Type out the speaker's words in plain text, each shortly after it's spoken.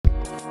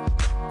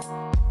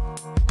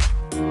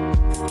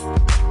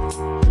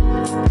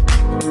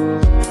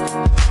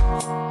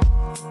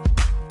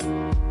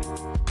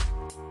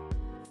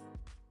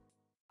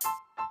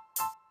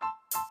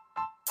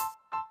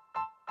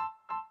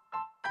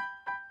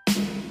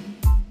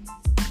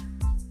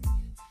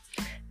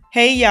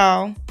Hey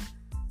y'all,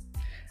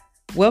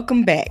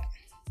 welcome back.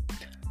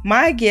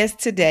 My guest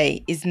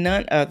today is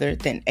none other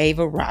than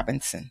Ava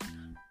Robinson,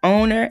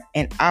 owner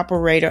and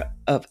operator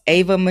of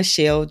Ava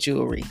Michelle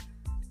Jewelry.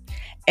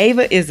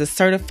 Ava is a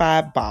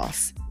certified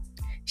boss.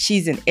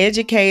 She's an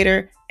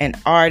educator, an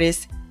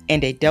artist,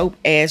 and a dope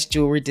ass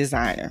jewelry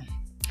designer.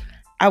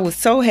 I was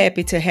so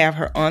happy to have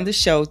her on the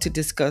show to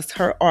discuss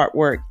her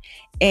artwork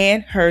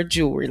and her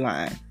jewelry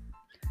line.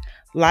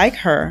 Like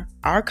her,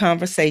 our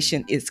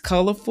conversation is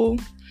colorful,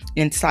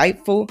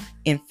 insightful,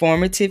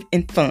 informative,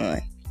 and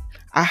fun.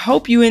 I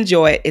hope you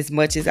enjoy it as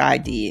much as I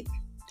did.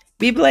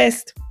 Be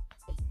blessed.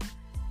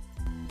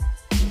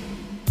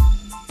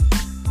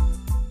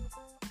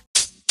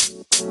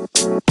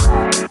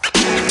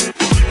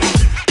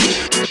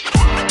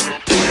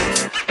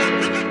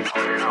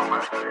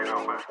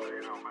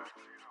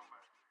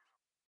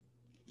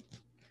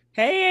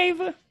 Hey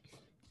Ava,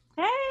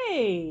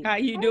 Hey, how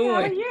you hey, how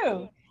are doing?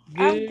 you?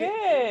 I'm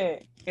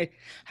Good. good.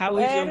 How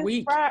was your Glad it's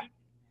week? Friday.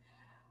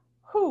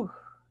 Whew.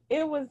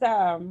 It was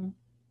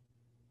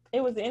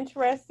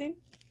interesting,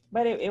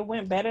 but it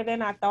went better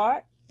than I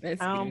thought. That's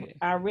good.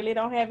 I really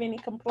don't have any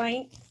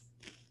complaints.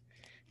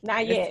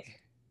 Not That's yet.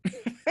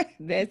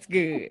 that's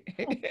good.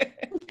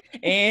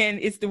 And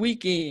it's the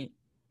weekend.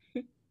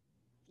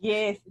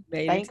 Yes,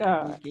 Made it thank to the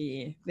God.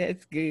 weekend.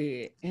 That's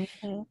good.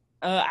 Hmm.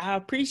 I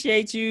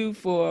appreciate you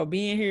for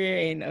being here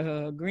and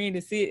agreeing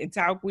to sit and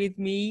talk with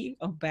me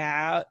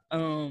about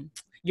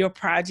your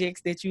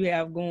projects that you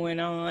have going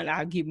on.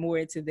 I'll get more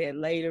into that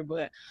later,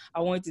 but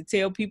I want to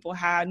tell people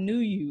how I knew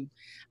you.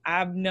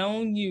 I've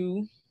known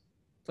you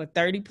for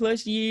 30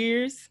 plus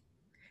years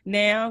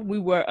now.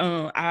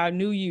 I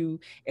knew you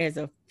as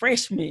a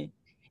freshman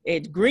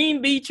at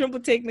Green Beach Trimble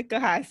Technical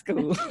High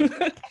School.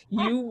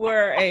 You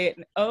were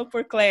an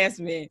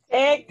upperclassman.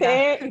 Tag,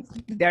 Yeah, tag.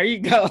 there you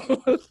go.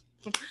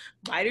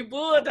 Mighty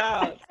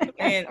Bulldogs.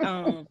 And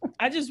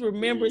I just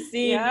remember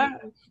seeing you. Yeah.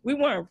 We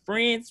weren't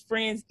friends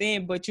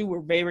then, but you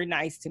were very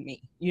nice to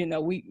me. You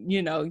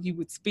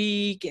would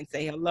speak and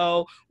say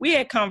hello. We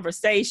had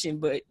conversation,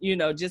 but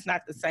just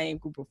not the same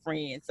group of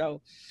friends.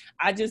 So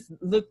I just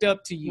looked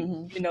up to you.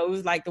 Hmm. It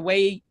was like the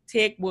way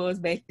tech was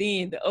back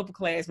then, the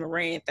upperclassmen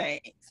ran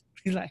things.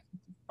 Like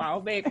fall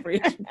back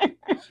freshman.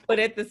 But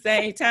at the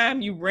same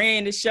time, you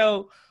ran the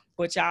show,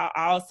 but y'all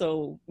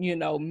also,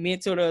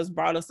 mentored us,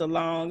 brought us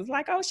along. It's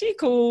like, oh, she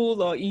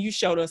cool, or you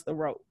showed us the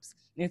ropes.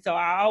 And so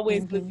I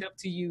always Hmm. looked up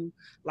to you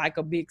like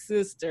a big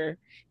sister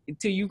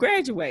until you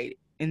graduated.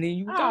 And then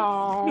you were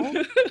gone.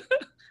 Oh,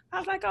 I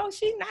was like, oh,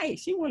 she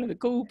nice. She one of the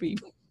cool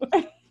people.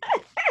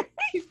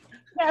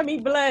 got me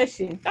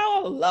blushing.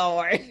 Oh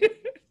Lord.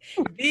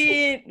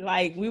 Then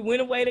like we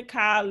went away to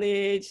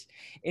college,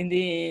 and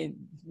then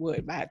what,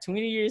 about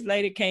 20 years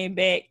later came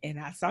back and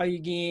I saw you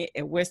again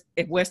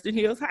at Western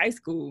Hills High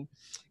School,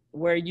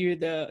 where you're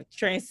the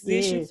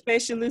transition Yes,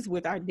 specialist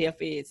with our deaf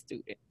ed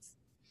students,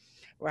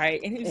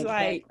 right? And he's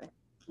like,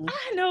 exactly.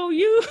 I know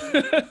you.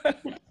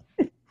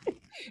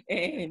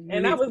 And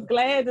And I was listen,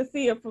 glad to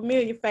see a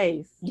familiar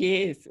face.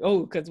 yes.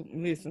 Oh, because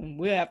listen,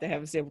 we'll have to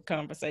have a separate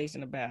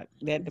conversation about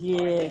that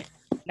department.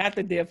 Yes. Not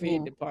the deaf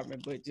ed Mm.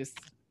 department, but just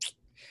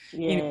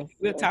anyway, Yes,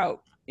 we'll yes.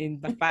 talk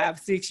in 5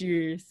 6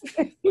 years.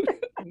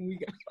 we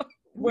go.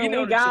 We When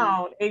know we the truth.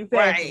 gone,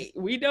 exactly. Right.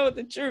 We know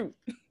the truth.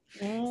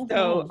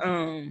 So,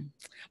 Hmm.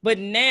 but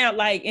now,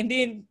 like, and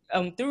then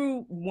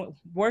through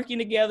working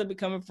together,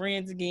 becoming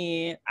friends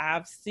again,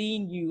 I've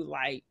seen you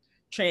like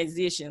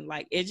transition.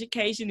 Like,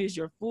 education is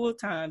your full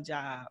time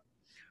job,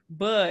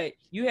 but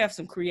you have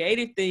some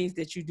creative things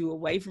that you do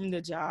away from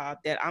the job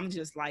that I'm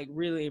just like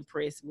really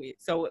impressed with.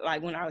 So,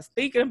 like, when I was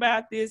thinking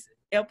about this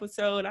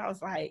episode, I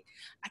was like,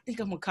 I think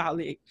I'm gonna call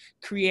it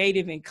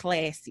creative and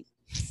classy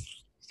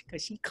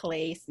because she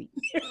classy.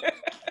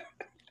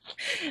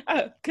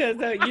 Because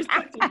you're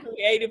such a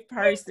creative Thank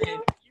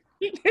person.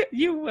 you.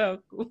 You're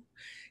welcome.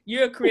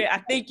 You're a creative. I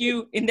think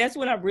and that's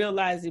when I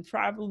realized it,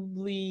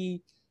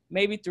 probably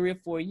maybe 3 or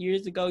 4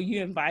 years ago.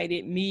 You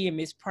invited me and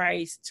Miss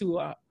Price to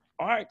a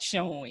art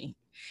showing,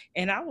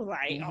 and I was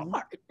like, Hmm.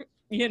 art.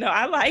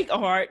 I like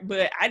art,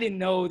 but I didn't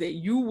know that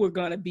you were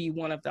gonna be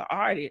one of the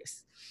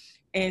artists.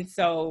 And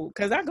so,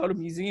 because I go to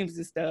museums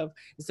and stuff,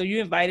 and so you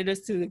invited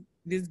us to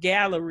this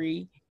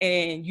gallery,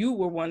 and you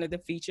were one of the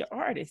featured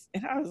artists,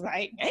 and I was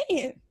like,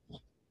 man,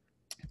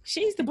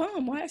 she's the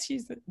bomb.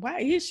 Why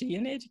is she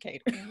an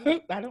educator?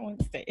 I don't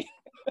understand.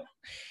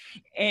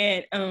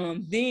 And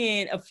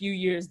then a few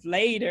years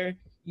later,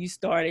 you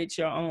started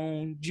your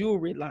own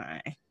jewelry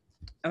line,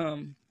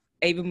 um,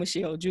 Ava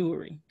Michelle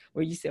Jewelry,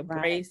 where you sell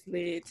Right.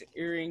 bracelets,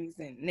 earrings,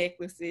 and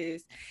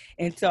necklaces.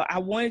 And so I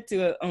wanted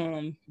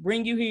to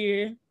bring you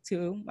here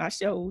to my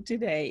show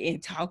today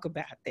and talk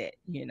about that.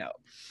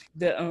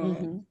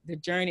 Hmm. The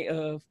journey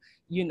of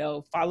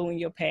following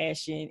your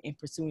passion and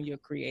pursuing your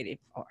creative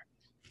art.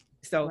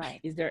 So, Right.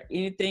 is there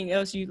anything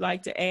else you'd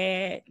like to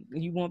add?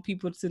 You want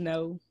people to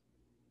know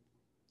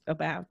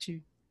about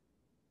you?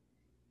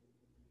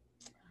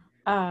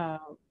 Uh,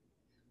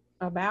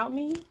 about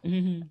me.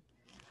 Mm-hmm.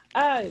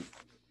 Uh,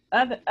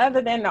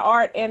 other than the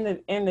art and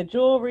the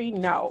jewelry,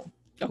 no.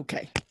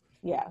 Okay.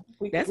 Yeah,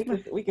 That's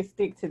we could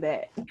stick to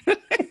that.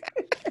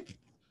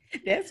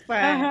 that's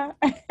fine.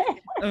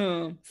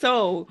 Uh-huh.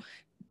 So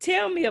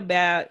tell me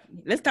about,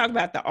 let's talk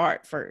about the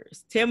art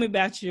first. Tell me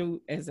about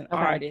you as an Okay.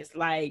 artist.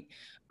 Like,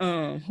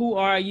 who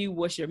are you?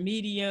 What's your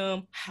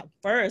medium?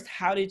 First,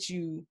 how did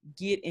you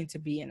get into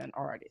being an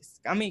artist?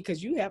 I mean,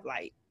 because you had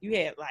like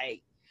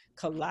Okay.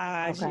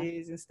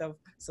 collages and stuff.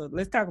 So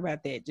let's talk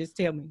about that. Just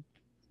tell me.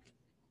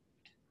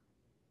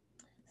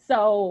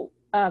 So,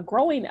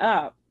 growing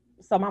up,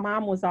 so my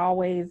mom was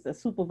always a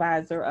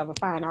supervisor of a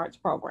fine arts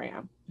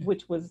program,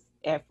 which was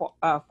at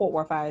Fort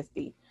Worth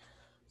ISD.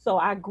 So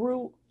I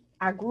grew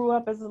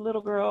up as a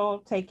little girl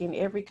taking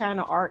every kind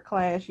of art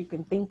class you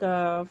can think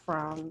of,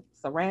 from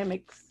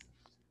ceramics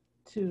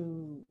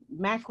to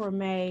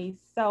macrame,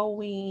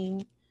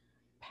 sewing,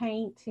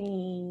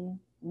 painting,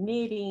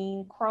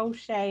 knitting,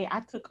 crochet.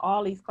 I took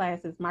all these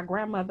classes. My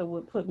grandmother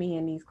would put me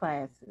in these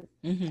classes.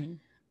 Mm-hmm.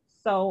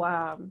 So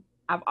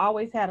I've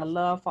always had a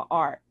love for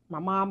art. My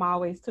mom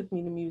always took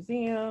me to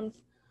museums,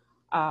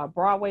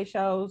 Broadway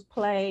shows,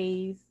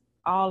 plays,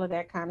 all of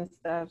that kind of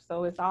stuff.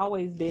 So it's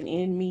always been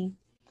in me.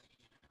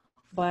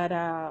 But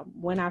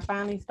when I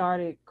finally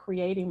started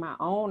creating my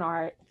own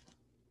art,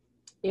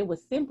 it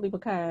was simply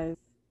because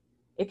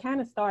it kind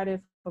of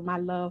started from my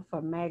love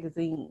for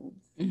magazines.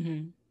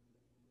 Mm-hmm.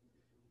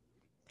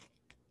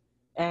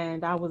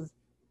 And I was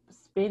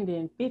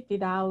spending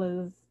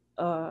 $50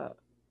 uh,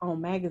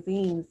 on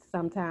magazines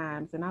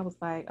sometimes. And I was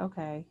like,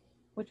 okay,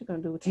 what you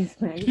gonna do with these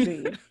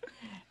magazines?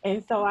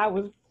 And so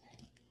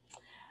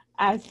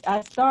I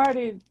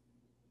started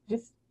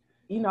just,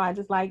 I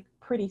just like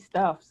pretty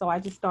stuff. So I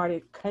just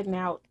started cutting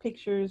out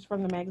pictures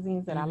from the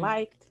magazines that I Mm-hmm.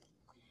 liked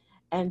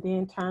and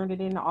then turned it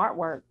into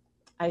artwork.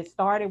 I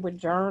started with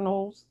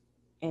journals,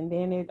 and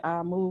then it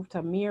moved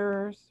to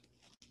mirrors.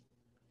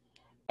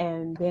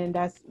 And then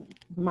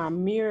my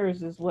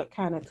mirrors is what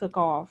kind of took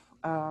off.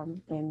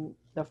 And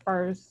the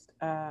first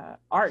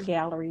art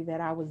gallery that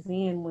I was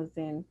in was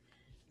in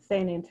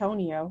San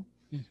Antonio.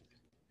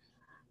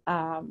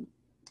 Um,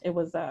 it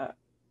was a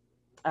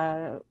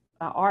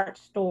art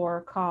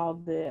store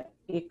called the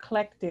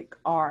Eclectic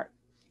Art,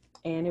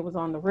 and it was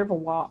on the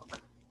Riverwalk.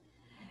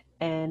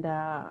 And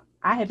I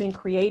had been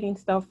creating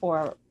stuff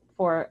for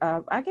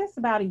I guess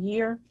about a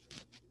year,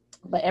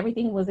 but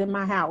everything was in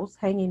my house,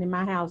 hanging in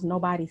my house.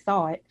 Nobody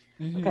saw it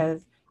Mm-hmm.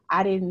 because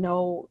I didn't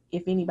know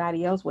if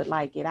anybody else would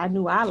like it. I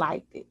knew I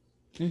liked it.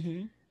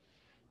 Mm-hmm.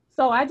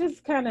 So I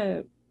just kind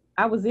of,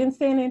 I was in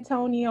San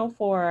Antonio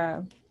for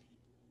a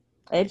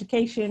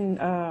education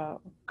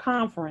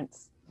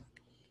conference.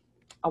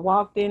 I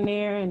walked in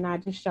there and I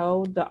just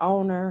showed the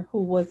owner,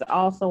 who was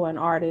also an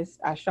artist.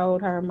 I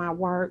showed her my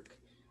work,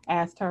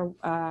 asked her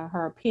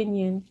her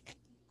opinion,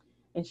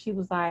 and she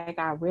was like,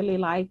 "I really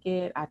like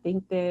it. I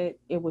think that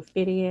it would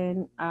fit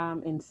in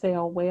and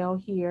sell well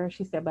here."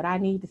 She said, "But I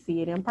need to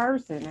see it in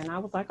person." And I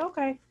was like,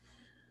 "Okay."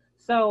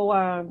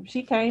 So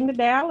she came to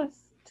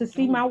Dallas to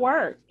see Oh. my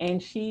work,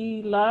 and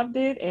she loved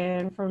it.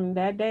 And from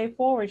that day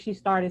forward, she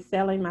started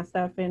selling my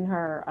stuff in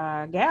her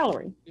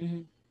gallery,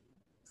 Mm-hmm.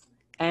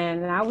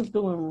 and I was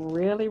doing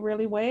really,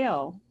 really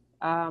well.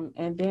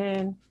 And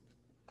then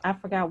I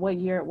forgot what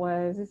year it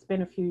was. It's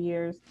been a few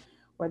years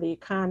where the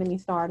economy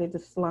started to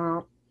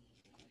slump,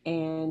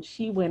 and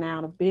she went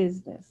out of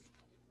business.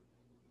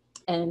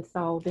 And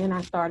so then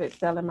I started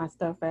selling my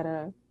stuff at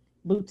a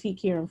boutique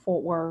here in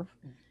Fort Worth.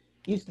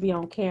 Used to be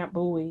on Camp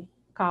Bowie,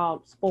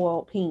 called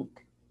Spoiled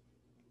Pink.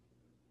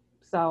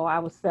 So I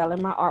was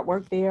selling my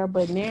artwork there,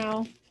 but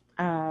now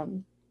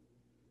um,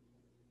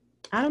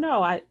 I don't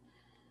know.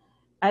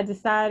 I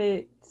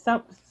decided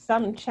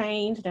something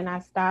changed, and I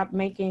stopped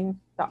making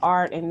the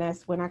art, and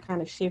that's when I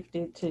kind of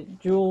shifted to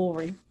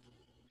jewelry.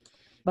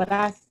 But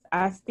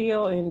I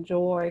still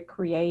enjoy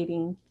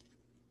creating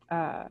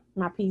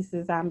my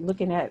pieces. I'm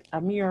looking at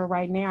a mirror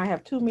right now. I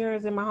have two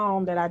mirrors in my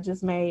home that I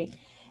just made,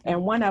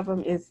 and one of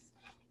them is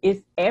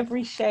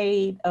every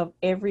shade of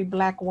every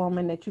black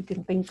woman that you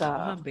can think Oh,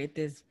 I of. bet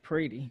that's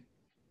pretty.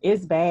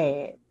 It's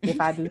bad,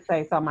 if I do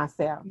say so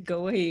myself.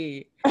 Go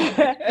ahead.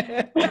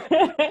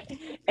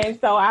 And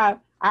so I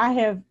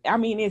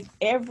mean, it's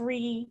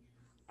every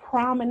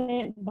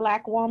prominent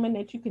black woman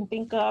that you can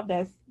think of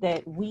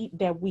that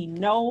we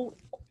know,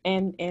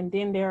 and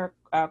then there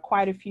are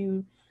quite a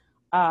few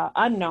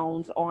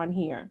unknowns on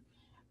here.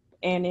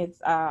 And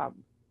it's I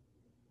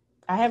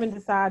haven't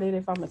decided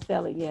if I'm gonna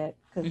sell it yet,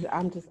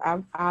 because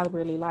I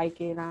really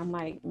like it. I'm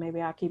like,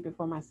 maybe I'll keep it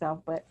for myself.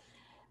 But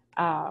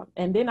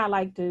and then I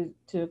like to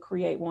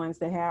create ones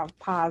that have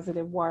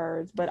positive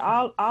words. But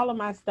all of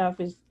my stuff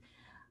is,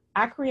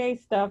 I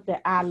create stuff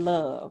that I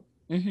love.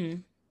 Mm-hmm.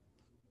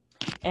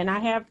 And I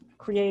have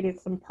created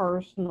some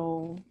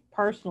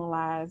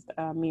personalized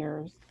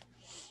mirrors.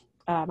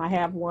 I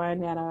have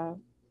one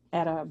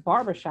at a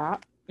barber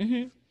shop.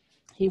 Mm-hmm.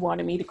 He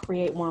wanted me to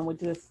create one with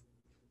this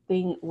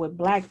thing with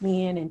black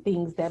men and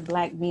things that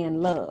black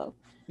men love.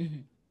 Mm-hmm.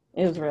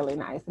 It was really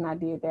nice, and I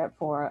did that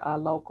for a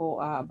local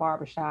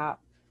barber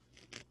shop.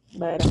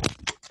 But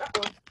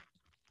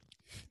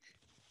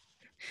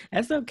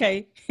That's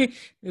okay.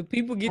 The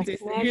people get I to hear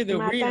snatched the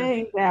my real.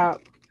 things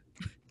out.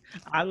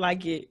 I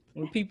like it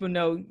when people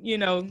know,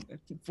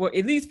 for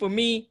at least for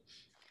me,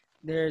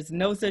 there's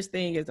no such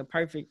thing as a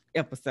perfect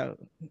episode.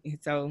 And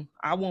so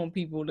I want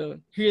people to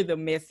hear the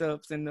mess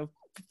ups and the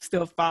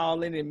stuff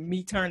falling and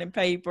me turning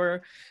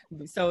paper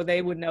so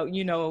they would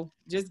know,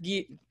 just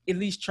get at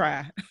least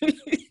try. Because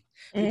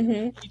Mm-hmm.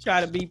 if you try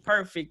to be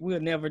perfect,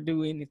 we'll never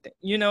do anything.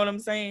 You know what I'm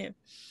saying?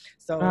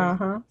 So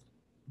Uh-huh.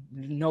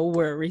 no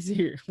worries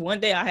here. One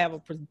day I have a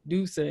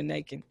producer and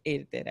they can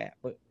edit that out.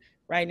 But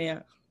right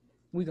now,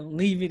 we're gonna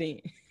leave it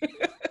in.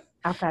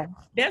 Okay.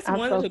 That's I'm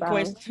one of so the sorry.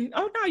 questions.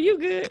 Oh no, you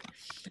good.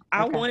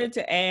 I Okay. wanted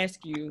to ask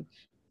you,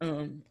 I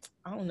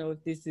don't know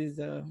if this is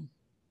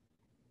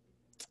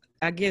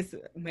I guess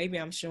maybe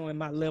I'm showing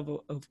my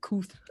level of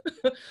couth,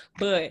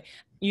 but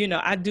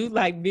I do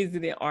like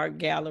visiting art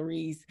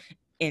galleries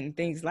and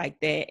things like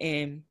that.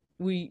 And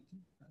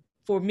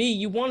for me,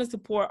 you want to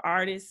support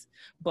artists,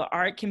 but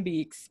art can be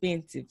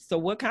expensive. So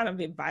what kind of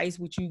advice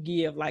would you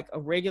give like a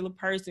regular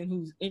person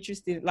who's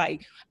interested?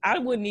 Like, I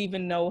wouldn't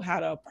even know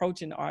how to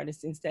approach an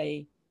artist and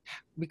say,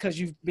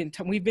 because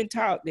we've been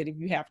taught that if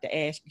you have to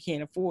ask, you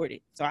can't afford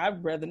it. So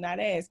I'd rather not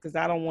ask because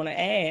I don't want to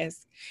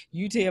ask.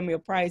 You tell me a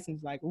price and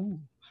it's like, ooh,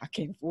 I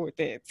can't afford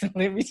that. So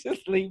let me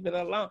just leave it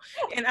alone.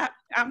 And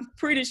I'm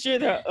pretty sure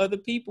there are other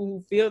people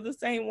who feel the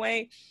same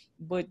way,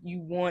 but you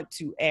want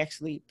to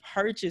actually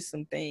purchase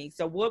some things.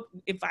 So what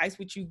advice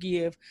would you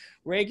give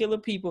regular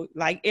people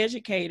like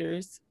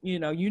educators,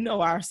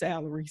 our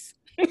salaries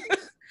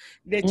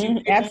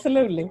that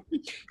Absolutely.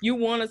 you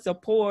want to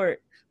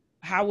support?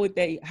 How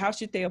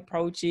should they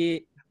approach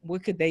it?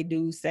 What could they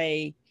do?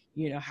 Say,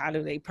 how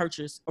do they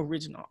purchase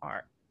original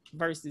art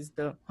versus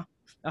the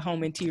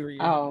home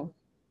interior? Oh,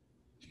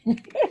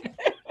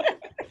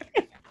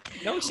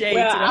 No shade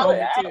well, to the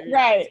home interior.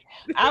 right.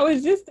 I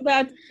was just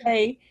about to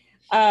say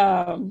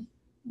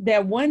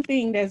that one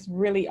thing that's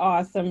really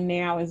awesome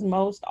now is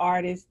most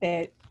artists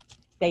that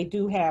they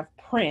do have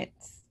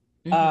prints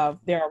Mm-hmm. of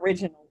their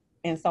original.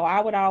 And so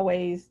I would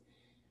always,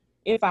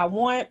 if I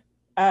want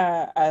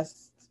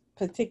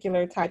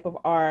particular type of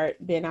art,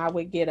 then I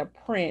would get a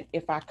print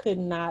if I could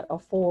not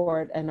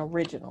afford an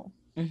original.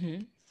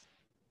 Mm-hmm.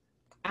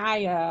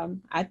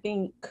 I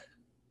think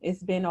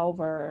it's been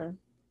over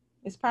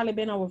it's probably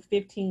been over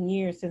 15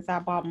 years since I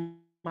bought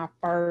my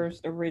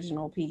first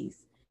original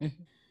piece.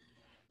 Mm-hmm.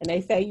 And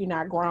they say you're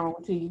not grown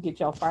until you get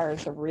your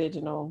first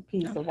original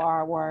piece of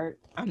artwork.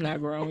 I'm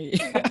not grown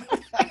yet.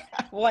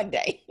 One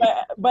day.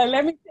 But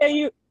let me tell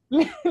you,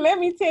 let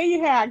me tell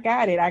you how I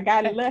got it. I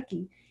got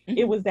lucky.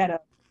 It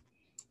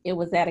Mm-hmm.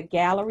 was at a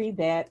gallery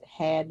that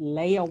had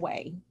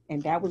layaway,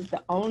 and that was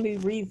the only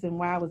reason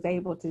why I was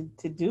able to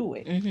do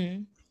it.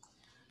 Mm-hmm.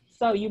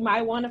 So you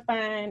might want to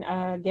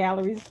find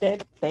galleries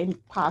that they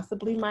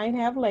possibly might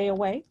have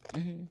layaway.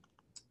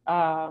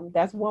 Mm-hmm.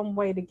 That's one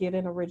way to get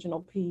an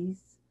original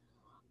piece.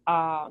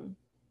 Um,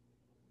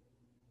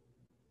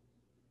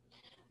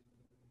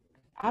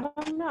 I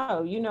don't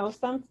know.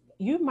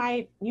 You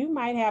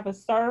might have a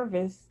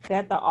service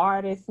that the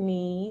artist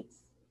needs,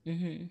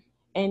 Mm-hmm.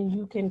 and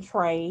you can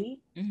trade.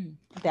 Mm-hmm.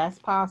 That's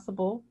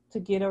possible to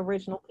get an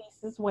original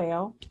piece as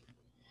well.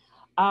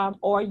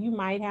 Or you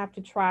might have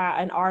to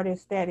try an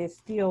artist that is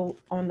still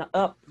on the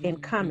up and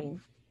Mm-hmm.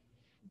 coming,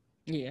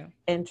 Yeah.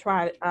 and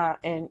try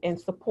and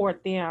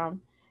support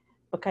them,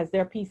 because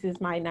their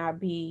pieces might not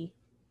be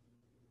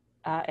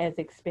as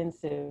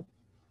expensive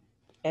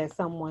as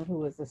someone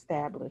who is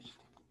established.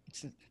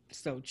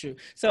 So true.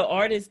 So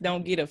artists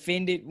don't get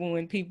offended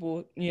when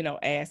people,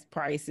 ask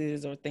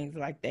prices or things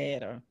like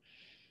that, or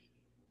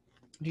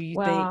do you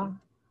think? Well,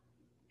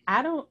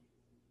 I don't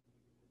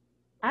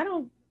I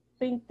don't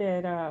think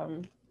that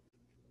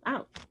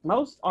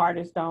most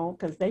artists don't,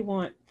 because they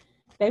want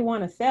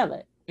to sell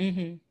it.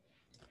 Mm-hmm.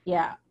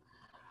 Yeah.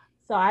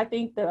 So I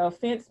think the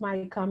offense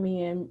might come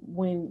in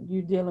when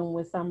you're dealing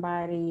with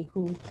somebody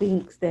who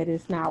thinks that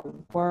it's not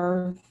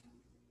worth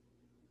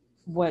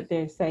what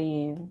they're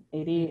saying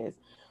it is.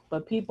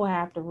 But people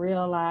have to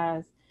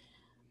realize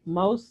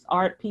most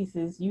art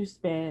pieces you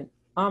spend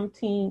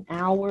umpteen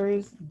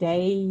hours,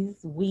 days,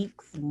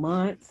 weeks,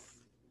 months.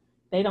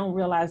 They don't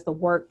realize the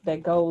work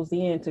that goes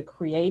into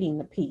creating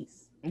the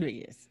piece.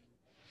 Yes.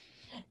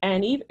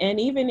 And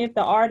even if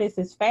the artist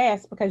is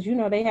fast, because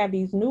they have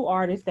these new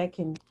artists that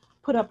can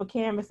put up a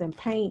canvas and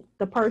paint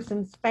the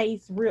person's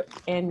face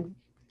and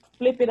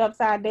flip it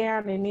upside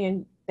down, and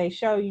then they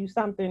show you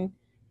something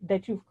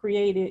that you've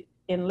created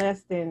in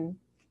less than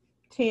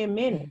 10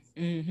 minutes.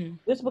 Mm-hmm.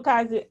 Just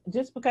because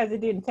it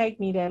didn't take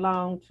me that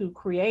long to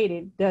create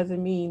it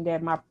doesn't mean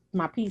that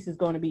my piece is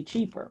going to be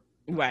cheaper.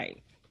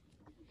 Right.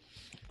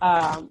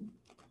 um,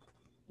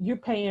 you're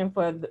paying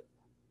for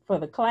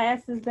the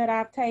classes that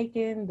I've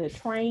taken, the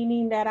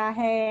training that I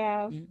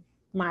have,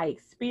 my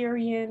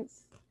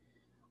experience,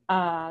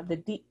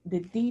 the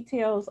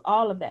details,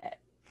 all of that.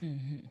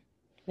 Mm-hmm.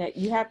 That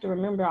you have to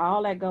remember,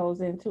 all that goes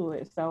into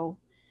it. So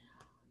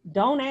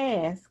don't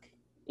ask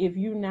if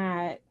you're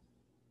not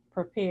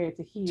prepared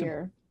to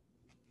hear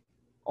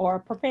or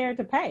prepared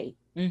to pay.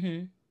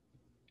 Mm-hmm.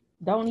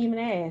 Don't even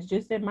ask,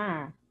 just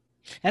admire.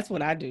 That's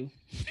what I do.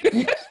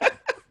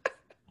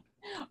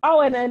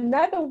 Oh, and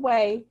another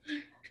way,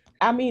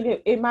 I mean,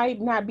 it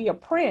might not be a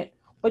print,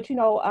 but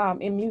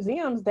in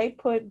museums, they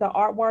put the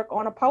artwork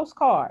on a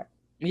postcard.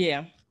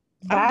 Yeah,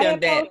 I've Buy done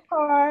that that.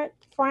 postcard,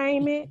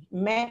 frame it,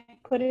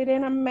 put it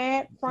in a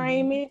mat,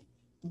 frame Mhm. it,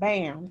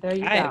 bam, there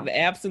you I have go.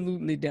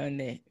 absolutely done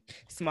that.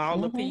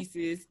 Smaller Hmm.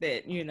 pieces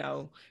that,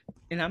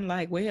 and I'm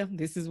like, well,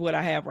 this is what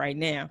I have right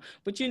now.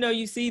 But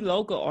you see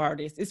local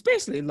artists,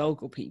 especially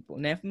local people.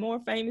 Now, if more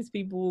famous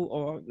people,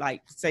 or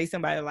like say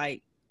somebody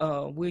like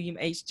William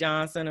H.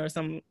 Johnson or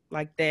something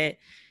like that,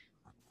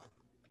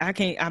 I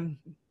can't.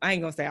 I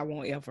ain't gonna say I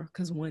won't ever,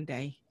 because one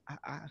day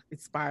I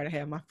aspire to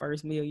have my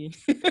first million.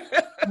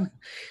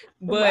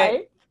 But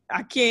Right,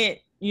 I can't.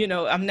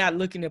 I'm not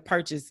looking to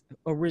purchase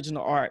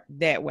original art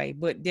that way.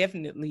 But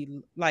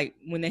definitely, like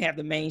when they have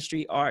the Main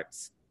Street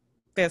Arts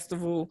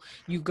Festival,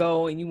 you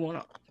go and you want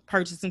to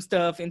purchase some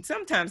stuff, and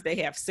sometimes they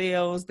have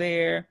sales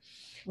there.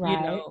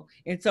 right,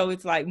 And so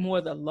it's like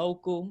more the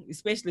local,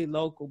 especially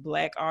local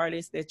Black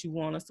artists that you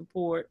want to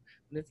support.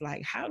 But it's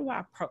like, how do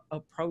I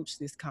approach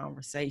this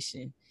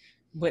conversation?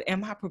 But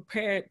am I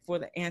prepared for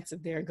the answer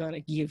they're going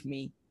to give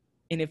me?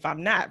 And if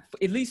I'm not,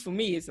 at least for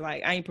me, it's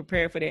like I ain't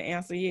prepared for their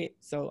answer yet,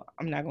 so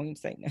I'm not going to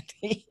say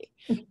nothing.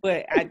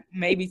 But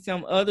maybe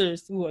some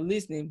others who are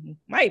listening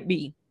might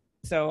be.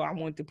 So I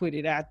want to put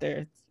it out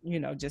there,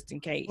 just in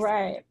case.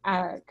 right.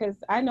 Because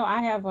I know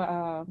I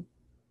have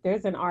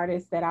there's an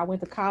artist that I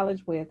went to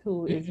college with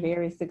who is Mm-hmm.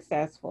 very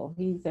successful.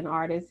 He's an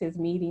artist. His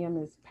medium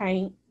is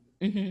paint.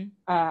 Mm-hmm.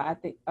 I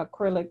think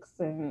acrylics,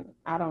 and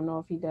I don't know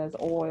if he does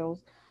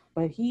oils,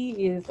 but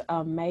he is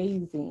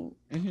amazing.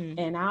 Mm-hmm.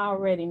 And I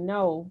already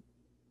know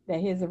that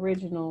his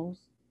originals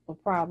are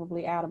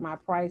probably out of my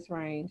price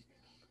range.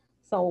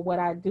 So what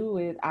I do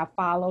is I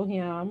follow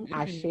him.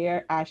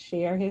 Mm-hmm. I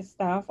share his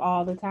stuff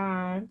all the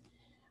time.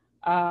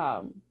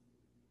 Um,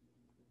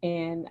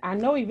 and I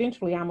know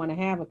eventually I'm going to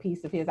have a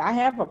piece of his. I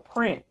have a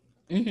print,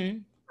 Mm-hmm.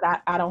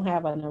 but I don't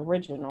have an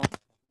original.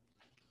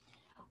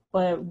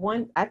 But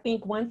I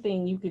think one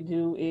thing you could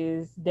do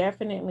is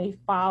definitely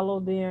follow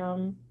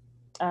them,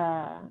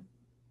 uh,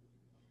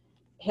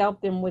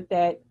 help them with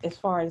that as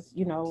far as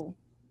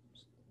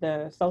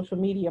the social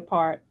media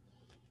part.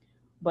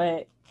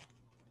 But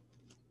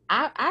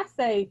I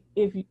say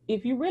if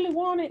you really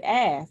want it,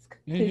 ask,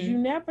 because you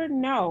Mm-hmm. never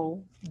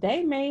know.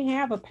 They may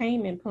have a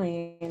payment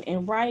plan,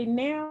 and right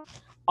now,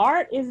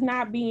 art is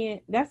not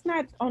being that's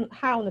not on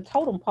high on the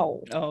totem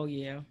pole. Oh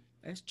yeah,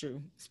 that's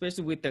true.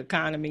 Especially with the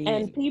economy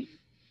And and.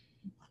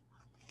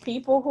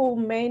 people who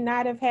may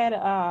not have had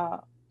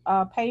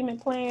a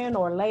payment plan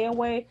or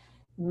layaway,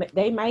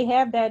 they may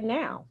have that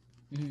now.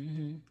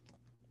 Mm-hmm.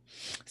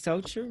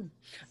 So true.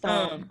 So,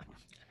 Um,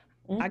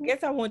 I mhm.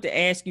 guess I want to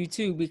ask you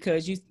too,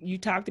 because you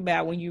talked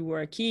about when you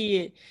were a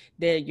kid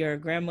that your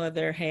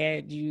grandmother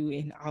had you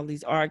in all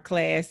these art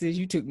classes.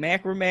 You took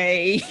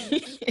macrame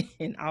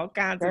and all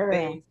kinds of Girl.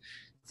 things.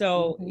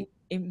 So, Hmm.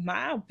 in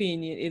my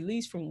opinion, at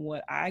least from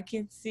what I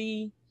can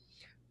see,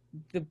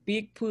 the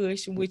big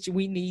push, which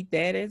we need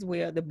that as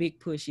well, the big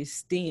push is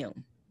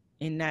STEM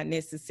and not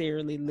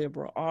necessarily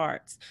liberal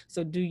arts.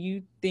 So what do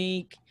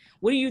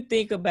you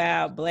think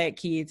about Black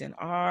kids in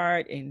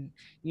art? And,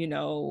 you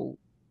know,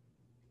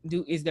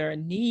 is there a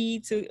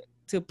need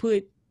to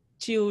put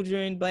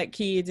children, Black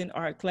kids in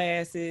art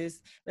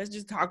classes? Let's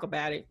just talk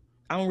about it.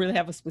 I don't really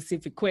have a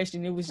specific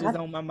question. It was just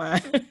on my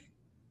mind.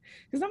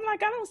 Because I'm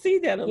like, I don't see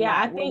that a Yeah,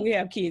 I lot where think, we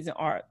have kids in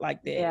art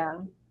like that. yeah,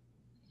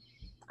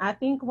 I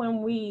think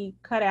when we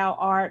cut out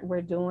art,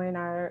 we're doing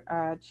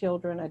our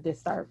children a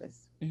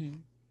disservice. Mm-hmm.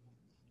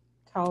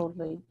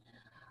 Totally.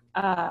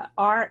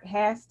 Art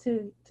has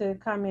to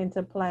come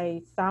into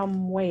play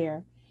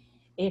somewhere.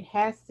 It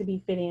has to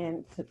be fit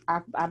in.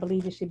 I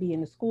believe it should be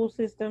in the school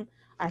system.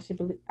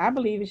 I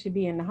believe it should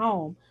be in the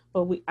home.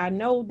 But I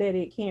know that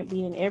it can't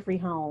be in every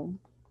home,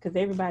 because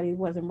everybody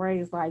wasn't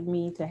raised like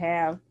me to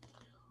have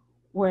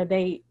where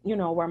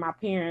where my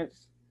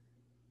parents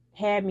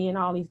had me in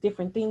all these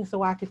different things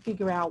so I could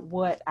figure out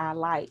what I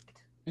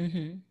liked,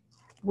 Mm-hmm.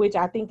 which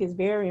I think is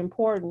very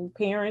important.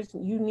 Parents,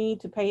 you need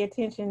to pay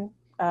attention.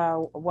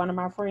 One of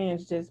my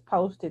friends just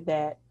posted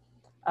that,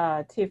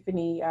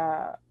 Tiffany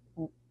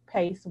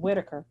Pace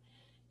Whitaker.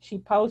 She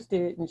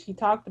posted and she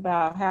talked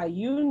about how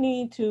you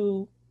need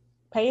to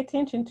pay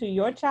attention to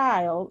your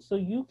child so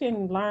you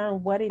can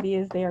learn what it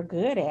is they're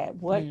good at,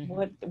 Mm-hmm.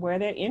 what where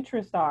their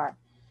interests are,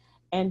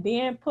 and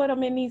then put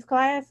them in these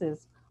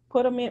classes,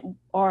 put them in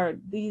or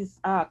these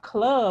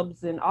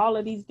clubs and all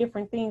of these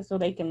different things so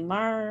they can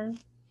learn.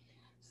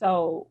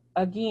 So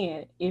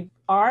again, if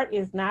art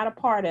is not a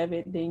part of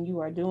it, then you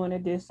are doing a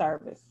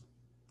disservice.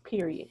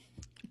 Period.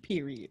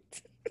 Period.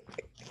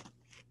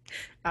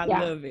 I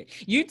Yeah. love it.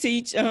 You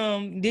teach,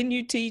 didn't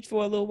you teach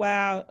for a little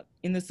while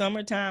in the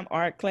summertime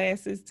art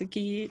classes to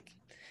kids?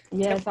 Tell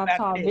me Yes, I've about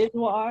taught that.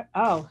 visual art.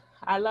 Oh,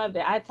 I loved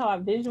it. I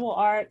taught visual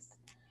arts.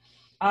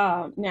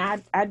 Now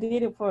I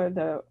did it for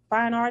the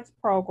fine arts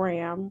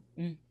program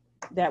Mm,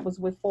 that was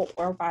with Fort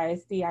Worth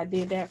ISD. I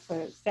did that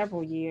for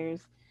several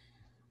years.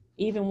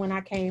 Even when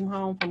I came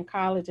home from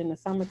college in the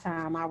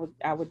summertime, I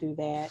would do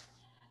that.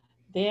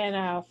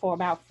 Then for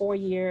about 4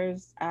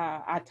 years,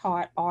 I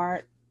taught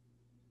art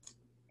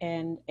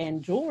and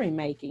jewelry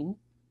making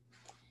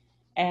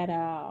at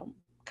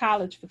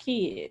College for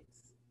Kids.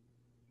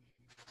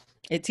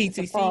 At It's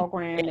a TTC.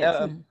 program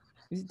that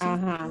Is it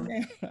uh-huh.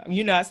 TCC?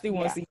 You know, I still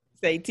want Yeah. to see you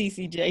say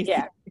TCJC.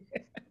 Yeah.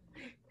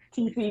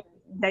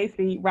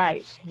 TCJC,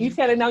 right. You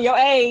telling on your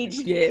age.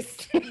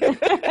 Yes.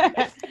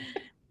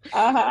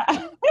 uh-huh.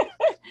 I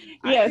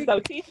Yeah, think so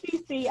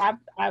TCC,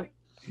 I've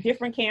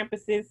different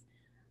campuses.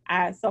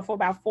 So for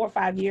about 4 or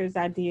 5 years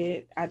I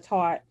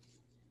taught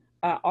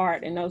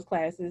art in those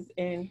classes.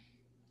 And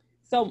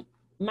so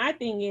my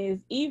thing is,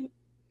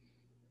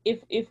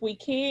 if we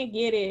can't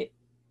get it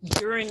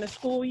during the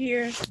school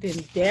year, then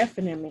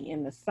definitely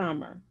in the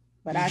summer.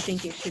 But I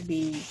think it should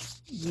be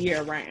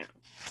year round.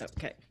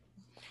 okay.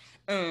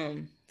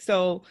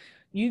 So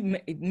you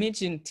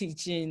mentioned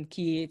teaching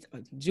kids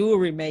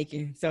jewelry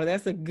making, so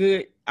that's a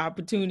good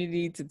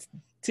opportunity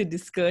to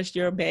discuss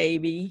your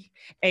baby,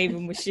 Ava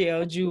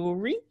Michelle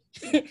Jewelry.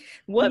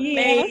 What Yeah.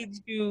 made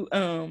you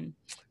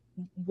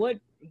what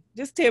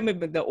just tell me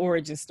about the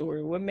origin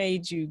story. What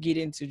made you get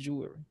into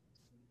jewelry?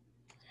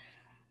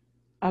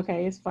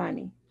 Okay, it's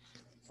funny.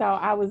 So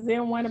I was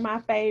in one of my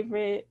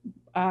favorite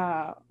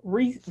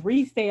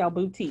resale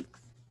boutiques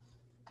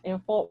in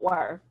Fort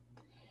Worth,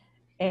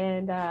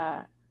 and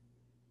I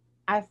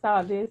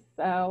saw this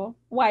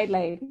white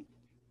lady,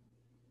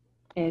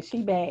 and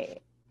she bad.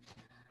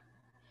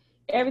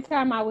 Every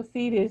time I would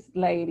see this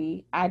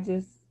lady, I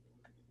just,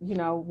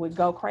 would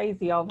go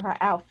crazy over her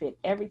outfit.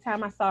 Every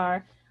time I saw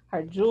her,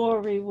 her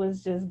jewelry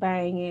was just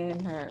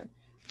banging, her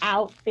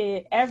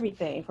outfit,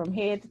 everything from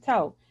head to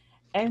toe.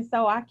 And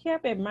so I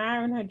kept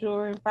admiring her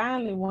jewelry. And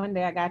finally, one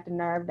day I got the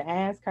nerve to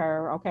ask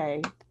her,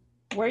 okay,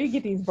 where you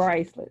get these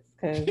bracelets?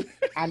 Because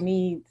I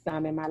need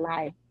some in my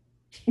life.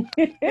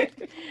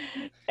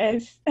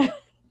 And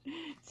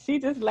she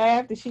just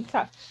laughed and she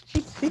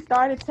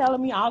started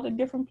telling me all the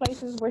different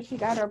places where she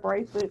got her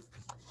bracelets,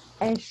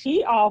 and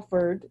she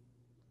offered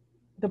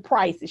the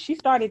prices. She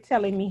started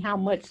telling me how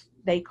much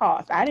they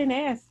cost. I didn't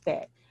ask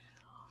that.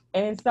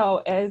 And so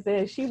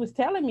as she was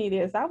telling me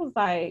this, I was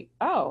like,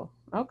 oh,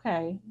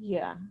 okay,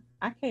 yeah,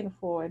 I can't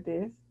afford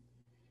this.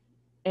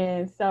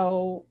 And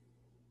so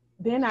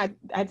then I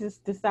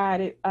just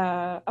decided,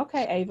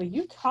 okay, Ava,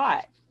 you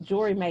taught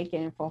jewelry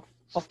making for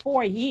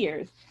 4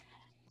 years.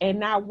 And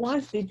not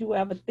once did you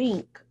ever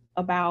think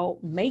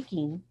about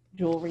making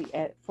jewelry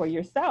for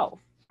yourself.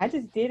 I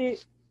just did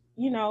it,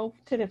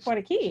 for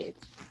the kids.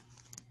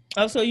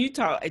 Oh, so you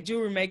taught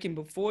jewelry making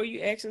before you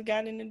actually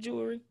got into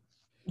jewelry?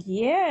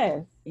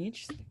 Yes.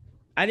 Interesting.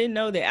 I didn't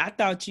know that. I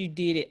thought you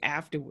did it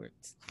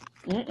afterwards.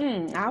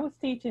 I was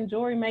teaching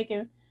jewelry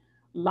making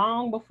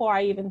long before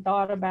I even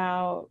thought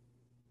about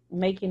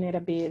making it a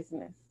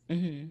business.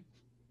 Mm-hmm.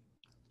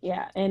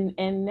 Yeah,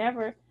 and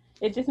never,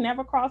 it just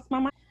never crossed my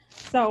mind.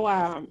 So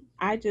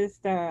I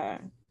just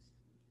that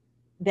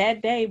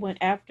day, when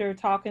after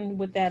talking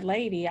with that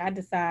lady, I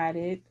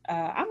decided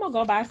I'm gonna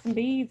go buy some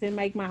beads and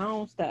make my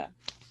own stuff.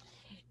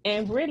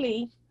 And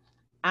really,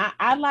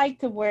 I like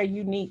to wear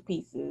unique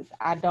pieces.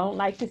 I don't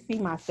like to see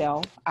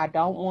myself. I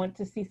don't want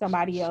to see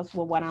somebody else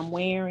with what I'm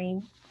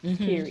wearing.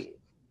 Mm-hmm. Period.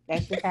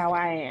 That's just how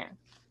I am.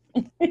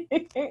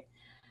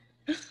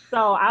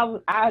 So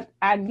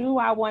I knew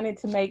I wanted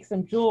to make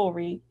some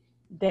jewelry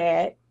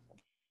that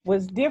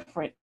was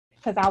different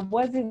because I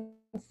wasn't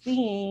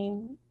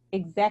seeing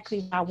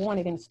exactly what I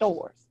wanted in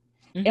stores.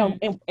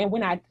 Mm-hmm. And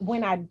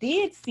when I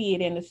did see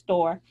it in the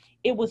store,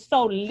 it was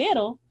so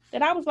little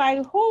that I was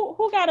like,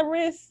 who got a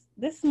wrist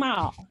this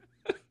small?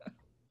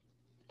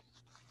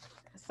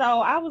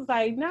 So I was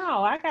like,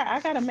 no, I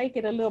got to make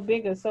it a little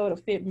bigger so it'll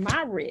fit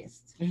my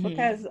wrist. Mm-hmm.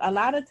 Because a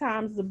lot of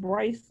times the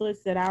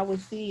bracelets that I would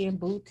see in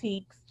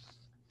boutiques,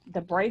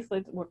 the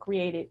bracelets were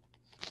created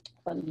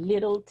for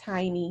little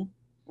tiny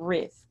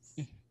wrists.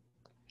 They're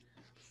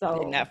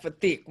So not for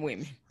thick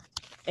women.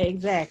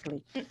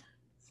 exactly.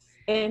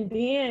 And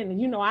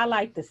then, I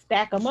like to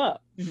stack them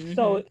up. Mm-hmm.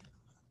 So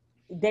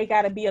they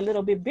got to be a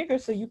little bit bigger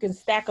so you can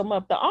stack them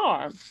up the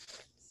arm.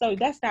 So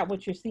that's not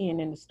what you're seeing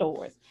in the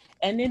stores.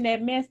 And then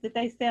that mess that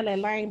they sell at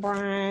Lane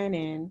Bryant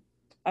and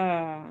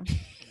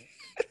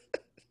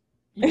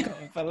You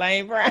coming for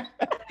Lane Bryant?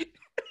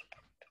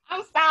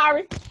 I'm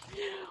sorry,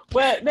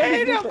 but let me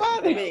Hey, just don't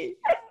bother me.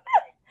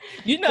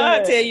 You know, I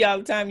the tell you all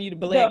the time, you the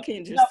Black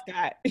Kendra the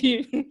Scott.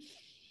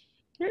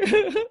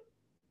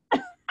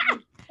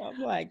 I'm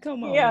like,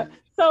 come yeah. on.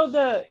 So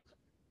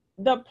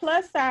the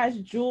plus size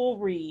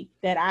jewelry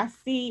that I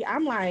see,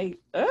 I'm like,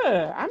 I'm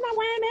not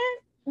wearing that.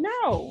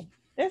 No,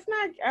 that's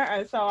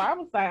not. So I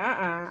was like,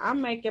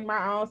 I'm making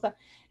my own stuff,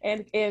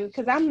 and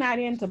because I'm not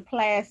into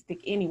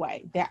plastic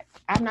anyway. That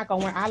I'm not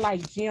gonna wear. I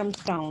like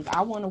gemstones.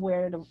 I want to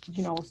wear the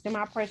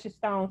semi precious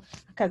stone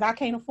because I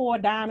can't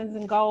afford diamonds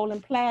and gold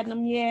and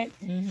platinum yet.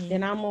 Mm-hmm.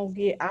 Then I'm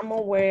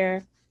gonna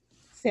wear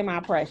semi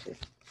precious,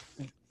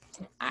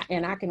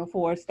 and I can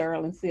afford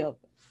sterling silver.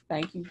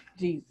 Thank you,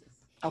 Jesus.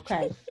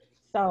 Okay,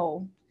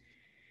 so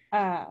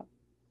uh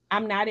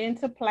I'm not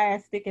into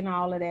plastic and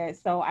all of that.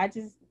 So I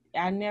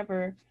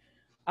never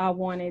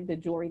wanted the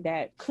jewelry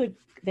that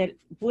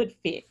would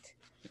fit.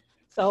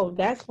 So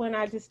that's when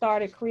I just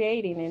started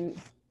creating,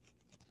 and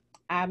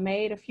I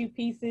made a few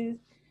pieces.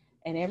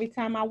 And every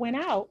time I went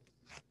out,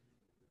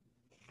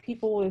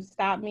 people would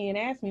stop me and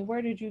ask me,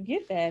 "Where did you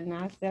get that?" And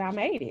I said, "I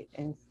made it."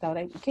 And so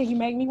they, "Can you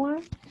make me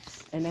one?"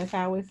 And that's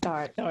how it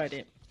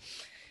started.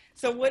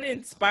 So what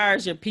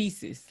inspires your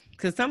pieces?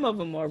 Because some of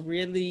them are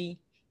really,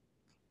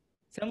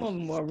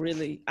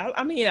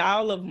 I mean,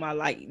 all of them are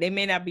like, they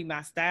may not be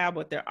my style,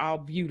 but they're all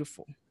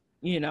beautiful.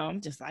 I'm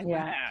just like,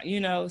 Yeah.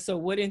 wow, so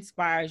what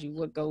inspires you?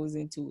 What goes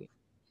into it?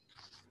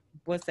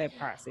 What's that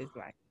process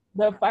like?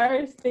 The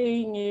first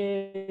thing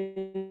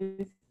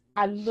is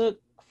I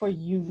look for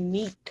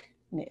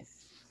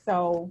uniqueness.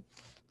 So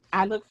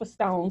I look for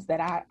stones that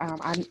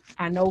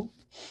I know,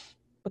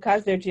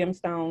 because they're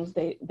gemstones.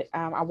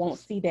 I won't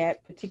see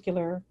that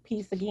particular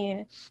piece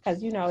again,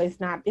 because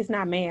it's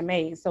not man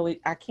made, so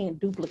I can't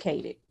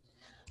duplicate it.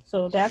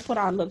 So that's what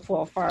I look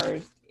for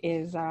first,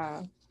 is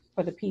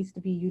for the piece to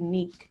be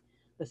unique,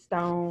 the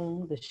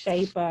stone, the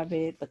shape of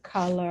it, the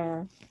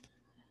color.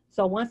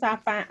 So once I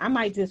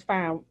might just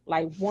find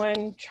like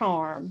one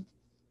charm,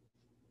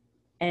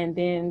 and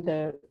then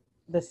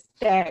the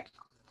stack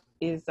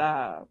is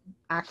I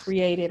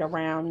created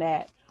around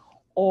that,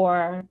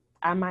 or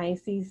I might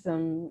see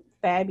some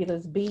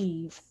fabulous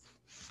beads,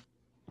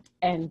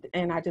 and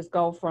I just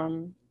go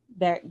from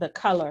the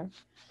color.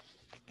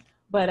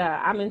 But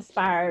I'm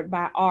inspired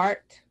by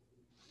art.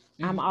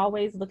 Mm-hmm. I'm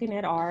always looking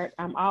at art.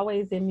 I'm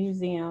always in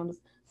museums.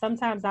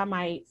 Sometimes I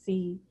might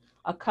see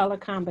a color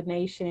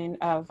combination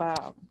of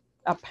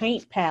a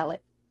paint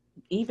palette,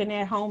 even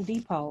at Home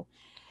Depot,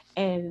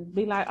 and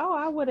be like, "Oh,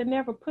 I would have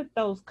never put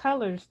those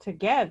colors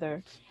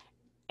together."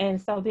 And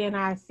so then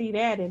I see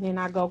that, and then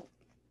I go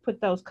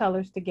put those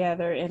colors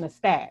together in a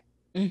stack.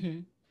 Mm-hmm.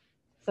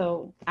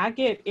 So I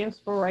get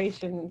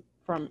inspiration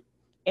from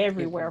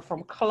everywhere,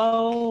 from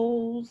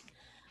clothes,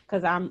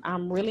 because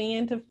I'm really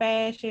into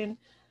fashion.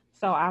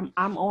 So I'm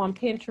on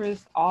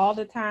Pinterest all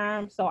the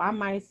time. So I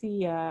might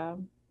see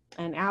an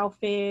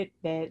outfit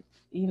that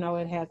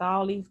it has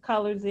all these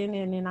colors in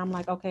it, and then I'm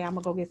like, okay, I'm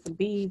gonna go get some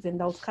beads in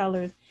those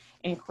colors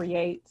and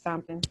create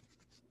something.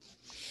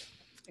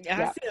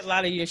 I see a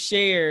lot of your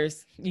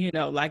shares,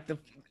 like the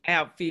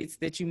outfits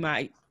that you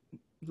might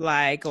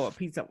like, or a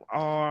piece of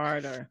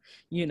art, or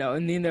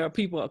and then there are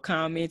people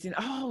commenting,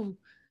 "Oh,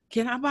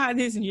 can I buy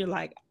this?" And you're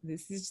like,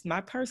 "This is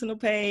my personal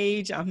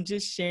page. I'm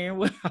just sharing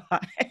what I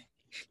like.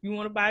 You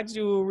want to buy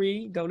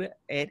jewelry, go to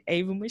at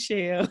Ava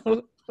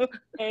Michelle."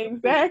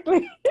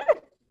 Exactly.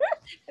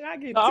 And I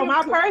get on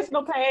my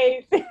personal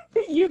page,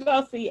 you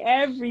gonna see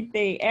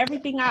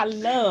everything I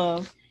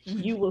love. Mm-hmm.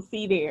 You will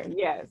see there.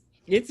 Yes.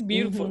 It's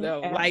beautiful, mm-hmm.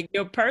 though. Like,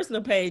 your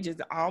personal page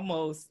is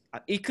almost,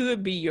 it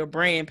could be your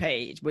brand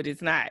page, but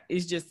it's not.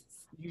 It's just,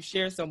 you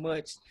share so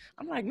much.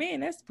 I'm like, man,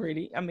 that's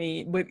pretty. I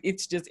mean, but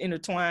it's just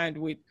intertwined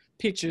with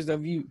pictures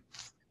of you,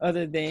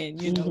 other than,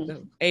 mm-hmm.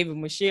 the Ava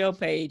Michelle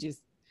page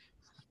is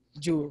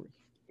jewelry,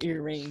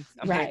 earrings.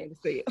 I'm happy to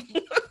say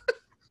it.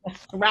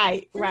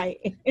 Right.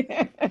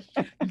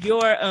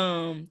 Your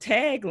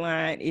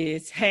tagline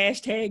is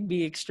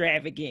 #be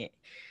extravagant.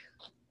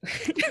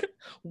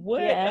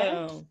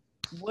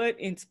 What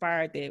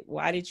inspired that?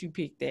 Why did you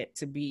pick that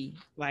to be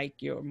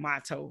like your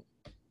motto?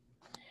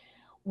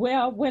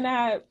 Well, when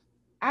I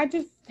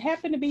just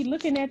happened to be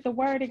looking at the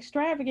word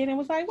extravagant and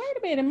was like, wait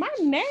a minute, my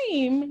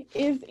name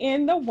is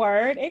in the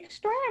word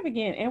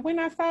extravagant. And when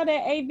I saw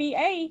that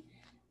AVA,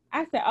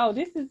 I said, oh,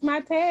 this is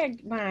my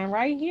tagline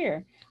right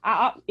here.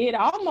 It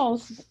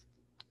almost,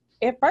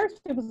 at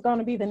first, it was going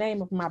to be the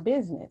name of my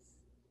business,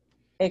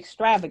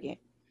 Extravagant.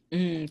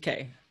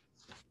 Okay.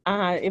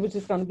 It was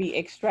just going to be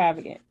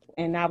extravagant.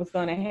 And I was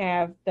going to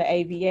have the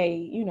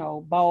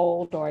AVA,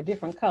 bold or a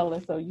different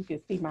color so you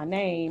could see my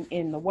name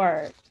in the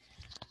word.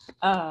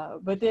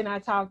 But then I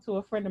talked to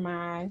a friend of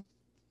mine,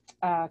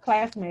 a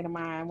classmate of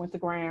mine, went to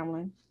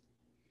Grambling.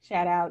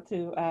 Shout out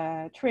to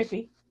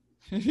Trippy.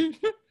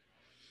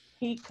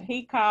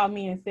 He called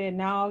me and said,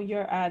 no,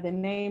 the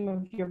name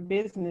of your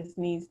business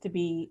needs to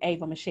be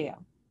Ava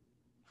Michelle.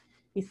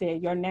 He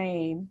said, your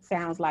name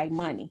sounds like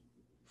money.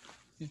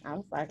 I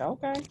was like,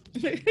 okay.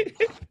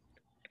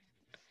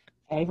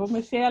 Ava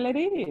Michelle it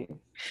is.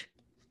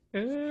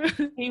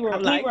 He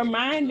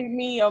reminded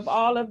me of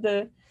all of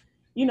the,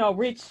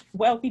 rich,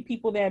 wealthy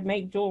people that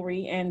make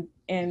jewelry and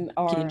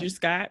Kendra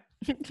Scott.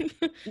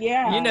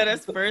 Yeah.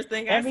 That's the first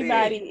thing I said.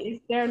 Everybody is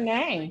their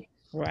name.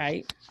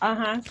 Right.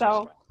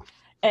 So,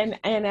 and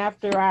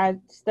after I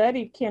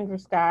studied Kendra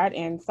Scott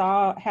and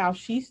saw how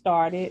she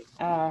started,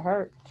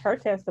 her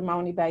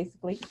testimony,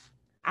 basically,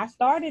 I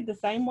started the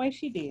same way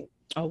she did.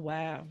 Oh,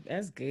 wow.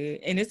 That's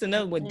good. And it's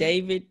another one,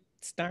 David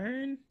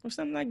Stern or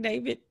something like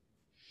David.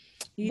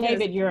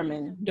 David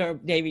Yurman.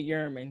 David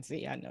Yurman.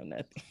 See, I know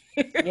nothing.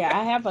 Yeah,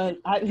 I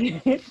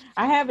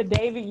have a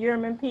David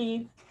Yurman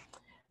piece,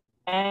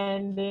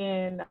 and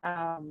then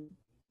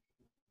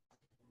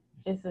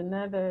It's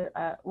another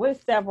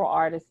with several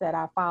artists that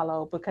I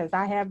follow, because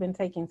I have been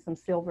taking some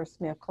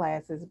silversmith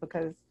classes,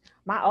 because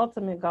my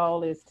ultimate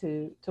goal is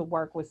to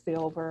work with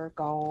silver,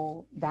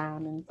 gold,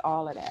 diamonds,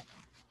 all of that.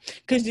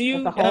 Because It's a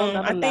you, whole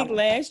nother I think level.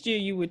 last year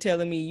you were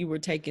telling me you were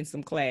taking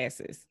some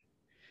classes,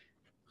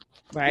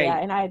 Yeah, right?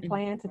 and I had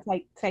planned to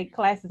take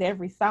classes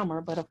every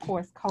summer, but of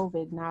course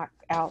COVID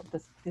knocked out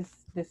this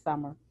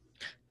summer.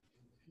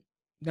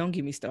 Don't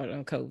get me started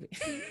on COVID.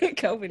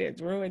 COVID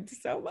has ruined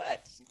so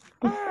much.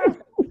 Ah.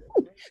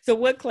 So,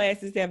 what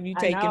classes have you I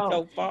taken know.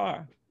 so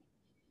far?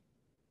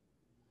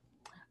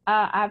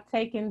 I've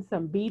taken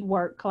some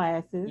beadwork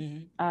classes.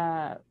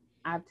 Mm-hmm.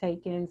 I've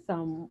taken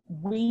some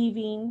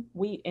weaving.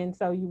 And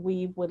so you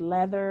weave with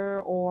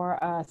leather or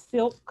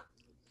silk.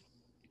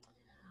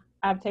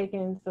 I've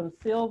taken some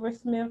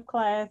silversmith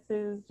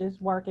classes,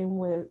 just working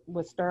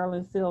with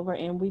sterling silver,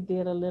 and we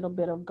did a little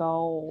bit of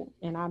gold.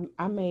 And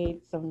I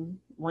made some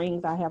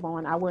rings I have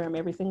on. I wear them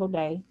every single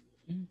day.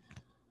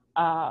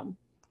 Mm-hmm. Um,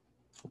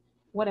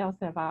 what else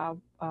have I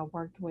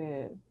worked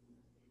with?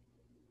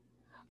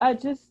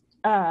 Just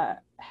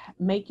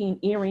making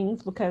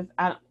earrings, because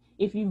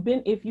if you've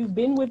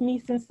been with me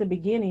since the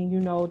beginning,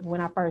 you know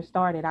when I first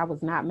started, I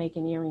was not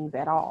making earrings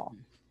at all.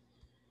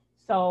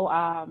 So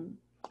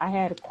I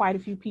had quite a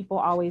few people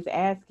always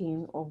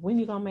asking, "Or when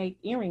you gonna make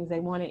earrings?" They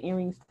wanted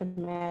earrings to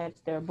match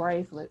their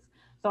bracelets.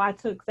 So I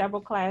took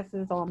several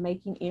classes on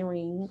making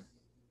earrings,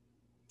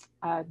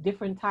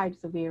 different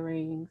types of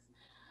earrings,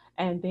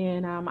 and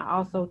then I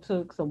also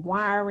took some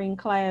wiring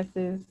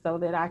classes so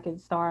that I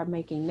could start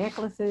making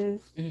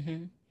necklaces.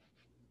 Mm-hmm.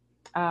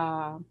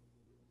 Uh,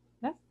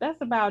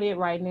 that's about it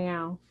right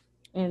now.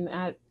 And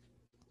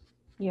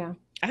yeah.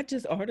 I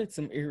just ordered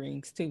some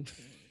earrings too.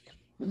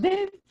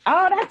 This,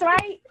 oh, that's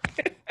right.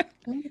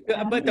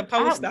 But the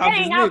post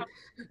office, Dang, look,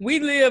 we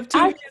live 2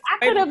 minutes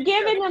I away could from have each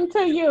given other. them to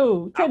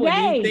you I wasn't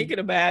even today. thinking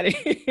about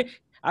it.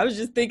 I was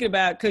just thinking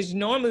about, because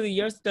normally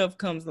your stuff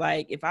comes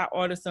like, if I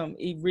order something,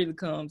 it really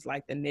comes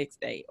like the next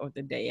day or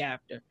the day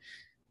after.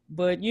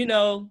 But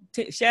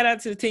shout out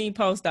to the team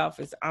post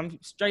office. I'm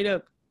straight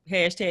up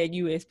hashtag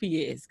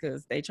USPS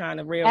because they trying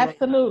to railroad,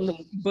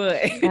 Absolutely.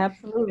 but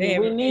Absolutely. they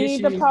We having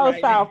need the issues post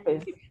right now.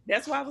 office.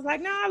 That's why I was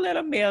like, nah, let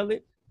them mail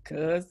it,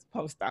 cause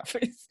post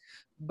office.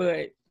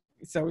 But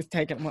so it's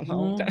taking them a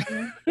long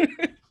Mm-hmm.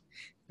 time.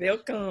 They'll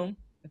come.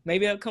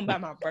 Maybe they'll come by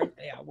my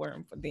birthday. I'll wear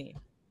them for them.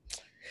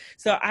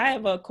 So I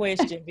have a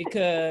question,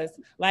 because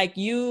like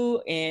you,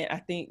 and I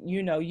think you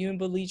and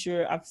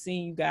Belicher, I've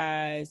seen you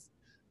guys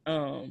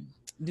um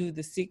do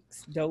the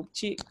 6 dope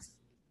chicks,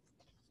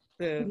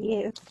 the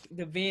Yes.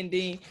 the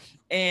vending,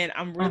 and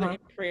I'm really Uh-huh.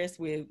 impressed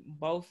with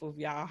both of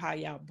y'all, how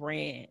y'all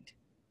brand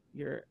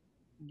your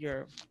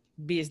your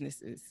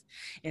businesses.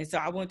 And so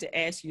I want to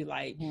ask you,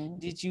 like, Mm-hmm.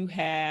 did you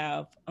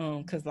have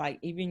because like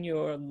even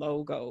your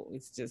logo,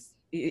 it's just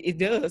it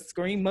does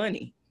scream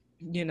money.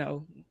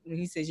 When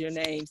he says your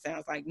name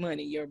sounds like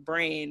money, your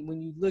brand,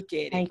 when you look at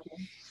it, Thank you.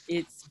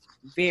 it's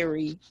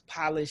very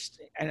polished,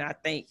 and I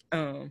think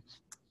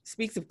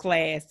speaks of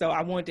class. So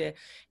I wanted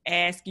to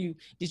ask you,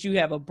 did you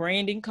have a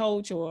branding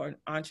coach or an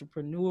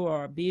entrepreneur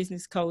or a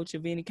business coach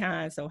of any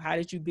kind? So how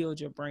did you build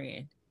your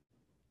brand?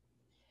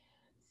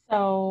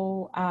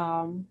 So,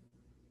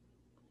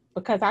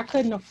 because I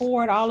couldn't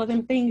afford all of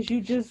them things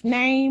you just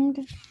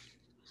named,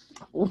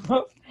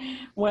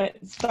 when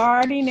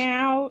starting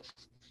out,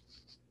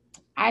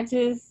 I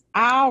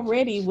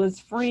already was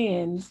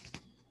friends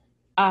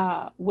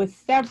with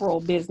several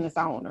business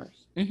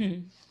owners,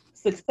 Mm-hmm.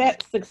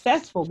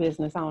 successful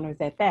business owners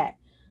at that.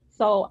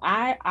 So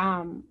I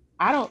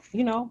don't,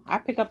 I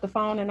pick up the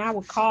phone and I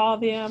would call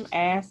them,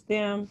 ask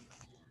them,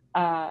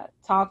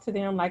 talk to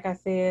them. Like I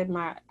said,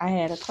 I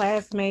had a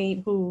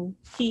classmate who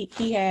he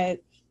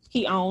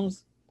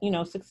owns,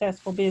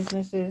 successful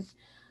businesses.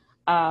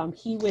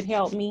 He would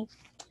help me.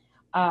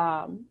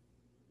 Um,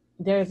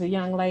 there's a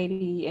young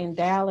lady in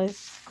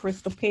Dallas,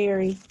 Crystal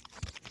Perry.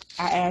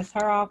 I asked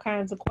her all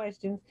kinds of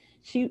questions.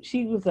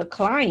 She was a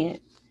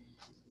client,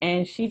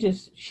 and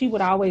she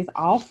would always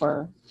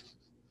offer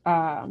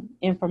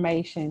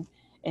information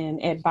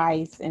and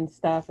advice and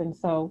stuff. And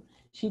so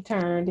she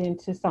turned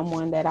into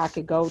someone that I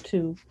could go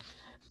to.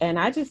 And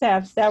I just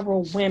have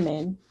several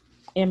women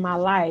in my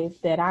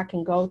life that I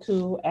can go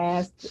to,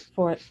 ask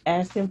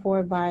them for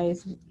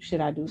advice. Should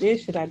I do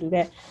this? Should I do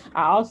that?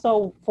 I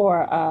also,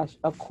 for a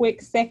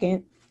quick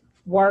second,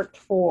 worked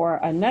for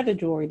another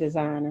jewelry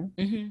designer.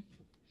 Mm-hmm.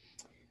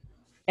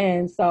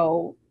 And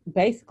so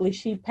basically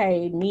she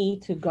paid me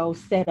to go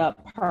set up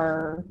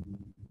her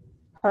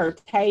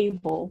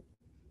table.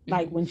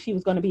 Like Mm-hmm. when she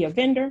was going to be a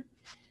vendor,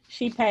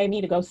 she paid me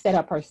to go set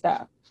up her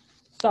stuff.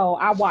 So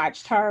I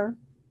watched her.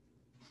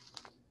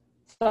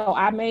 So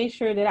I made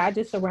sure that I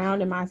just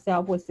surrounded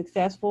myself with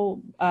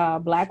successful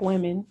Black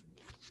women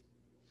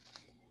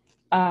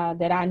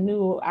that I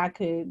knew I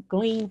could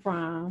glean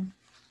from,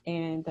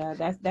 and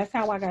that's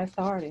how I got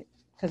started.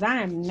 Because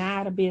I am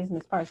not a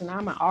business person.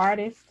 I'm an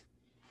artist,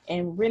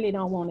 and really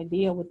don't want to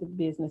deal with the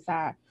business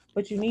side.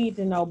 But you need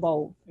to know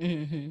both.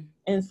 Mm-hmm.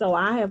 And so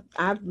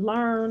I've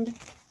learned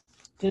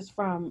just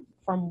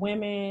from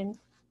women,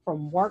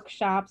 from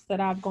workshops that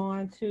I've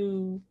gone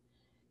to,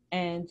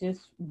 and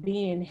just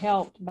being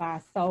helped by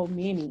so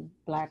many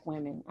Black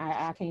women.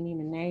 I can't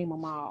even name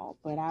them all,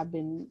 but I've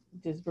been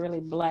just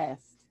really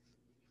blessed.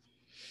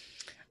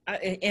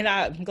 And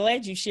I'm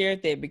glad you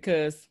shared that,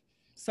 because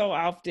so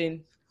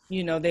often,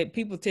 that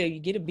people tell you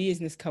get a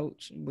business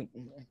coach.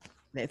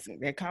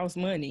 That costs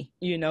money,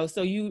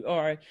 so you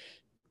are,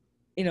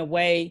 in a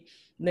way,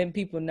 letting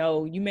people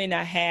know you may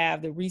not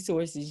have the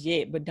resources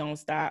yet, but don't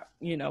stop,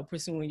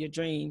 pursuing your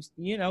dreams.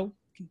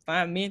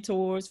 Find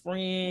mentors,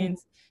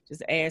 friends,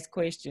 just ask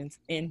questions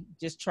and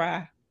just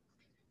try.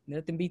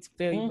 Nothing beats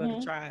failure but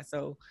a try.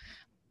 So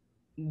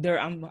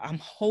I'm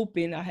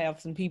hoping I have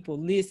some people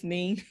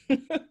listening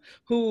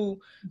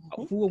who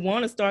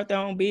want to start their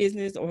own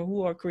business or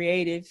who are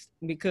creatives,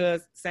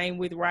 because same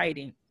with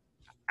writing.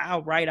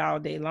 I'll write all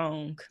day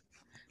long.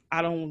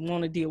 I don't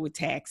want to deal with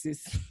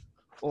taxes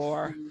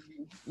or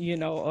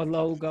a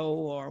logo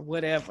or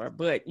whatever,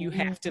 but you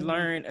have to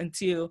learn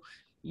until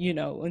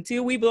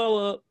we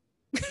blow up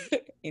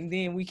and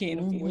then we can't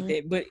afford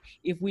that. But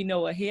if we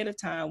know ahead of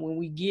time, when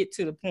we get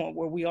to the point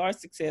where we are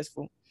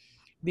successful,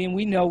 then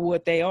we know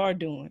what they are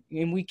doing,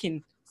 and we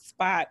can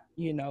spot,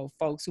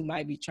 folks who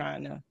might be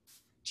trying to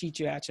cheat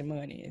you out your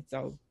money. And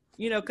so,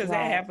 because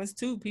that happens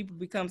too. People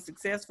become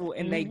successful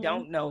and they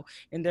don't know,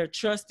 and they're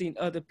trusting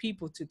other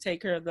people to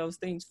take care of those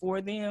things for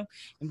them.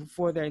 And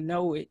before they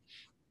know it,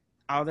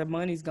 all their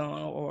money's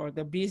gone or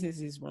their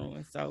business is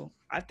ruined. So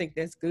I think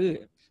that's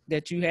good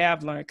that you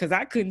have learned, because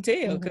I couldn't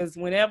tell, because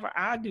whenever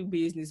I do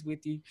business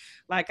with you,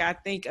 like I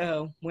think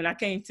when I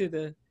came to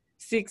the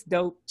 6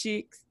 Dope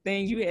Chicks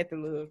thing, you had the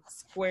little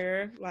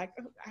square, like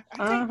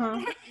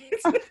I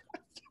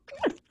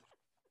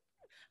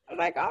I'm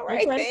like, all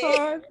right,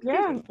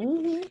 yeah.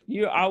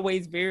 You're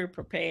always very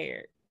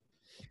prepared.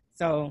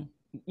 So,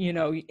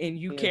 and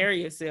you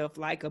carry yourself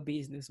like a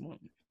businesswoman.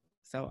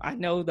 So I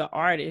know the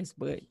artist,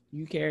 but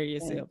you carry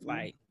yourself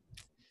like,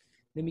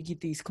 let me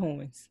get these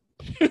coins.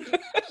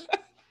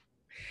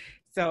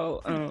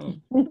 So I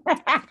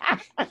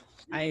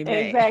ain't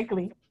mad.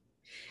 Exactly.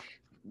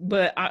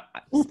 But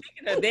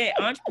speaking of that,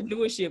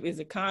 entrepreneurship is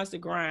a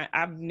constant grind.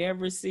 I've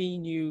never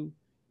seen you,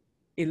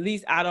 at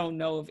least I don't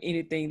know of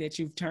anything that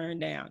you've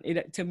turned down.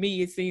 To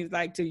me, it seems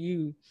like to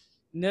you,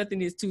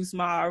 nothing is too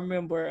small. I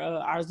remember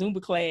our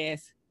Zumba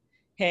class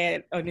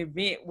had an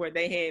event where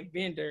they had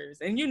vendors.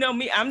 And you know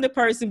me, I'm the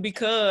person,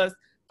 because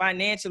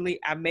financially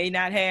I may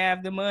not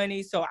have the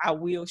money, so I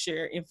will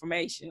share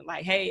information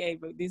like, hey,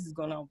 Ava, this is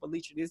going on,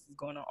 Felicia, this is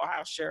going on, or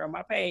I'll share on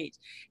my page.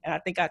 And I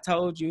think I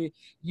told you,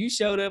 you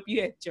showed up,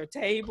 you had your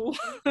table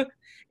and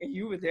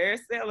you were there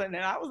selling,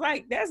 and I was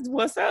like, that's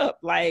what's up.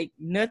 Like,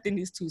 nothing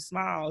is too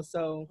small.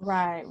 So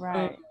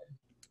right.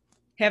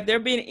 Have there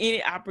been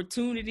any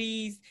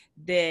opportunities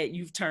that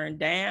you've turned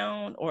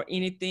down, or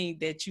anything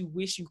that you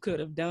wish you could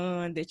have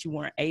done that you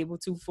weren't able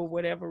to for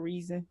whatever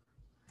reason?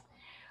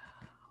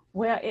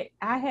 Well,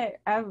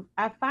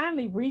 I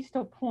finally reached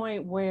a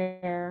point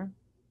where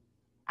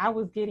I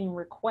was getting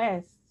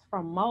requests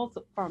from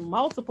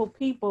multiple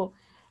people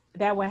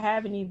that were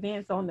having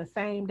events on the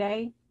same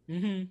day,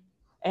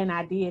 and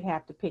I did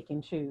have to pick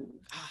and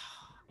choose.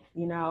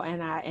 And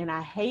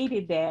I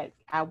hated that.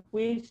 I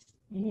wish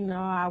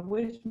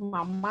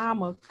my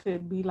mama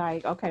could be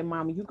like, okay,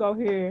 mama, you go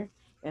here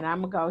and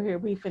I'm gonna go here.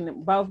 We finna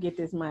both get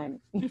this money.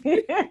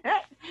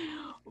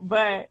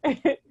 but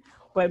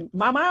but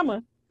my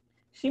mama,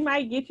 she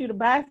might get you to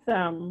buy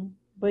something,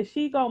 but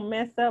she gonna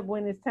mess up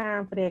when it's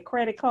time for that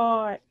credit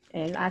card,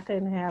 and I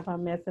couldn't have her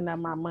messing up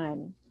my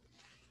money.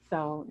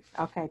 So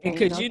okay,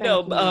 because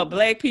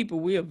Black people,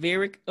 we are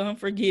very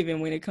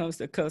unforgiving when it comes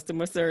to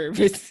customer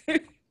service.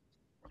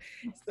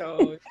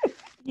 So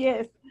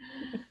yes.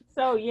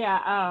 So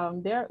yeah,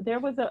 there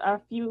was a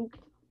few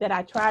that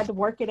I tried to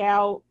work it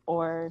out,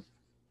 or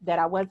that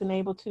I wasn't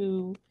able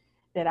to,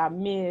 that I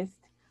missed.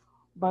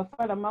 But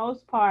for the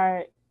most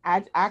part,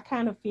 I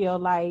kind of feel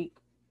like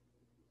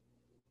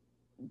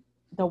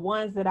the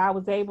ones that I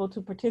was able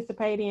to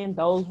participate in,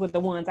 those were the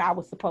ones I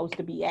was supposed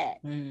to be at.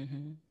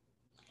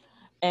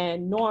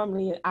 And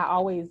normally I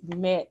always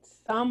met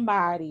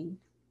somebody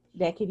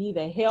that could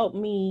either help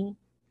me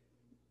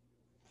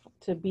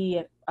to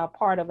be a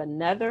part of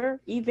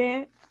another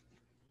event,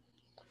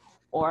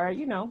 or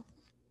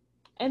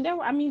and there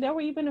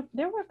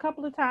were a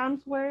couple of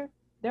times where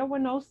there were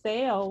no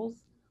sales,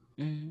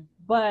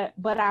 but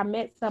I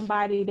met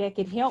somebody that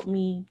could help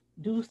me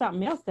do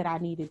something else that I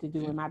needed to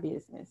do in my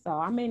business. So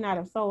I may not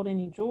have sold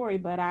any jewelry,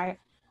 but I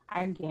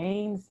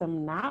gained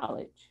some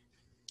knowledge.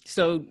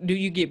 So do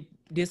you get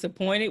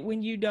disappointed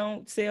when you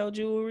don't sell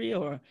jewelry,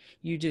 or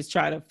you just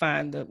try to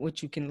find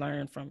what you can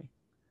learn from it?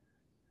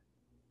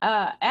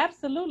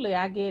 Absolutely.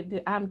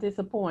 I'm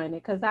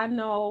disappointed because I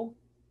know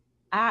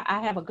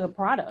I have a good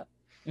product,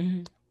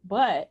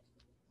 but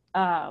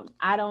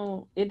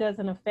it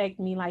doesn't affect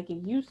me like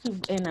it used to.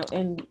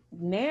 And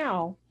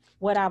now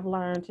what I've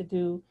learned to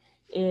do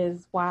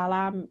is, while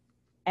I'm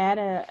at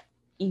a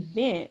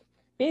event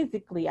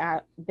physically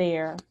out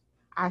there,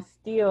 I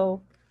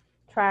still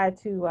try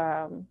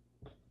to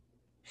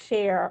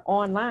share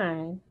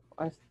online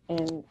or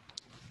in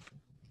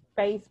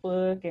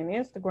Facebook and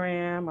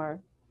Instagram or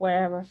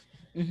wherever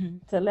Mm-hmm.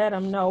 to let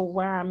them know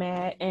where I'm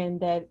at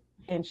and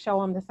show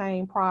them the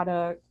same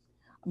product.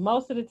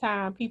 Most of the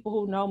time, people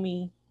who know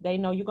me, they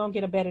know you're gonna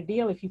get a better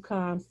deal if you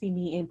come see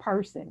me in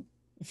person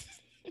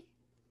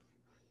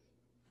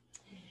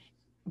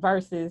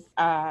versus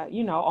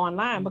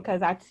online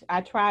because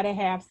I try to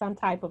have some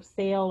type of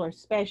sale or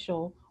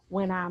special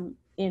when I'm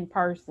in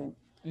person.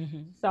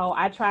 Mm-hmm. So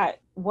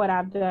what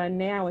I've done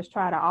now is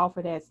try to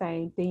offer that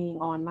same thing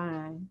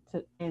online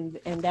and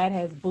that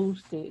has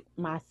boosted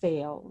my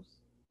sales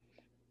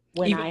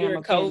when Even I am during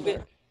a COVID.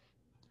 vendor.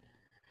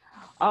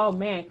 Oh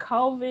man,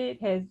 COVID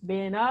has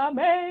been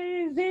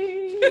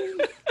amazing.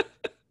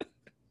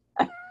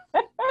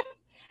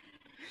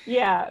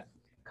 Yeah,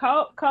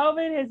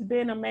 COVID has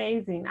been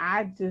amazing.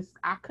 I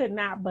could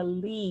not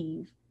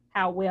believe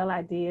how well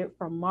I did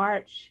from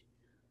March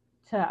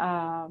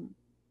to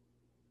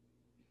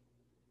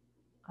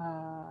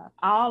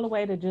all the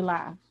way to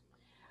July.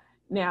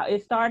 Now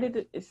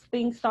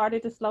things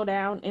started to slow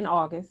down in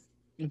August.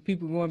 And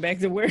people going back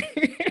to work.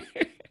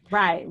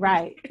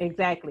 Right,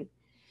 exactly.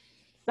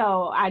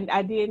 So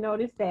I did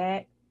notice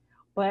that,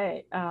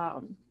 but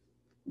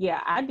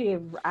yeah, I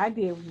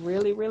did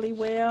really really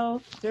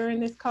well during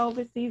this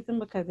COVID season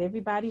because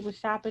everybody was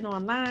shopping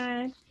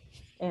online,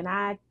 and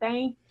I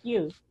thank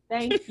you,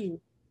 thank you.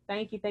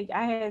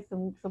 I had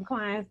some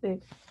clients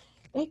that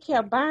they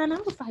kept buying. I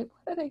was like,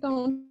 what are they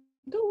gonna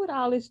do with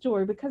all this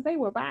jewelry? Because they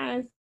were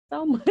buying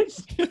so much.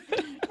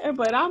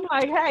 But I'm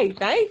like, hey,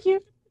 thank you.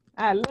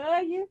 I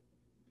love you.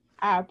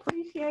 I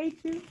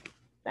appreciate you.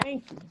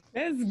 Thank you.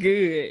 That's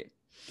good.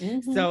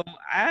 Mm-hmm. So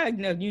I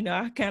know,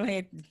 I kind of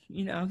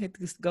had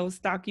to go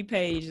stalk your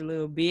page a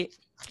little bit.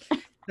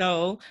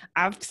 So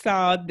I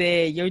saw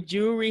that your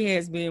jewelry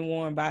has been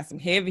worn by some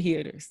heavy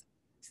hitters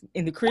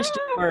in the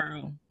Christian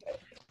world.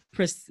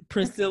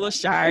 Priscilla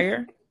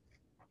Shire,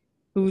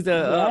 who's like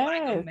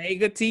a Yes,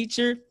 mega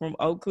teacher from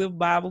Oak Cliff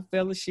Bible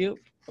Fellowship.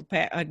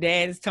 Her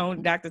dad is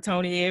Dr.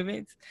 Tony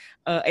Evans.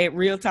 At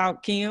Real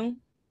Talk Kim,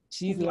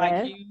 she's like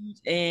yes, huge,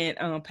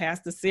 and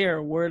Pastor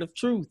Sarah, Word of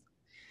Truth.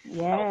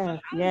 So I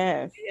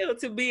yes. feel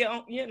to be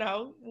on,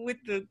 with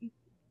the,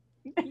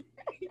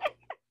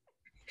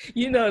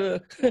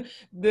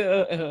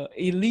 the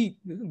elite,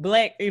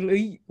 black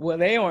elite. Well,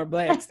 they aren't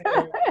black,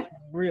 Sarah,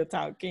 Real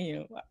Talk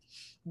Kim,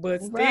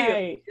 but still,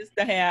 Right. just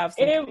to have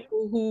some It.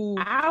 people who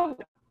I.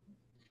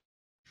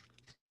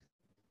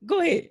 go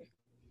ahead.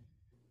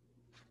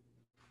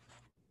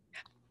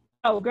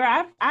 Oh,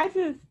 girl. I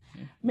just.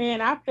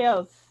 Man, I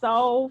felt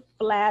so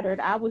flattered.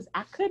 I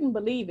couldn't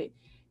believe it,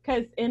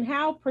 because in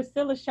how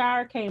Priscilla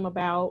Shire came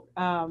about.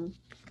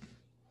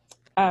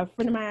 A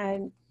friend of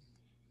mine,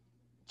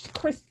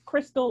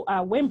 Crystal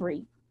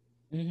Wembry,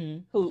 Mm-hmm.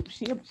 who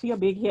she a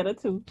big hitter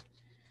too.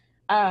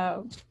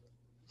 Um,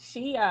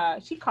 she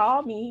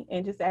called me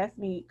and just asked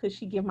me could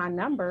she give my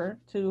number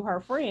to her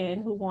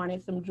friend who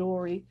wanted some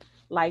jewelry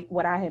like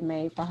what I had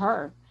made for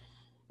her.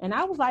 And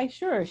I was like,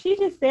 sure. She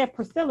just said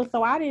Priscilla,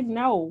 so I didn't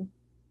know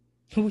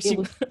Who it she?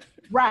 was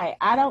right.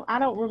 I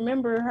don't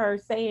remember her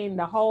saying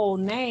the whole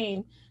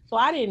name, so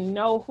I didn't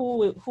know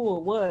who it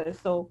was.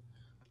 So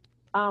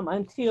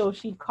until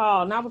she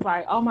called, and I was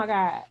like, oh my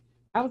god.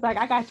 I was like,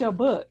 I got your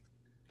book.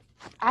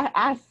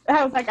 I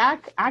was like,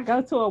 I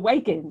go to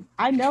Awaken.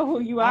 I know who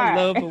you I are.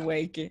 love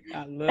Awaken.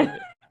 I love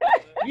it.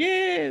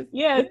 Yes.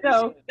 Yeah, What did she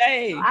so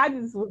say? I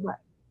just was like,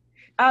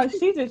 oh,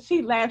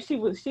 she laughed.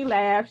 She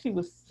laughed. She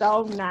was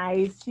so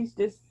nice. She's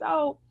just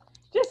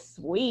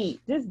sweet,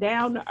 just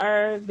down to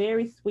earth,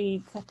 very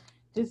sweet.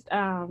 Just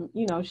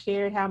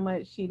shared how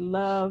much she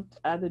loved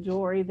the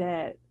jewelry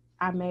that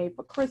I made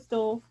for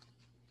Crystal,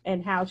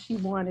 and how she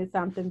wanted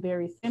something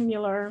very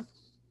similar,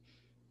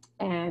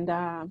 and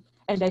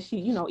that she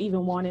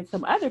even wanted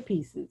some other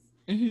pieces.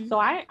 Mm-hmm. So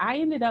I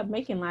ended up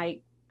making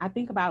like I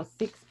think about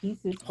 6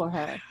 pieces Oh for wow,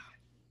 her. that's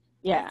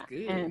Yeah,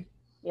 good. and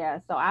yeah,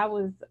 so I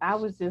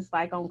was just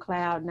like on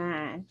cloud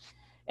nine,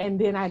 and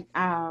then I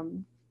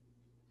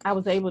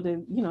was able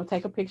to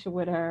take a picture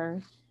with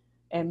her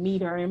and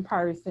meet her in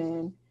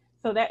person.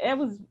 So that it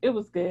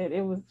was good.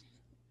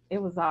 It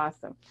was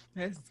awesome.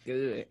 That's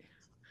good.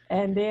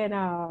 And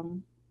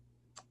then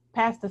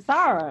Pastor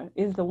Sarah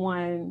is the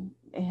one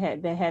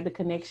that had the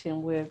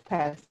connection with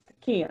Pastor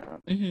Kim.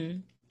 Mm-hmm.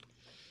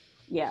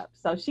 Yeah,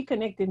 so she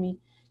connected me.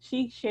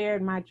 She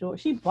shared my joy.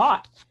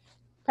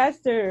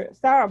 Pastor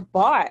Sarah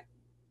bought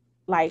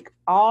like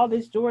all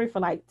this jewelry for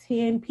like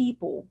 10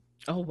 people.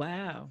 Oh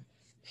wow.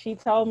 She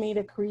told me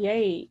to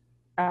create,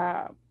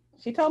 uh,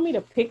 she told me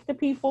to pick the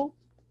people,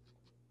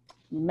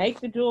 make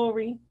the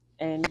jewelry,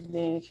 and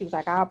then she was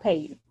like, I'll pay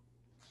you.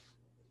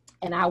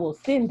 And I will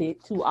send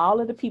it to all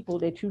of the people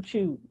that you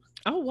choose.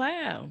 Oh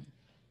wow.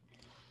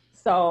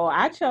 So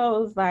I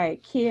chose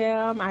like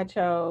Kim, I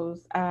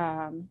chose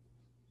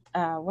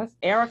what's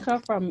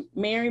Erica from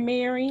Mary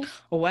Mary.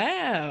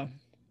 Wow.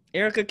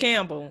 Erica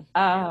Campbell.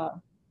 Uh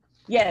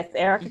yes,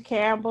 Erica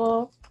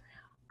Campbell.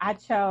 I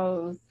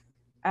chose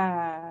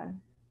uh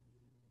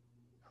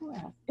Who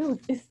else?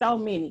 It's so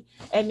many.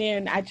 And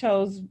then I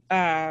chose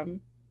I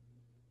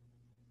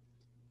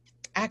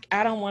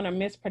don't want to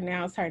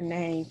mispronounce her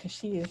name because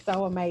she is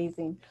so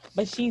amazing.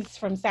 But she's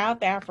from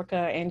South Africa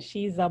and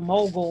she's a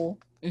mogul,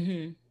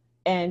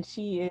 and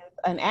she is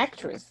an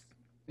actress.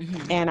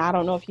 And I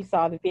don't know if you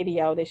saw the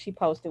video that she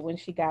posted when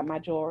she got my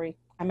jewelry.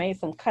 I made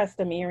some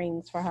custom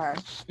earrings for her,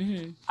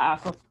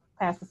 for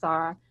Pastor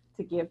Sarah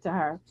to give to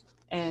her.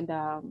 And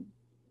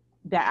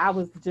that I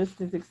was just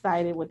as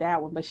excited with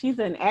that one. But she's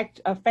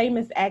a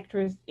famous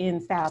actress in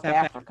South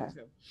Africa.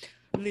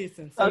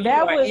 Listen, so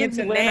that was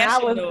when I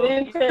was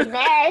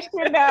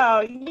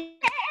international.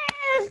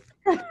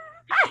 Yes.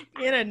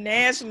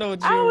 International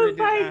jewelry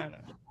designer.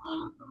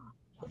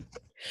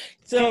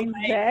 So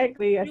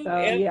exactly. Like, so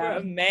ever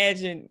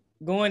imagine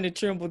going to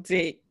Trimble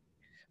Tech,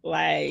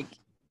 like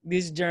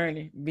this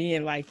journey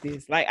being like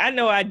this? Like, I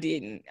know I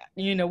didn't.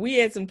 You know, we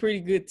had some pretty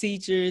good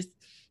teachers.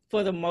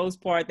 For the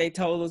most part, they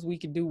told us we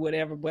could do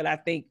whatever, but I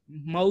think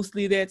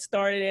mostly that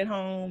started at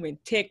home, and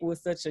Tech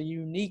was such a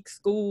unique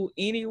school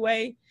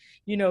anyway.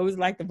 You know, it was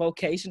like the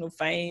vocational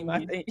fame,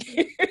 I think.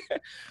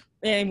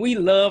 And we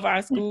love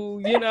our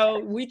school. You know,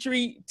 we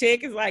treat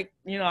Tech as like,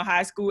 you know,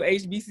 high school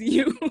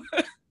HBCU.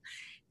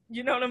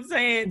 You know what I'm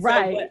saying?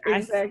 Right. So, but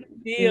exactly.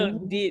 I still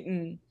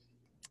didn't,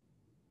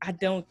 I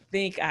don't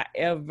think I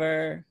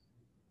ever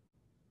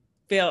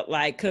felt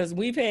like, because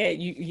we've had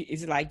you,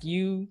 it's like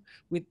you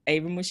with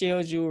Ava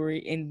Michelle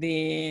Jewelry, and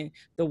then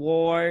the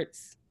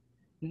Wards,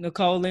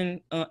 Nicole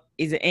and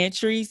is it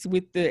Entries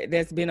with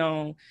that's been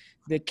on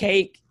the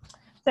cake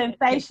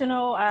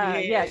sensational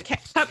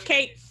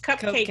cupcake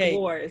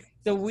wars.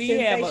 So we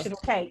sensational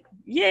have cake.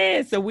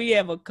 Yeah, so we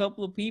have a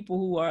couple of people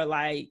who are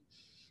like,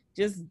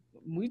 just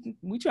we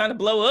trying to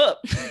blow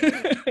up.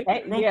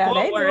 They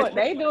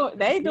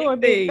do a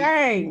big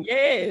thing.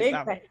 Yes.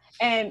 Big thing.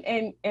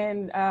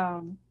 And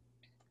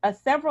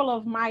several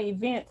of my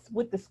events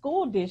with the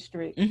school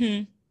district,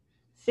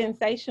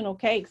 Sensational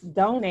Cakes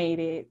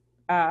donated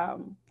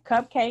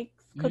cupcakes,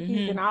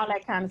 cookies, and all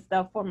that kind of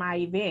stuff for my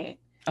event.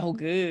 Oh,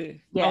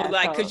 good. Yeah,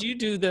 like, because you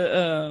do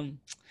the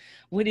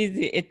what is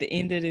it at the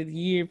end of the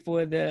year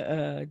for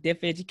the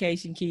deaf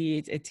education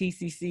kids at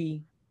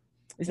TCC?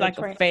 It's like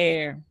a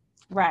fair.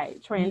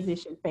 Right,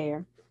 transition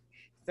fair.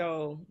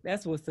 So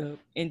that's what's up.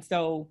 And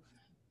so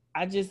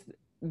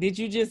did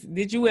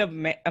you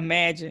ever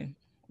imagine,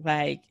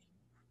 like,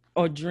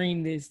 or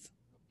dream this?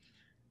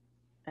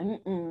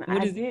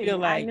 What does it feel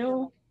like? I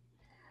knew,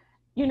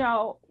 you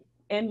know,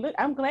 and look,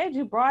 I'm glad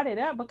you brought it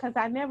up because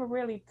I never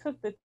really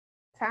took the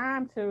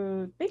time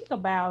to think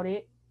about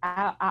it.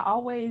 I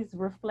always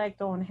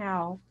reflect on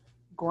how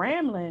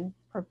Grambling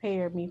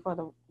prepared me for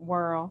the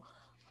world.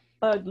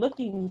 But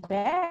looking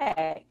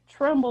back,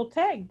 Trimble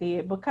Tech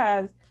did,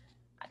 because,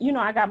 you know,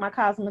 I got my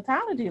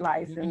cosmetology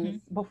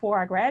license before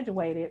I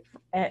graduated,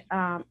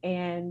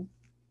 and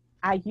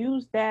I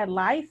used that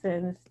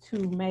license to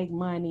make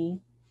money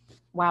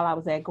while I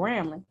was at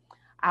Grambling.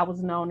 I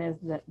was known as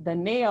the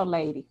nail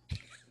lady.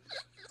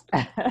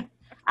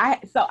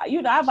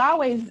 I've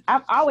always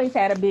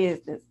had a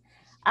business.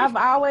 I've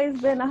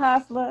always been a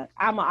hustler.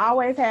 I'ma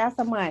always have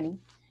some money.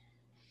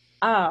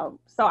 So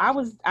I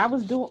was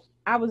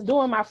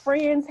doing my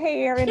friend's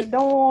hair in the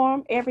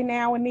dorm every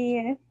now and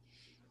then.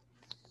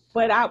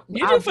 But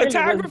you do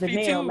photography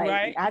really too,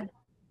 right?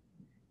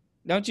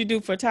 Don't you do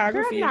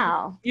photography? Girl,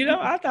 no. You know,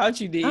 I thought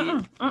you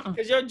did.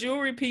 Because your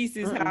jewelry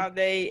pieces, how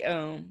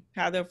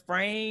they're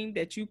framed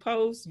that you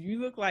post,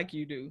 you look like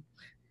you do.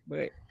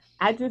 But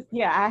I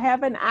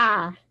have an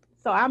eye.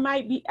 So I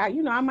might be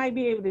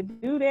able to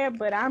do that,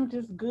 but I'm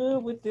just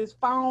good with this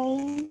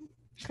phone,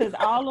 because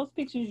all those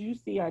pictures you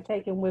see are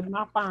taken with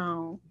my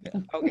phone.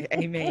 Okay,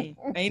 amen.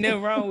 Ain't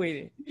nothing wrong with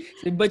it.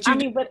 So, but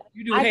you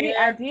do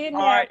hair,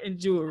 art, and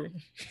jewelry.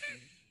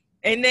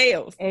 And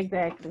nails.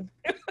 Exactly.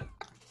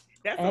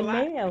 That's a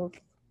lot. And nails.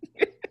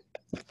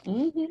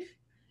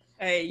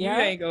 Hey, you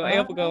ain't gonna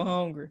ever go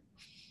hungry.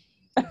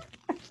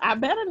 I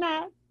better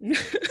not.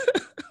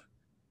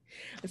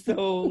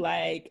 So,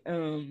 like,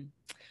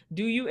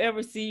 do you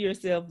ever see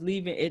yourself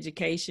leaving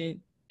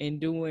education and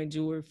doing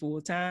jewelry full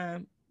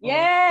time?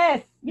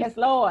 Yes. Yes,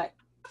 Lord.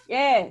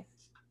 Yes.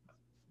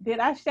 Did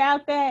I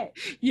shout that?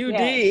 You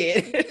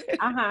did.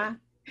 I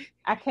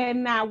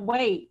cannot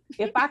wait.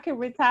 If I could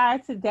retire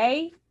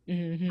today,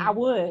 I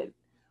would.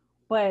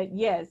 But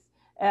yes,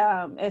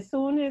 as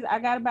soon as I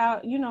got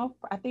about,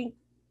 I think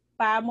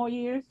 5 more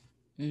years,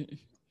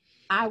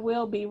 I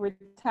will be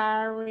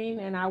retiring,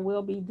 and I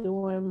will be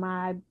doing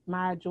my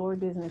jewelry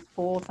business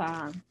full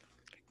time.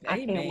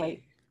 I can't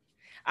wait.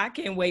 I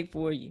can't wait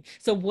for you.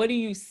 So what do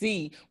you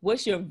see?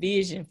 What's your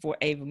vision for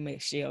Ava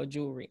Michelle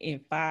Jewelry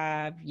in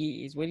 5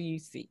 years? What do you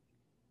see?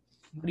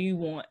 What do you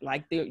want?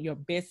 Like your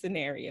best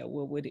scenario?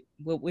 What would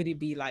it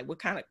be like? What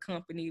kind of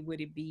company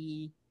would it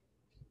be?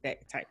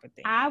 That type of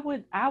thing. I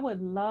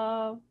would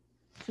love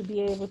to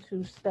be able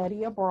to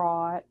study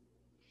abroad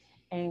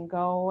and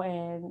go,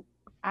 and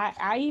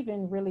I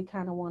even really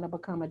kind of want to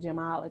become a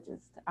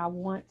gemologist. I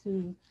want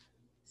to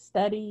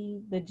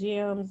study the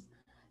gems,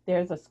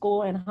 There's a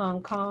school in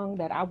Hong Kong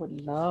that I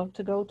would love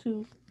to go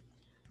to.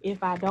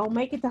 If I don't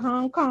make it to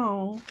Hong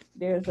Kong,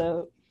 there's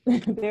a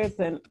there's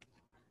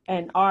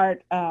an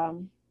art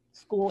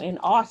school in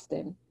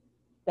Austin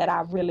that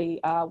I really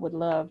would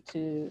love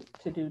to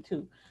do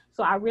too.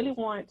 So I really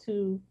want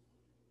to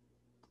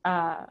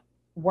uh,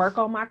 work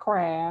on my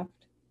craft,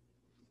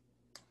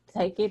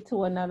 take it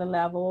to another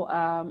level,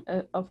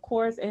 of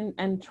course,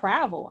 and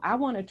travel. I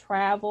want to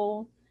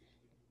travel,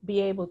 be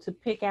able to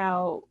pick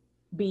out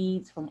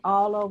beads from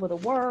all over the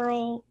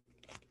world,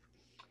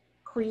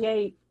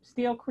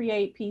 still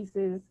create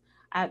pieces.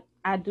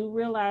 I do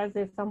realize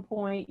at some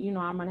point, I'm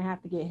gonna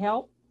have to get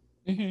help,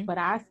 Mm-hmm. but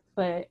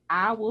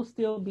I will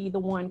still be the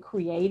one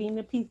creating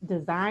the piece,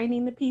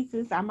 designing the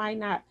pieces. I might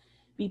not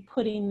be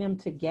putting them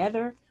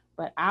together,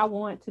 but I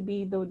want to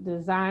be the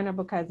designer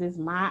because it's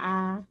my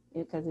eye,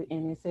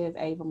 and it says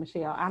Ava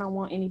Michelle. I don't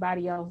want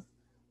anybody else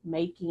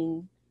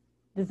making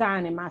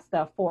designing my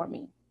stuff for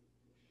me.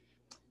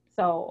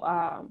 So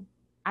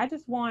I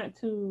just want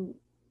to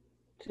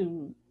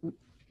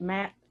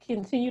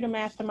continue to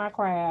master my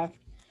craft,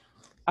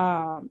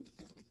 um,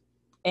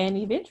 and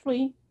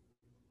eventually,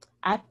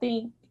 I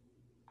think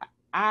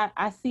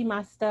I see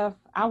my stuff.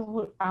 I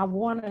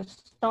want to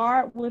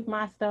start with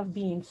my stuff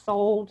being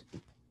sold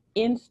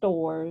in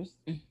stores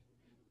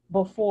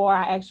before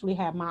I actually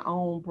have my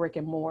own brick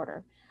and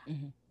mortar,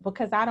 Mm-hmm.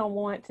 because I don't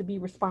want to be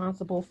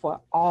responsible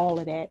for all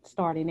of that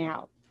starting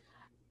out.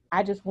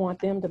 I just want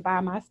them to buy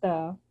my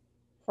stuff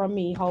from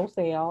me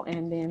wholesale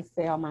and then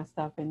sell my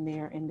stuff in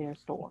their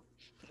store.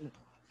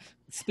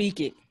 Speak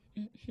it.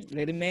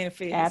 Let it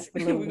manifest.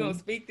 We're gonna Absolutely.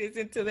 speak this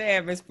into the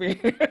atmosphere.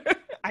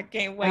 I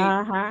can't wait.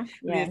 Uh-huh.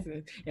 Yes.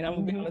 Listen, and I'm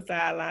gonna be on Hmm. the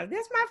sidelines.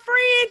 That's my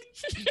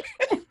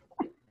friend.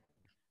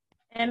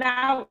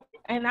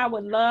 And I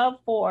would love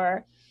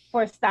for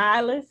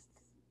stylists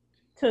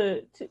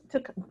to to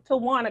to, to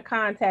want to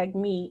contact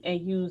me and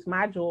use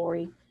my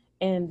jewelry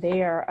in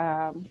their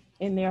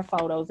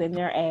photos, in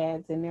their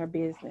ads, in their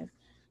business.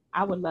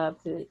 I would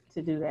love to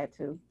do that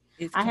too.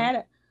 It's I coming. had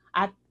a,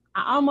 I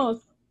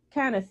almost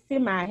kind of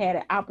semi had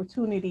an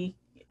opportunity.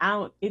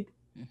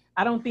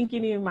 I don't think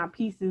any of my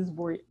pieces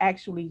were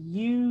actually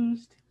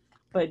used,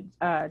 but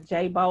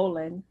Jay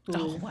Bolin, who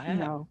Oh is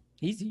wow,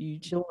 he's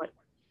huge. doing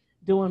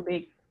doing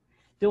big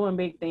doing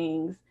big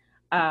things.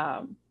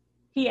 Um,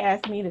 he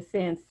asked me to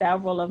send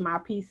several of my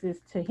pieces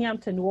to him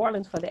to New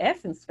Orleans for the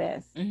Essence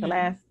Fest, the Mm-hmm.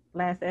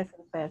 last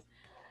Essence Fest,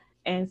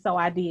 and so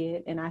I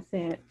did, and I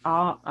sent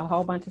a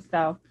whole bunch of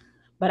stuff,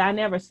 but I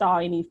never saw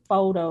any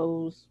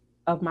photos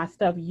of my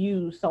stuff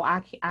used, so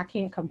I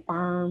can't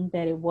confirm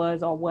that it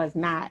was or was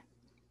not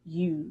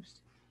used.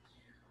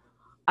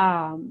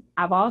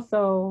 I've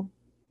also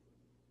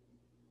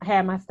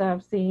had my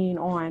stuff seen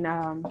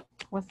on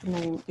what's the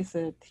name? It's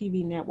a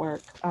TV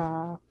network,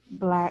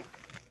 Black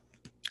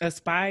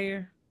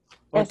Aspire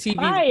or TV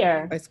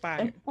Aspire.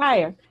 Aspire.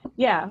 Aspire.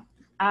 Yeah.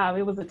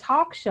 It was a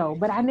talk show,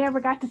 but I never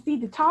got to see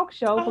the talk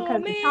show Oh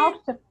because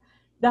man.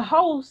 the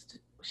host,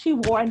 she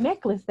wore a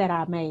necklace that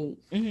I made.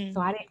 Mm-hmm.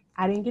 So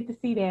I didn't get to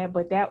see that,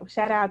 but that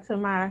shout out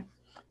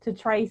to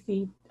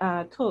Tracy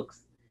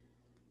Tooks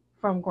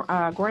from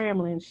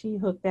Grambling. She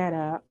hooked that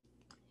up.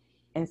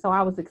 And so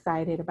I was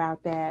excited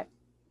about that.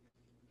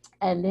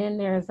 And then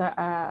there's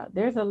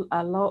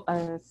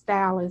a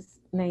stylist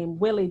named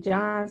Willie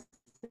Johnson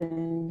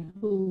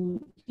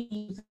who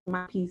he uses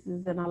my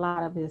pieces and a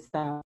lot of his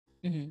stuff,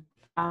 Mm-hmm.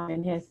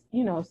 and has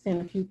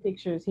sent a few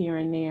pictures here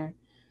and there.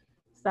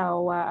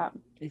 So I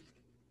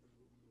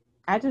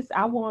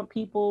want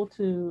people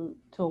to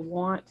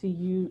want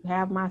to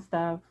have my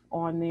stuff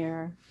on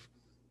their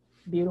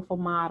beautiful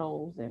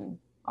models and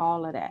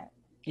all of that.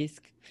 It's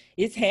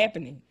it's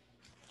happening,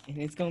 and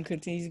it's gonna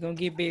continue. It's gonna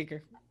get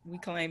bigger. We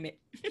claim it.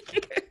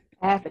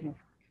 Happening.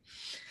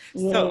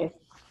 So Yes,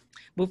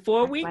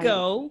 before I we claim it.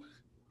 go,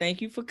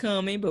 thank you for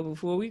coming. But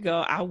before we go,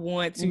 I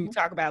want to Hmm.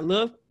 talk about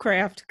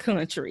Lovecraft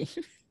Country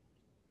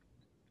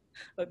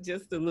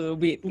just a little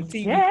bit. The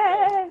TV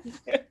Yes,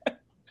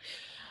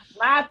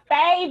 my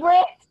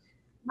favorite. show.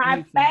 My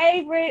Listen,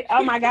 favorite.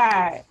 Oh my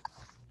God.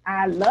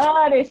 I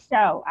love this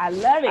show. I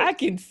love I it.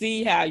 can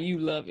see how you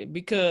love it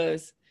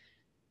because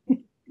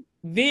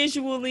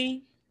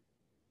visually,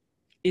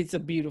 it is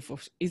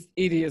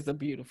a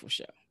beautiful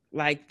show.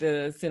 Like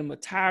the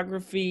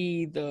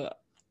cinematography, the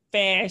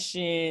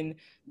fashion,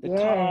 the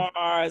Yes.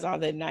 cars, all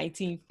that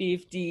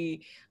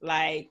 1950.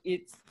 Like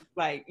it's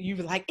like you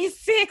were like, it's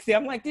sexy.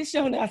 I'm like, this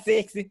show not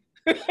sexy.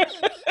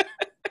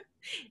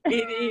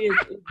 It is.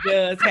 It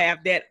does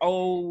have that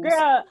old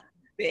Girl,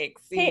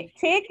 sexy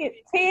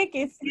Tick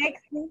is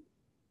sexy.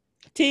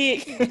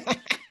 tick.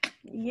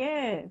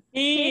 Yes.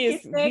 He Tick is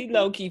is he sexy.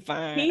 low key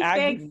fine. He's I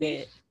give him sexy.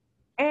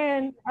 that.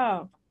 And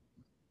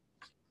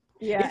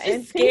yeah, It's just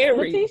and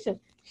scary. Letitia,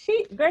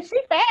 she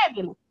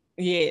fabulous.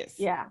 Yes.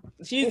 Yeah,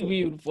 She's it is.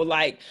 beautiful.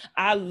 Like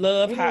I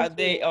love It how is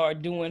they good. are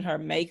doing her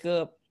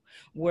makeup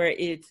where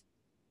it's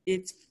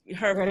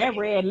her Girl, that face.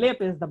 red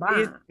lip is the It's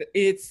bomb.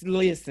 it's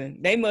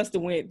listen, they must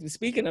have went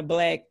speaking of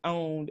black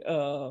owned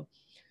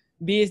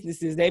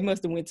businesses. They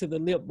must have went to the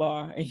Lip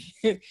Bar and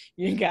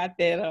you got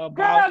that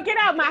Girl, get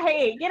out my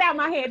head. Get out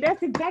my head.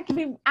 That's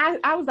exactly.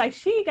 I was like,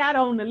 she got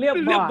on the Lip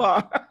Lip Bar.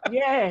 Bar.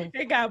 Yes.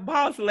 They got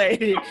boss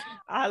lady.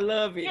 I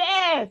love it.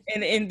 Yes.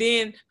 And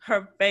then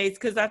her face,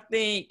 because I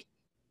think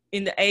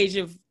in the age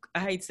of, I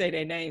hate to say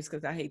their names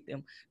because I hate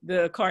them,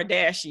 the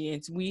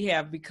Kardashians, we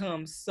have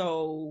become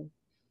so,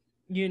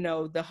 you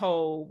know, the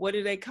whole, what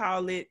do they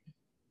call it?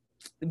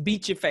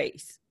 Beat your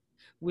face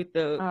with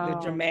the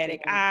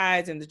dramatic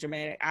eyes and the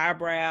dramatic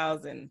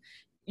eyebrows, and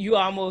you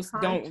almost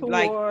don't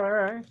like,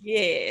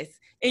 yes,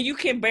 and you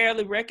can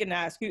barely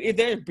recognize people.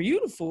 They're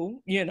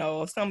beautiful, you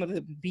know, some of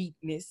the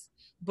beatness,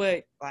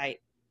 but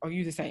like, are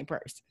you the same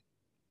person?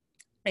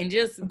 And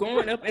just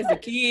growing up as a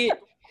kid,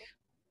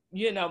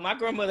 you know, my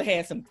grandmother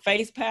had some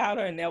face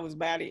powder and that was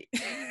about it.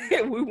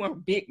 We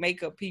weren't big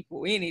makeup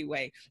people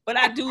anyway, but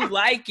I do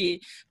like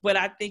it, but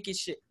I think it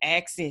should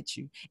accent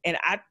you. And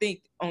I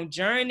think on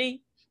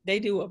Journey, they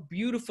do a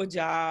beautiful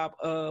job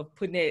of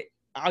putting it,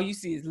 all you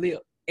see is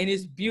lip, and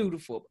it's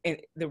beautiful, and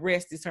the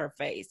rest is her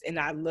face. And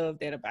I love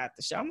that about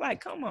the show. I'm like,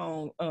 come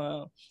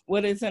on,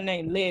 what is her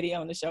name? Letty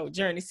on the show,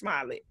 Journey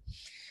Smollett.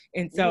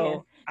 And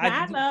so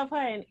I love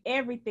her in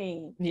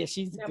everything. Yeah,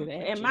 she's a good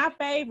actress. And my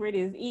favorite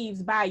is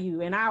Eve's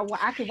Bayou, and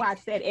I could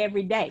watch that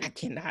every day. I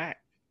cannot.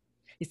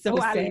 It's so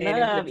sad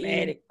and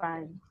dramatic.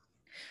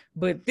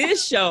 But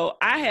this show,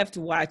 I have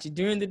to watch it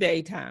during the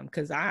daytime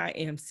because I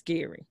am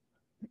scary.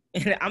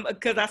 And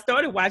because I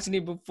started watching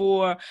it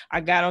before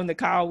I got on the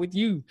call with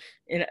you.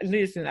 And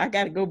listen, I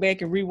got to go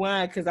back and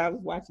rewind because I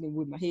was watching it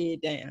with my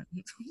head down.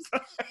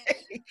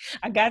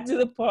 I got to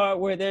the part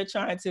where they're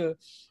trying to,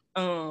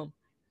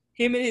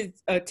 him and his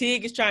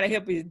Tig is trying to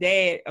help his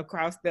dad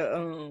across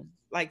the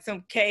like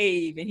some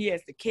cave, and he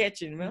has to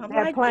catch him. And I'm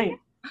like, plane.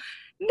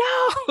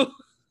 No.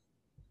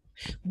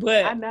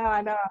 But I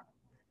know.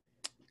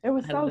 It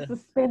was so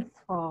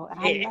suspenseful.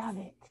 I love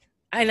it.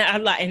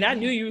 And I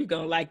knew you were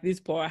gonna like this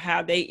part,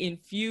 how they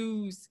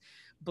infuse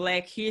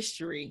Black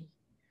history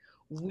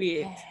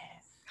with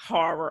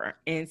horror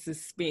and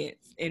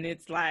suspense. And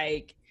it's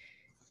like,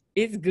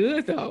 it's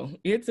good though.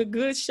 It's a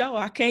good show.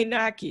 I can't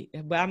knock it.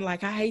 But I'm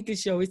like, I hate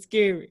this show. It's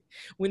scary.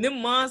 When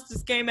them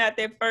monsters came out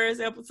that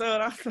first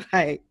episode, I was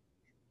like,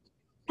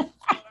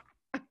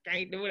 I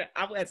can't do it.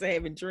 I was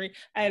having a dream.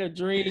 I had a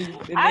dream.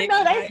 I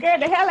know they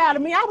scared the hell out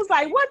of me. I was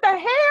like, what the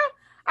hell?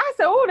 I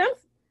said, oh,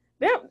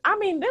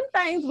 them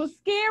things was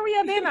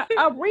scarier than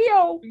a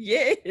real,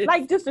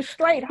 like just a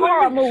straight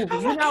horror movie,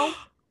 you know?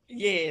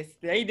 Yes,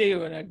 they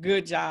doing a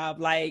good job.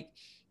 Like,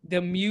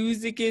 the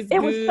music is good.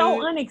 It was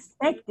so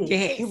unexpected.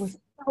 Yes. It was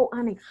so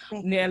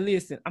unexpected. Now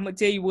listen, I'm gonna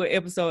tell you what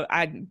episode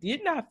I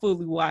did not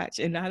fully watch,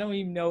 and I don't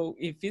even know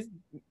if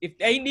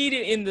they need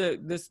it in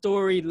the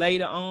story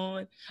later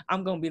on.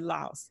 I'm gonna be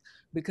lost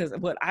because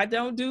what I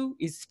don't do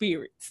is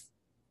spirits.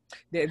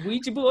 That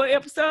Ouija board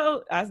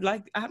episode, I was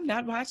like, I'm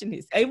not watching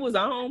this. It was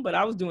on, but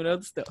I was doing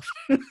other stuff.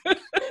 Wait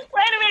a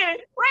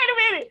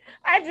minute.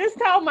 I just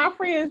told my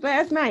friends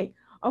last night.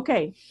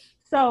 Okay,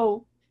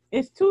 so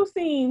it's two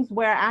scenes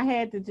where I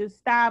had to just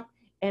stop,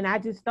 and I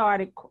just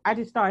started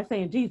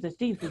saying Jesus,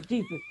 Jesus,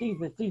 Jesus,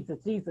 Jesus, Jesus,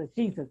 Jesus,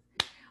 Jesus,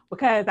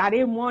 because I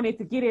didn't want it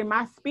to get in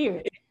my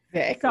spirit.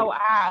 Exactly. So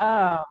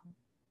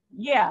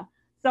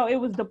so it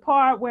was the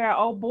part where,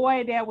 oh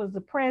boy, that was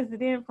the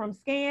president from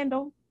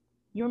Scandal.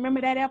 You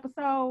remember that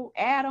episode,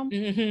 Adam?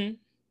 Mm-hmm.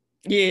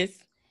 Yes.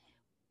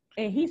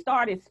 And he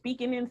started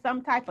speaking in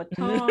some type of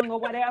tongue or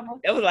whatever.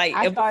 It was like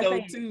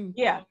episode 2.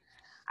 Yeah.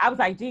 I was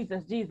like,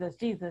 Jesus, Jesus,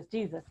 Jesus,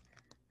 Jesus.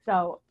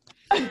 So,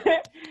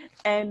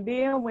 and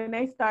then when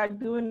they started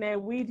doing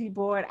that Ouija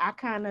board,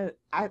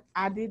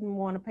 I didn't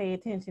want to pay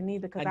attention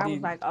either because I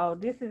was like, oh,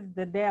 this is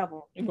the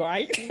devil.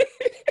 Right.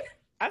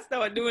 I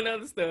started doing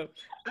other stuff.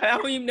 I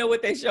don't even know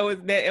what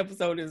that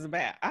episode is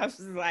about. I was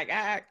just like,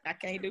 I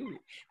can't do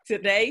it.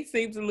 Today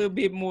seems a little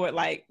bit more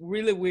like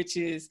really, which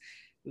is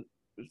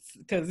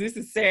because this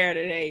is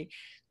Saturday.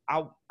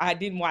 I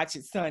didn't watch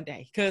it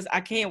Sunday because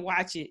I can't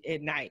watch it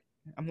at night.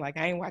 I'm like,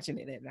 I ain't watching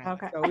it at night.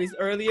 Okay. So it's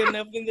early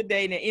enough in the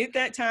day. Now, at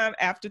that time,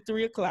 after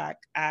 3:00,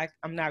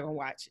 I'm not going to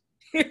watch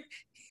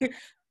it.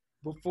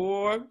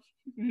 Before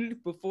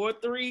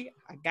 3,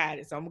 I got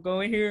it. So I'm going to go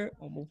in here.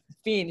 I'm going to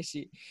finish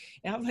it.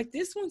 And I was like,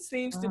 this one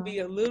seems to be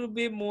a little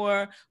bit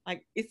more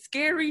like, it's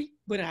scary,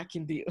 but I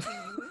can deal.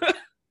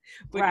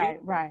 But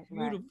right.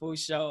 Beautiful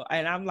show.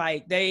 And I'm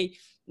like,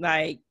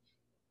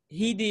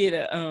 he did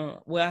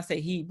I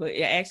say he, but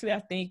actually I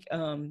think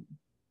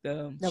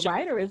the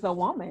writer is a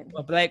woman,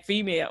 a Black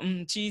female.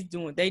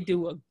 They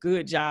do a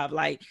good job.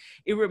 Like,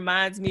 it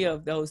reminds me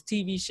of those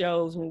TV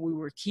shows when we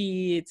were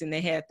kids and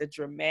they had the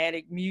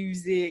dramatic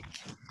music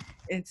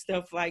and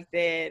stuff like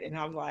that. And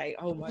I'm like,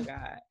 oh my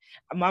God,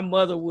 my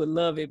mother would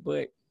love it,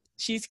 but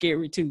she's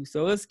scary too.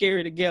 So it's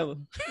scary together.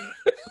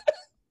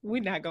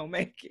 We're not gonna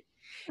make it.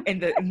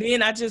 And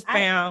then I just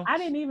found I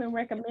didn't even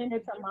recommend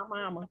it to my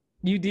mama.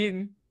 You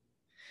didn't?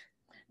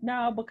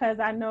 No,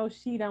 because I know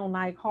she don't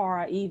like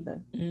horror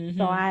either. Mm-hmm.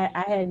 So I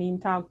hadn't even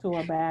talked to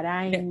her about it.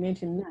 I ain't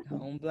mentioned nothing.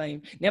 Don't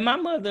blame. Now my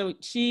mother,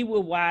 she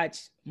will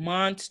watch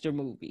monster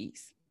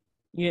movies.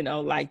 you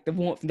know, like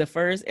the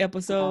first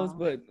episodes, Oh.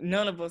 but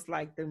none of us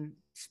like the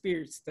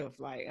spirit stuff.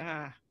 Like,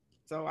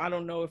 so I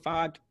don't know if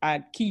I'd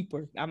keep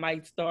her. I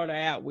might start her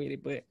out with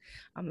it, but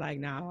I'm like,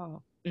 nah.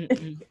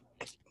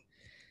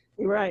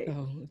 Right.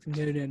 Oh,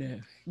 no.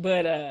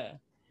 But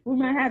We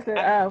might have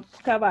to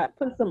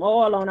put some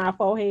oil on our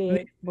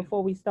forehead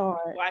before we start.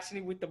 watching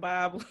it with the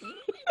Bible.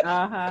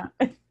 Uh-huh.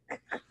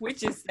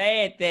 Which is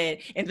sad that,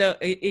 and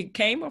it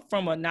came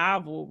from a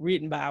novel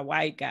written by a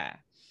white guy.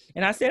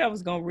 And I said I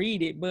was going to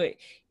read it, but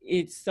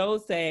it's so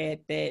sad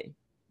that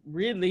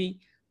really,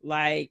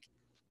 like,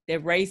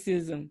 that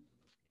racism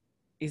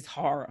is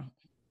horror.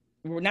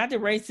 Not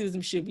that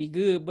racism should be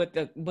good,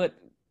 but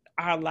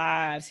our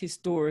lives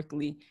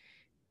historically,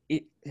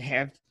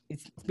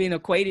 it's been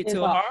equated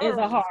to a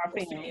horror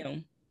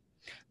film.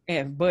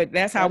 But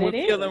that's how we're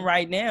feeling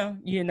right now.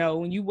 You know,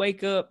 when you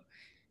wake up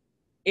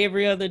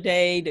every other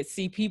day to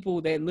see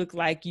people that look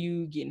like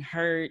you getting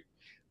hurt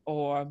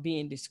or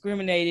being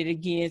discriminated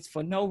against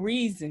for no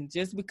reason,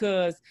 just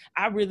because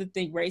I really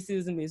think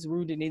racism is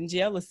rooted in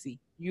jealousy.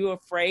 You're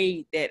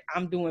afraid that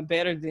I'm doing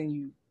better than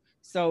you,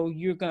 so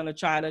you're going to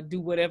try to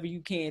do whatever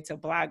you can to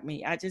block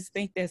me. I just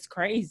think that's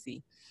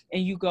crazy.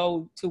 And you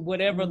go to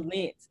whatever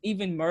lengths,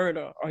 even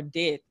murder or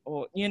death,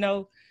 or, you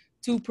know,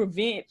 to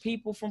prevent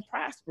people from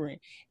prospering.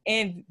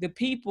 And the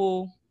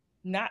people,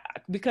 not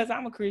because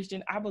I'm a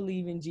Christian, I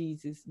believe in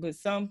Jesus, but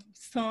some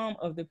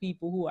of the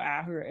people who are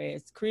out here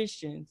as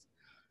Christians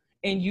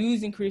and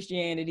using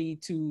Christianity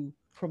to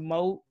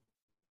promote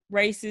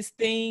racist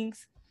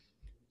things,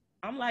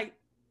 I'm like,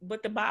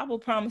 but the Bible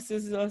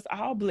promises us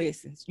all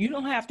blessings. You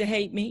don't have to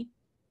hate me.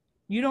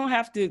 You don't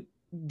have to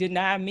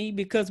deny me,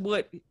 because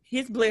what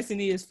his blessing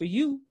is for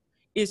you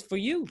is for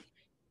you.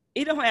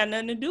 It don't have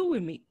nothing to do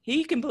with me.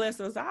 He can bless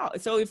us all.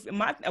 So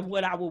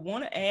what I would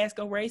want to ask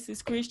a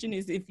racist Christian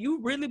is, if you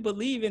really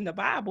believe in the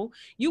Bible,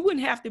 you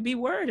wouldn't have to be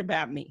worried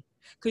about me,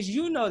 because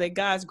you know that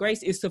God's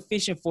grace is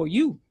sufficient for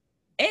you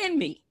and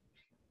me.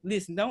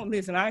 Listen, don't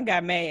listen. I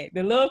got mad.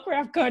 The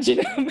Lovecraft Country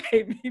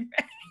made me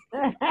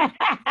mad.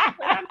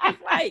 I'm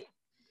just like,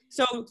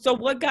 so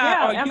what God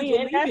are you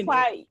believing in? That's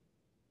why.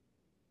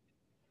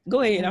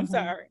 Go ahead. I'm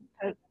sorry.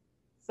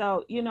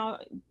 So, you know,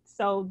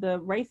 so the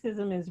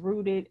racism is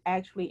rooted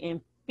actually in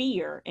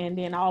fear, and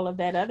then all of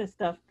that other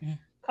stuff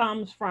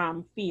comes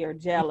from fear,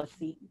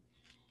 jealousy,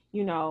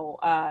 you know,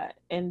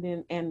 and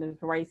the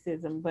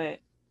racism. But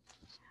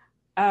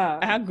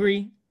I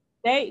agree.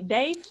 They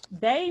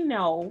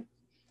know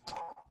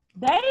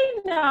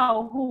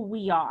who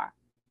we are.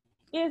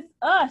 It's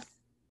us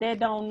that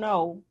don't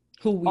know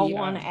who we are, or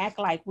want to act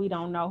like we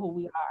don't know who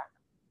we are.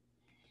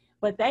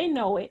 But they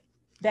know it.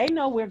 They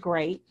know we're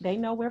great. They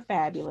know we're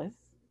fabulous.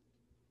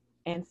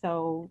 And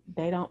so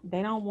they don't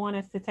want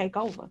us to take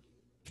over.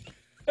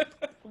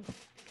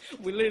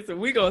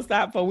 We're gonna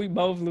stop before we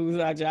both lose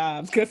our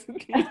jobs, because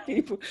these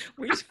people,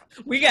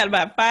 we got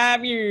about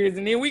 5 years,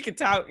 and then we can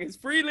talk as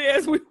freely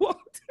as we want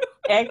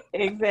to.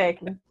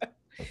 Exactly.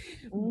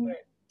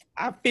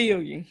 I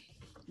feel you.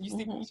 You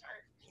see my shirt?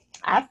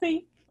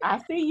 I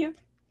see you.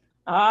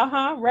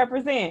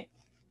 Represent.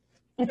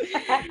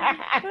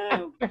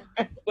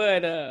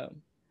 But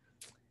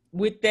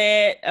with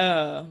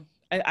that,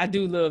 I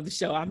do love the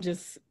show.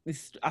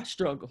 I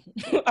struggle.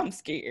 I'm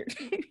scared,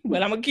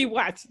 but I'm gonna keep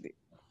watching it.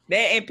 That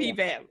and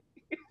P-Valley.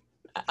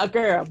 A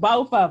girl,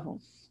 both of them.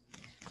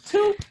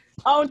 Two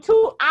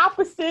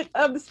opposite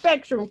of the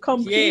spectrum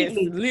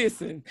completely. Yes,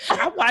 listen.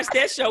 I watched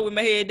that show with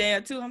my head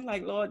down too. I'm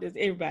like, Lord, does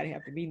everybody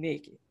have to be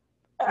naked?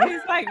 And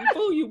it's like,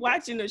 fool, you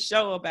watching a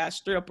show about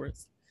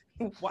strippers.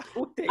 Why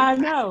would they? I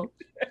know.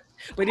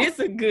 But it's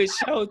a good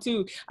show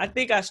too. I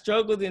think I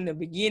struggled in the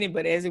beginning,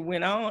 but as it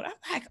went on, I'm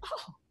like,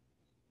 oh,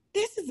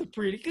 this is a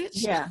pretty good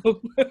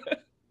show.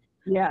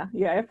 Yeah.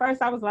 At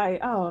first I was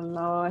like, oh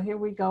Lord, here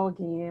we go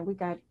again. We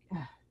got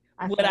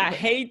what I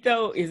hate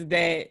though is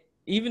that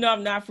even though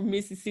I'm not from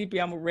Mississippi,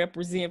 I'm a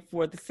represent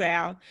for the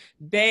South.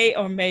 They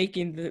are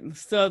making the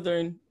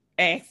Southern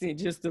accent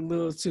just a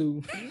little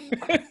too.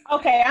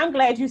 Okay, I'm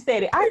glad you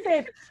said it.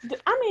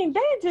 I mean,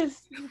 they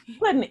just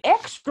putting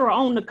extra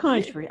on the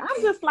country.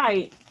 I'm just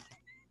like,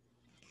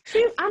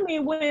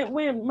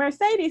 when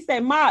Mercedes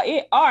said, "Ma,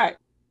 it art,"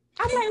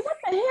 I'm like, what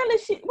the hell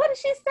is she? What did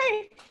she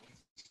say?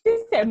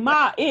 She said,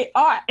 "Ma, it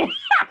art."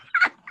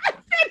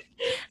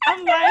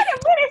 I'm like,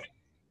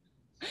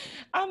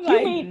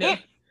 you mean no.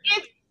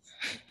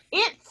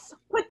 It's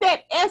put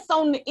that S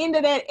on the end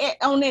of that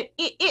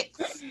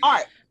it's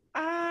art.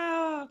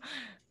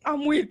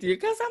 I'm with you,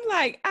 because I'm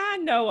like, I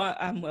know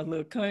I'm a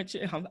little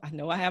country. I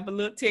know I have a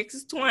little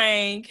Texas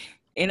twang,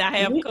 and I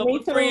have a couple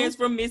of friends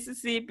from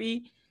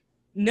Mississippi.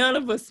 None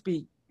of us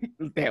speak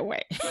that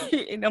way.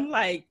 And I'm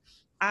like,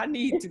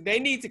 they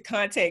need to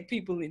contact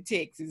people in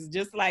Texas.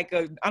 Just like,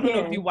 I don't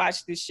know if you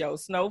watch this show,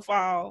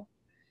 Snowfall.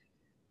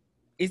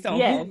 It's on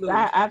Hulu.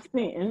 I've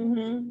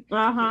seen.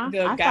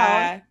 The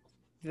guy,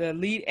 the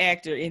lead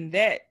actor in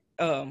that,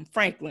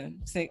 Franklin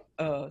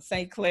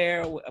St.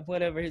 Clair, or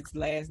whatever his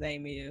last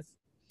name is,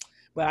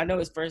 but I know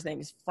his first name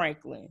is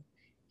Franklin.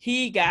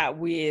 He got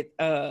with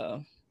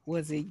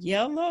was it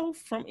Yellow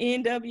from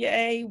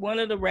NWA? One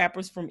of the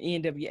rappers from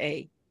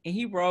NWA. And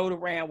he rode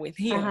around with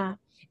him.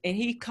 And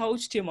he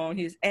coached him on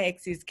his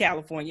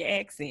California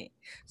accent.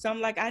 So I'm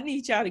like, I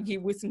need y'all to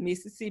get with some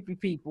Mississippi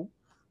people,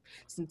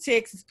 some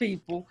Texas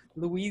people,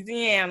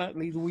 Louisiana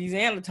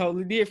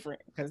totally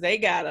different because they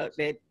got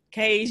that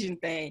Cajun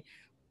thing.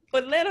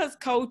 But let us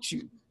coach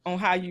you on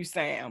how you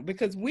sound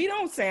because we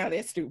don't sound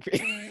that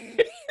stupid.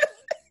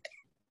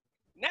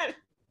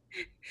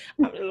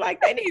 I'm like,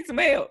 they need some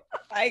help.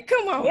 Like,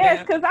 come on.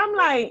 Yes, because I'm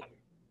like,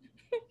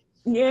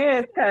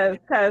 yes,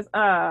 because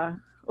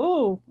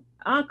Uncle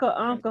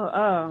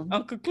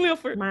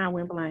Clifford. Mine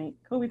went blank.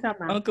 Who we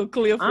talking about? Uncle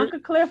Clifford. Uncle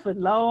Clifford,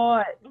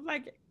 Lord. I'm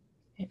like,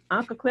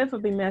 Uncle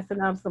Clifford be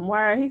messing up some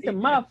words. He said,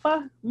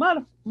 motherfucker,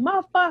 the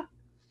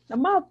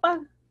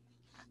motherfucker.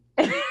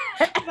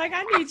 Like,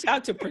 I need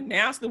y'all to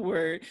pronounce the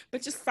word,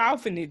 but just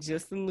soften it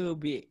just a little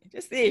bit.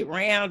 Just say it,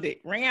 round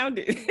it.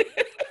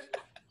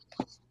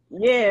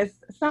 Yes,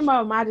 some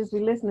of them I just be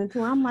listening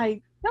to. I'm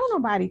like, don't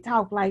nobody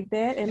talk like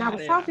that. And I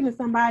was talking to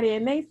somebody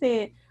and they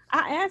said,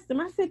 I asked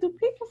them, I said, do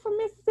people from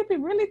Mississippi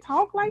really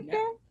talk like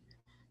that?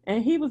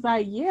 And he was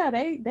like, yeah,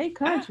 they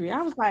country.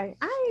 I was like,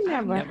 I ain't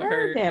never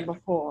heard that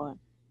before.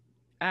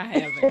 I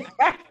haven't.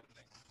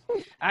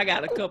 I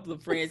got a couple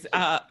of friends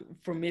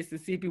from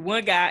Mississippi.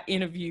 One guy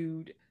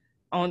interviewed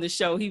on the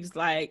show. He was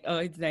like,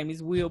 his name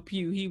is Will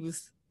Pugh. He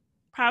was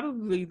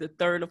probably the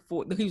third or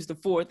fourth. He was the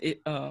fourth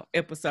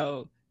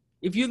episode.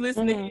 If you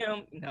listen to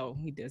him, no,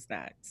 he does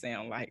not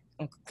sound like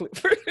Uncle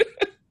Clifford.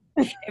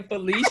 And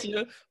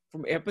Felicia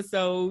from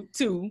episode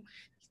 2,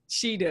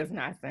 she does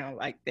not sound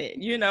like that,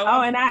 you know.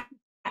 Oh, and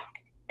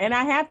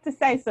I have to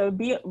say, so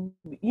be,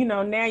 you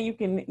know, now you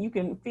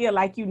can feel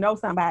like you know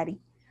somebody.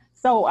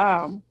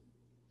 So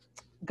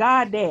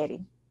God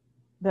Daddy,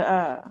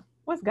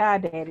 what's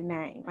God Daddy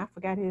name? I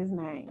forgot his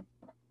name.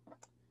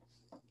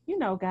 You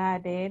know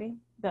God Daddy,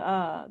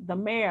 the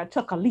mayor of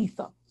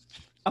Chucalissa.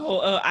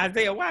 Oh,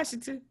 Isaiah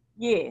Washington.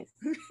 Yes.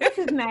 What's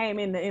his name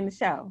in the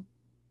show?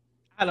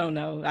 I don't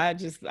know. I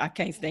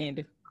can't stand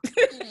it.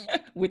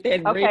 With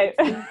that okay.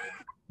 red.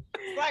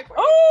 Like,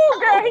 oh,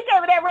 girl, he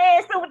came with that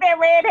red suit with that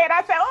red head.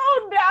 I said,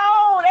 oh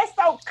no, that's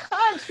so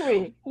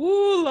country.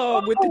 Ooh,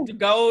 Lord, with the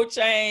gold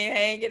chain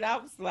hanging. I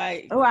was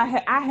like, oh,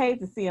 I hate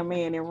to see a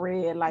man in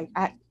red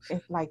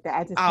it's like that.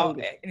 I just hate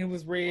it. And it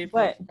was red.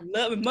 But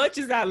much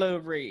as I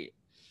love red,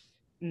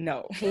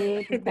 no,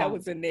 that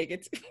was a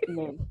negative.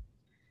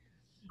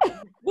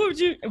 What would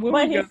you?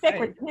 But his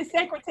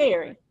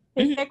secretary,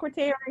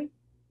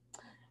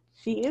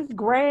 she is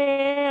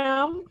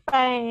Graham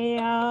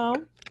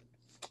Fam.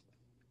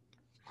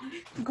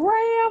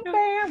 Graham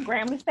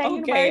State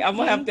University. Okay, I'm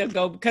gonna have to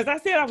go because I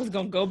said I was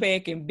gonna go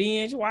back and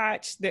binge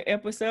watch the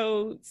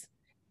episodes.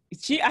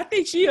 I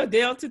think she a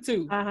Delta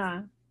too.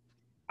 I'm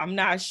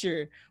not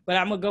sure, but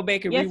I'm gonna go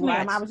back and rewatch.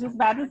 Ma'am.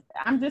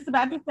 I'm just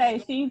about to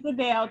say she's a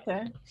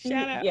Delta.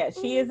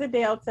 She is a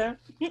Delta.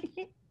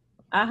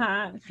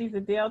 She's a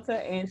Delta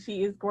and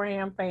she is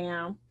Graham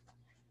Fam.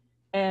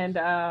 And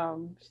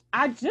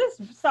I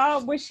just saw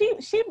where she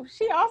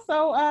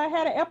also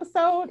had an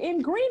episode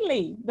in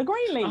Greenleaf, the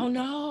Greenleaf. Oh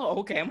no!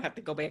 Okay, I'm gonna have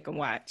to go back and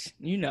watch.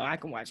 You know, I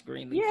can watch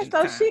Greenleaf.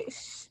 Yeah, so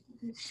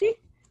she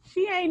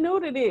ain't new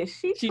to this.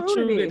 She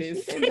true to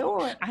this.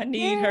 I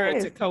need her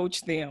to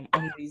coach them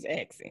on these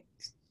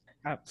accents.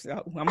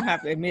 So I'm gonna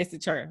have to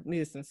message her.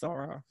 Listen,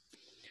 Sarah.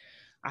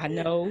 I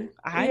know.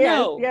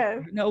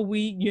 Yes.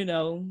 We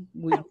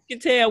can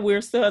tell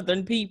we're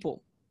Southern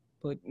people.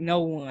 But no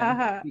one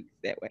speaks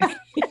that way.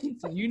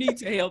 So you need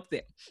to help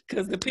them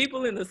because the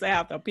people in the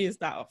South are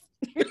pissed off.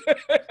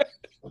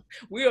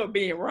 We are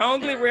being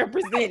wrongly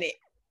represented.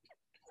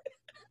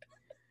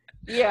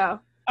 Yeah.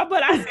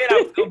 But I said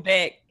I would go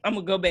back. I'm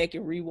going to go back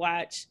and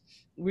rewatch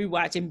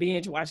and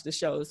binge watch the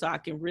show so I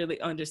can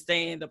really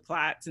understand the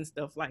plots and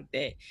stuff like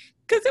that.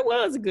 Because it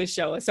was a good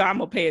show. So I'm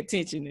going to pay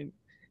attention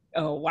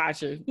and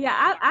watch it.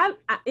 Yeah, I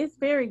it's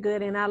very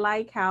good. And I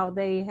like how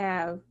they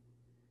have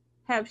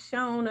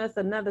shown us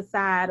another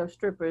side of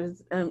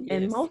strippers,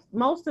 and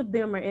most of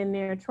them are in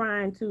there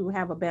trying to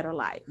have a better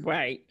life.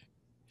 Right.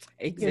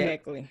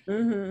 Exactly.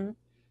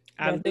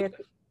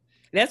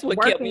 That's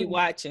what kept me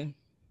watching.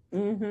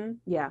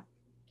 Yeah.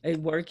 They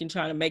working,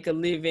 trying to make a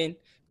living,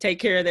 take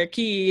care of their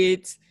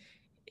kids,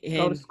 and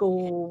go to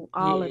school,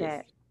 all of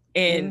that.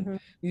 And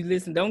you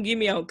listen, don't get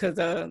me on,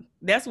 because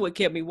that's what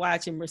kept me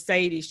watching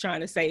Mercedes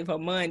trying to save her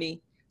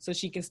money so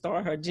she can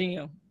start her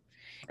gym.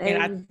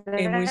 And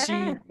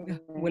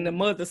when the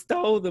mother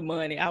stole the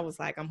money, I was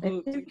like, I'm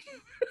hooked.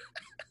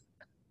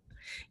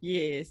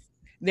 Yes,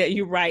 that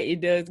you're right.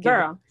 It does.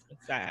 Girl,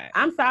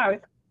 I'm sorry.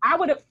 I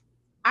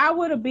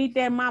would have beat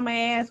that mama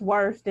ass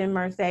worse than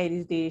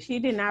Mercedes did. She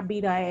did not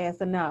beat her ass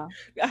enough.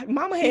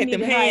 Mama had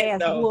them hands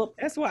though. Whooped.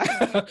 That's why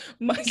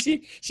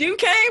she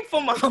came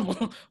for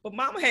mama, but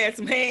mama had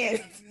some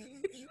hands.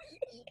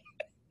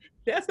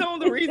 That's the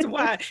only reason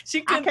why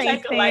she couldn't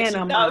take her like she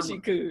thought she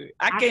could.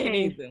 I can't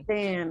either.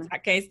 I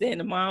can't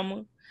stand the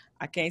mama.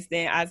 I can't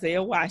stand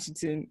Isaiah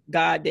Washington,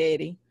 God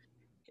Daddy.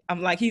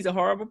 I'm like, he's a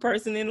horrible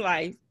person in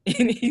life,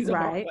 and he's a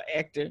horrible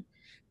actor.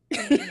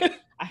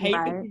 I hate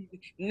Right.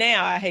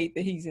 now. I hate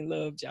that he's in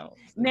Love Jones.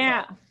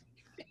 Now,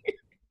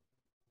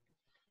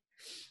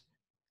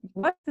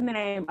 what's the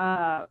name?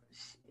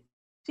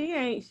 She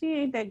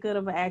ain't that good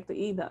of an actor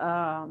either.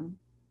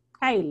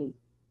 Haley.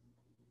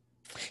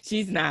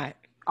 She's not.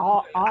 I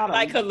like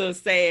Autumn. her little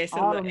sass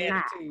and little Autumn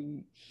not.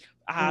 attitude.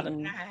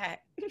 Autumn not.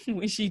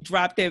 When she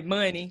dropped that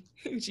money,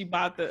 she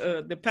bought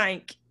the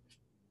Pink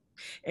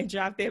and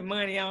dropped that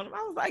money on him.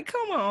 I was like,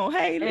 come on,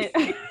 Haley.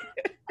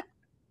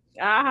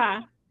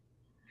 Uh-huh.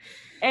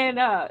 And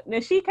now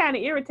she kind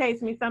of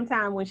irritates me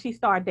sometimes when she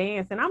start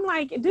dancing. I'm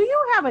like, do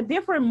you have a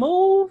different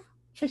move?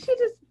 Cause she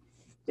just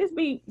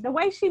be the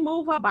way she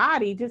move her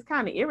body just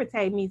kind of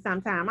irritate me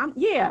sometimes.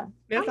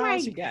 That's all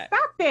like, she got.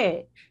 Stop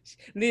that.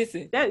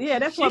 Listen,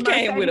 that's she what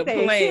came with a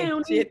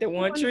plan. She had the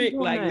one trick.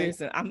 Like, nothing.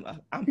 listen,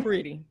 I'm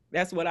pretty.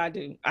 That's what I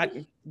do.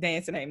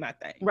 Dancing ain't my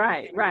thing.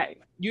 Right.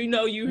 You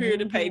know, you here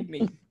to pay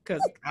me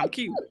because I'm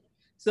cute.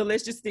 So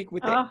let's just stick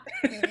with that.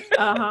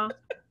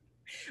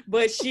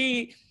 But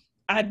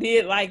I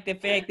did like the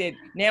fact that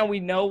now we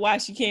know why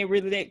she can't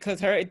really that, because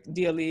her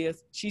deal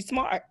is she's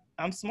smart.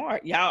 I'm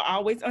smart. Y'all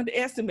always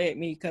underestimate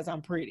me because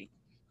I'm pretty.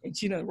 And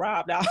she done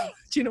robbed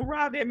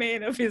that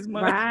man of his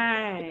money.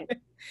 Right.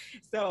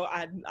 So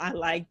I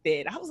like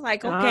that. I was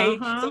like, okay.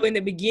 So in the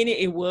beginning,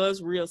 it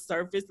was real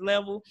surface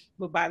level.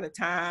 But by the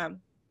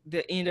time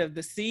the end of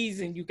the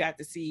season, you got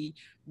to see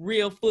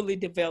real fully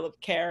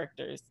developed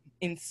characters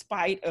in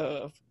spite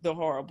of the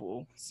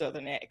horrible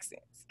Southern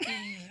accents.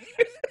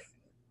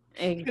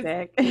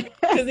 Exactly.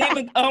 Because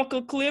even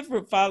Uncle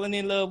Clifford falling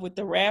in love with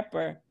the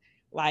rapper,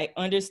 like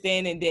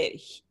understanding that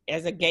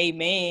as a gay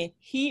man,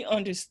 he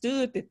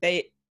understood that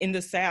they in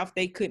the South,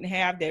 they couldn't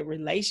have that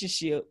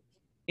relationship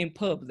in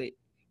public,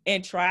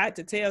 and tried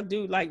to tell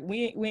dude, like,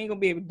 we ain't gonna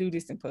be able to do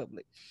this in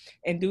public.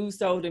 And dude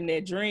sold him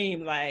that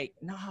dream, like,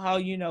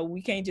 no,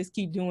 we can't just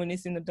keep doing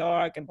this in the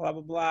dark and blah,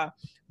 blah, blah.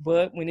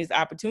 But when his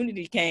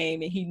opportunity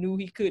came and he knew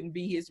he couldn't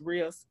be his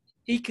real,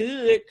 he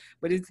could,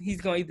 but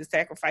he's gonna either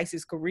sacrifice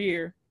his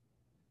career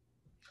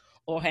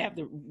or have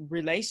the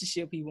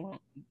relationship he wants,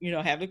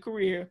 have the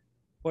career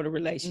or the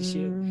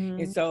relationship.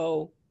 And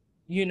so,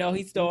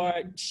 he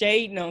started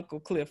shading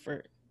Uncle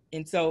Clifford.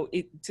 And so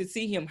to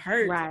see him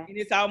hurt, right. And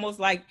it's almost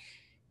like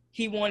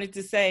he wanted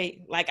to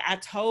say, like, I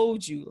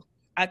told you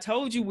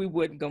we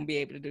wasn't going to be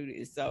able to do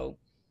this. So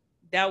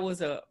that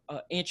was a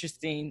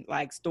interesting,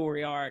 like,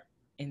 story arc.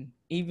 And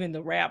even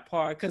the rap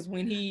part, because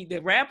when the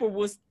rapper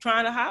was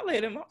trying to holler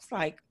at him, I was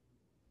like,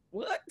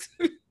 what?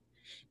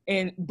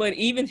 But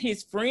even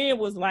his friend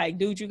was like,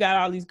 dude, you got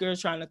all these girls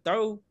trying to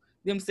throw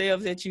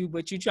themselves at you,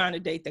 but you trying to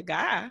date the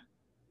guy.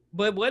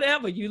 But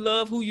whatever, you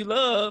love who you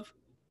love,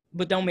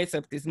 but don't mess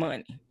up this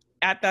money.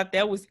 I thought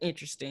that was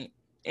interesting.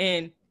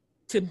 And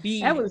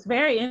that was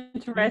very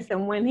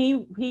interesting. When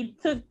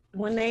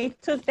when they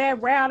took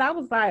that route, I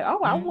was like,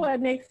 oh, I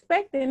wasn't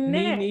expecting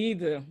that. Me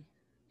neither.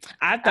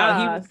 I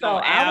thought he was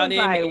going to out him.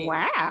 Like,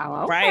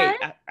 wow. Okay.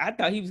 Right. I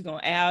thought he was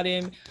going to out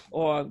him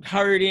or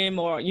hurt him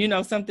or,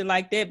 something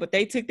like that. But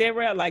they took that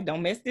route, like,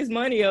 don't mess this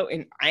money up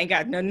and I ain't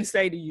got nothing to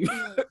say to you.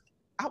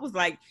 I was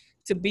like,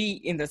 to be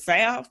in the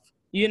South,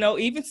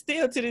 even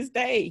still to this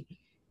day,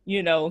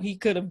 he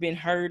could have been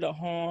hurt or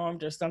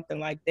harmed or something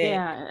like that.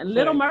 Yeah. And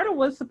Little Murder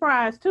was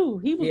surprised too.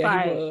 He was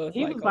like,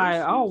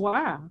 oh,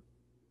 wow.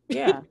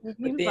 Yeah. But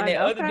then the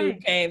other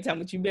dude came telling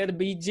me, you better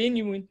be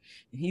genuine.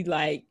 And he's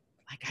like,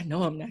 I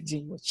know I'm not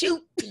genuine.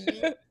 Shoot.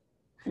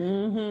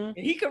 And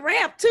he could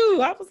rap too.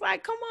 I was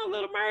like, come on,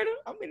 Little Murder.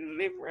 I'm in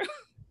the living room.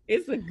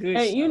 It's a good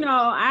show.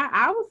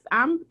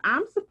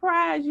 I'm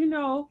surprised,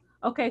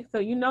 Okay, so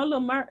Lil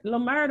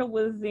Murder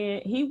was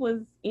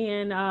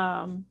in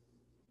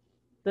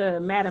the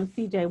Madam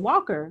C.J.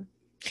 Walker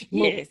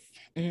movie.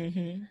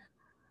 Yes.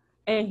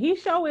 And he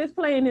sure is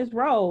playing his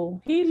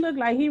role. He looked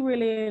like he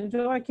really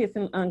enjoyed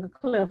kissing Uncle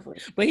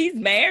Clifford. But he's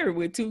married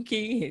with 2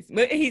 kids.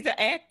 But he's an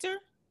actor.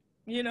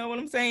 You know what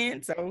I'm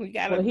saying? So we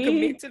gotta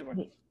commit to the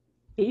role.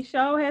 He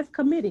sure has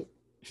committed.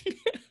 We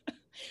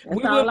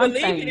would believe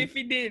it if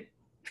he did.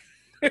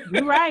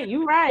 You're right.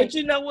 But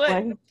you know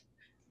what?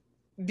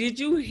 Did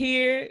you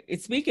hear,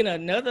 speaking of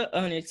another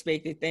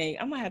unexpected thing,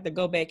 I'm gonna have to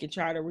go back and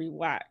try to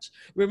rewatch.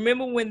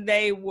 Remember when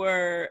they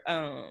were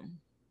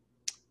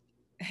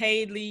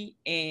Haley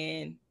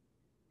and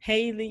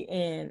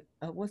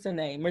what's her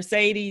name?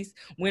 Mercedes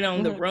went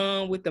on the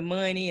run with the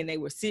money, and they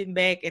were sitting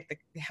back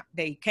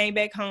they came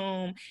back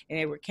home and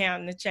they were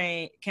counting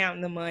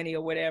the money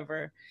or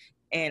whatever.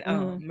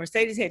 And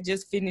Mercedes had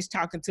just finished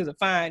talking to the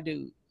fine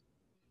dude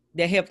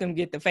that helped them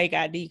get the fake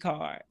ID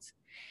cards.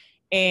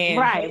 And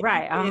right.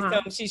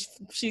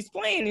 She's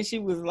playing, and she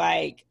was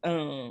like,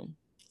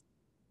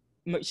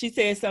 she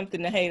said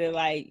something to Haley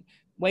like,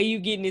 "Where you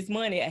getting this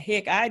money?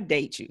 Heck, I'd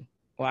date you,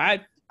 or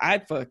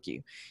I'd fuck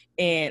you."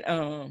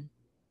 And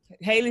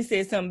Haley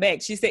said something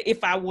back. She said,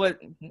 if I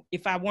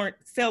weren't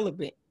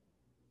celibate.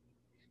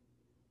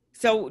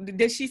 So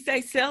did she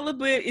say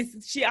celibate?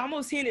 She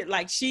almost hinted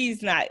like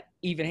she's not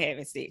even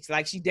having sex.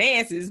 Like, she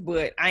dances,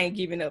 but I ain't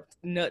giving up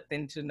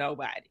nothing to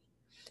nobody.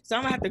 So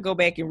I'm gonna have to go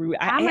back and read.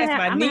 I I'm asked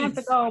my gonna have to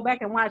niece go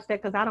back and watch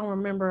that because I don't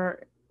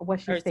remember what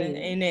she person said.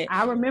 in that.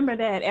 I remember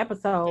that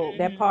episode,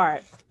 that Mhm.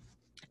 part.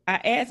 I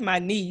asked my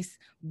niece,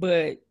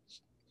 but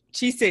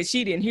she said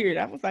she didn't hear it.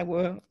 I was like,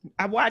 well,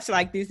 I watched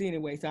like this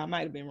anyway, so I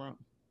might have been wrong.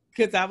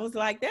 Because I was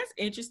like, that's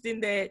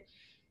interesting that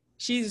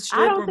she's a I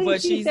don't stripper, think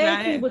but she she's said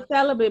not. she was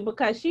celibate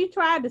because she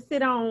tried to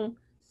sit on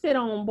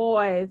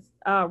boys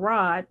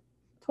rod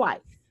twice.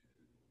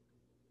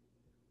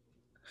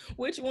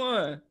 Which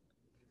one?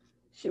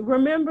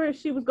 Remember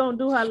she was gonna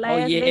do her Oh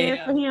last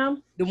dance for yeah,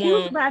 him. the She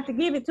was one, about to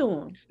give it to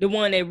him. the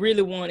one that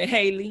really wanted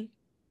Haley.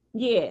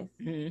 Yes.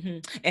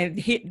 And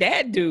hit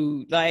that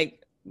dude.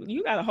 Like,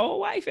 you got a whole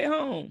wife at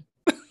home.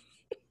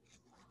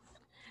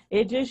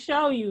 It just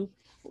show you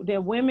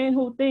that women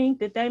who think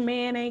that their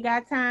man ain't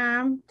got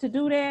time to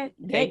do that,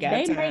 They got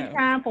they make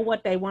time for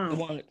what they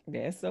want.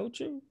 That's so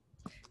true.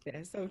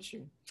 That's so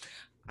true.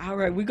 All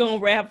right, we're gonna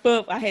wrap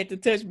up. I had to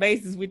touch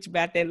bases with you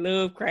about that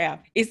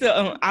Lovecraft. It's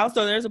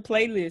also there's a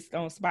playlist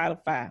on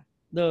Spotify,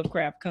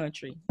 Lovecraft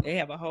Country. They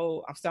have a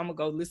whole. So I'm gonna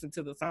go listen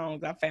to the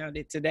songs. I found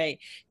it today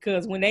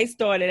because when they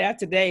started out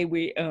today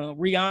with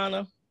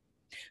Rihanna,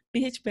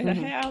 bitch better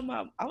have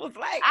my. I was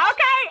like,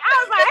 okay,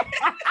 I was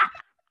like,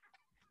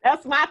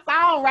 that's my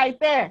song right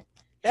there.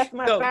 That's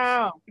my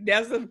song.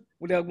 That's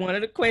one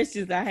of the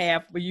questions I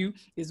have for you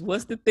is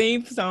what's the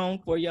theme song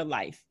for your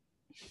life?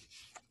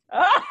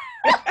 Oh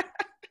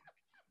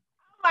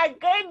my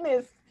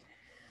goodness.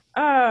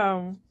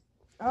 Oh,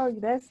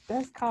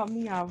 that's caught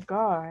me off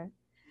guard.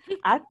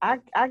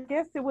 I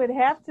guess it would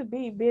have to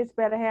be "Bitch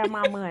Better Have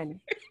My Money."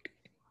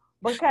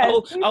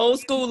 Because old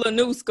school or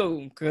new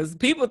school? Because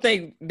people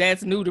think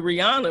that's new to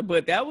Rihanna,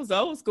 but that was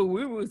old school.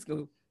 We were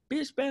school.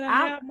 Bitch better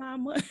have my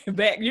money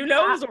back. You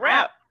know, it was a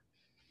rap.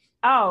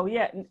 Oh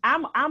yeah,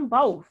 I'm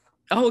both.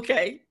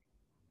 Okay.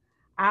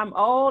 I'm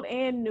old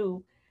and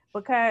new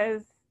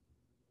because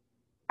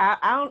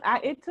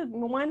it took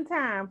one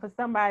time for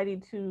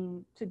somebody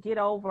to get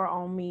over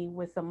on me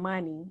with some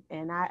money,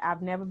 and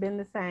I've never been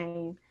the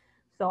same.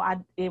 So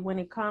when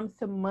it comes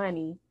to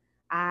money,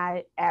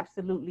 I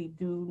absolutely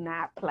do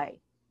not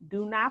play.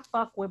 Do not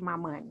fuck with my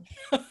money.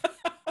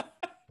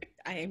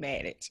 I ain't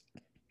mad at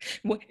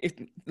you.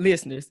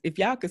 Listeners, if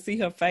y'all could see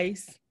her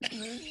face.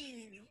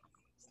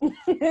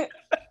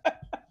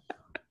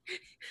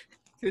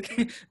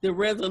 The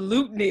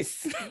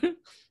resoluteness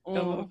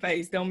of her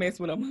face. Don't mess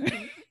with her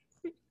money.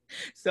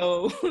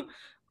 So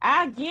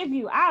I'll give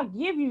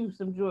you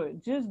some joy.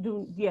 Just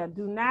do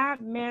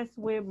not mess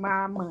with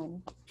my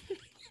money.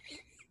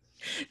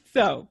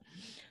 So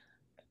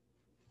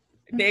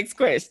next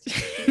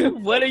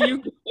question. What are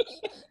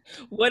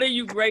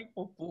you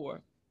grateful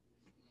for?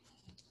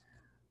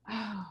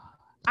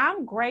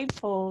 I'm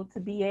grateful to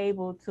be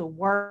able to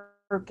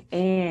work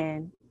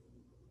and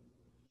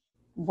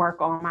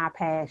work on my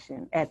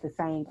passion at the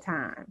same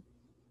time.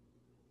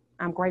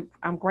 I'm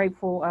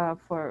grateful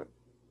for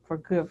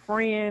good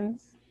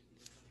friends,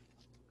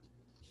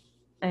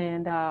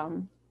 and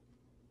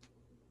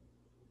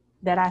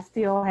that I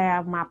still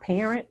have my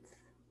parents,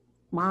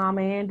 mom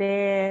and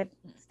dad,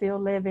 still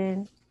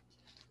living.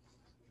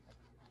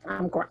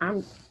 I'm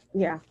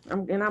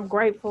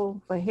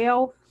grateful for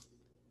health.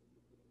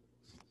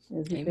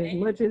 As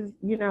much as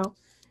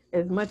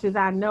as much as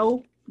I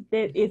know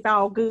that it's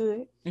all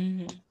good.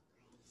 Mm-hmm.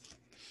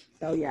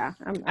 So yeah,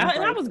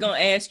 I was gonna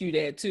ask you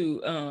that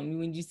too.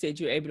 When you said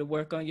you're able to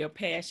work on your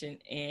passion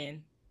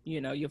and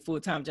your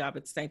full-time job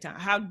at the same time,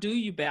 how do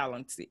you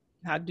balance it?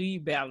 How do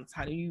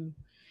you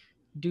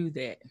do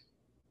that?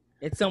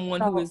 It's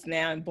someone who is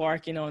now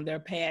embarking on their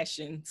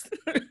passions.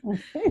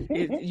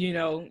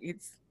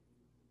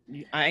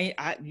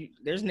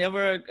 There's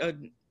never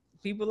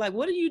people like,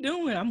 what are you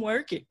doing? I'm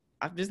working.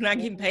 I'm just not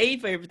getting paid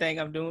for everything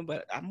I'm doing,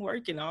 but I'm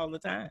working all the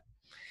time.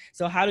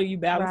 So how do you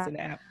balance it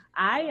out?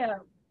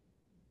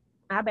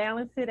 I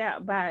balance it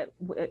out by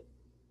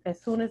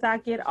as soon as I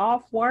get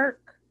off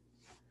work,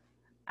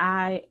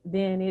 I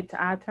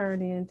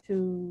turn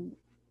into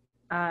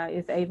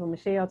it's Ava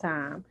Michelle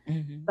time.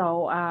 Mm-hmm.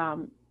 So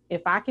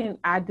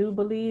I do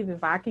believe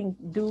if I can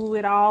do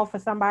it all for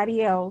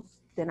somebody else,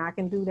 then I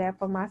can do that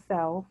for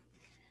myself.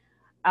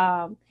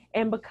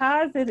 And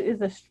because it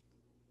is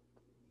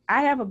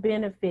I have a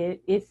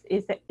benefit.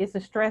 It's a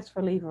stress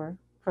reliever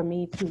for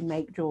me to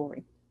make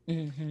jewelry.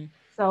 Mm-hmm.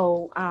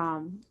 So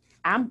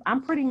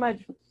I'm pretty much,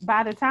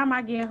 by the time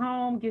I get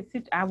home,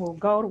 I will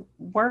go to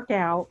work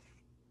out,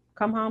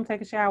 come home,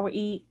 take a shower,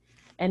 eat,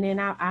 and then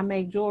I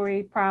make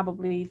jewelry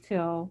probably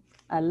till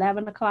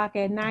 11 o'clock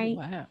at night.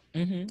 Oh, wow.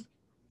 Mm-hmm.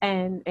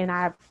 And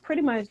I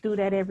pretty much do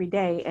that every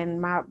day. And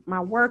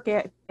my work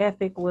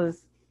ethic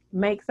was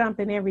make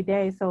something every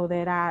day so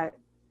that I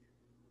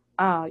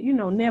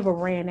never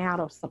ran out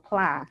of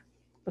supply,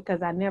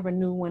 because I never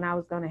knew when I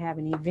was going to have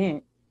an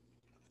event.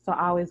 So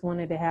I always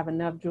wanted to have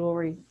enough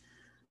jewelry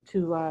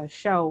to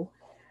show.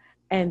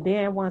 And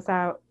then once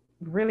I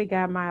really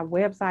got my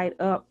website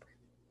up,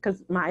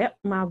 because my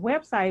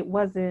website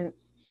wasn't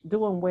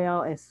doing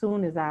well as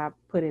soon as I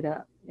put it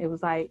up. It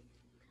was like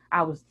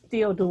I was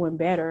still doing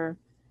better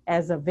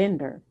as a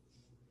vendor.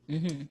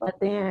 Mm-hmm. But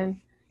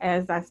then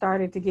as I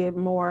started to get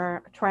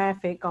more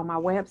traffic on my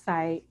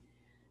website,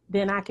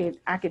 then I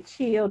could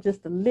chill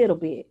just a little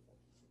bit.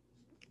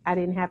 I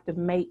didn't have to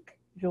make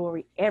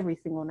jewelry every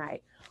single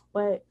night.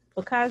 But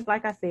because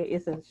like I said,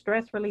 it's a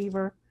stress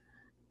reliever,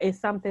 it's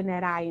something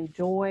that I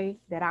enjoy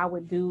that I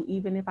would do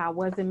even if I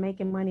wasn't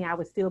making money, I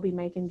would still be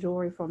making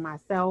jewelry for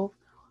myself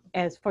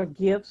as for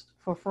gifts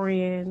for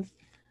friends.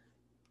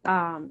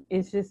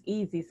 It's just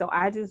easy. So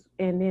I just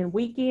and then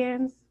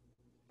weekends,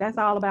 that's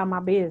all about my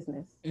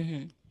business.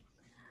 Mm-hmm.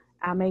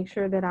 I make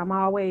sure that I'm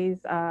always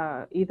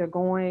either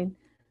going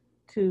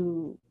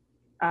to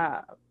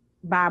uh,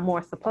 buy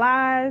more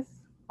supplies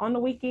on the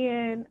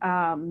weekend,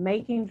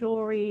 making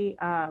jewelry,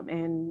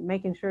 and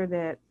making sure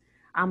that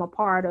I'm a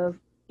part of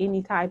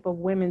any type of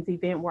women's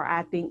event where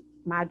I think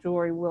my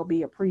jewelry will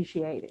be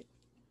appreciated.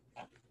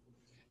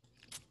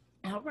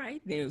 All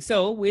right, then.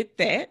 So with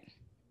that,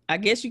 I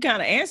guess you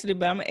kind of answered it,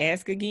 but I'm gonna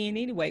ask again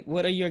anyway.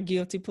 What are your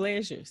guilty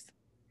pleasures?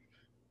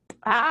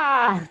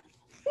 Ah,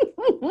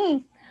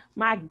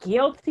 my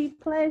guilty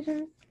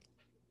pleasures.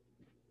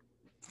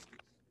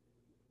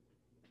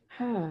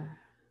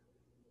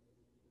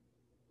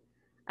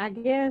 I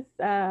guess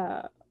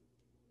fast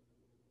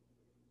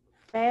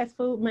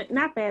food,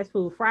 not fast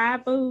food,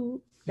 fried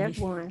food. That's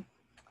one.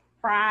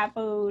 Fried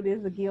food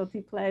is a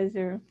guilty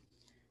pleasure.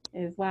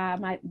 Is why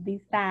my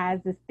these thighs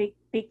is thick,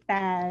 thick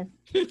thighs.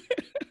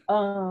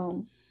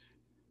 Um,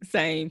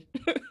 Same.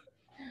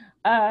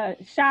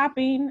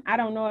 shopping. I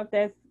don't know if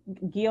that's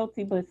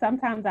guilty, but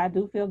sometimes I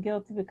do feel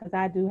guilty because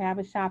I do have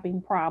a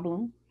shopping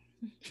problem.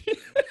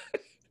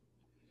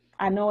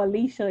 I know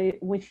Alicia,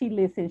 when she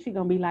listens, she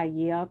gonna be like,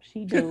 "Yep,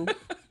 she do."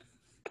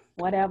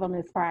 Whatever,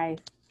 Miss Price.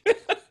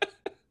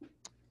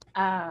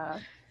 Uh,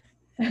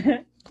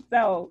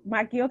 so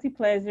my guilty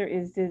pleasure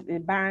is just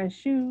buying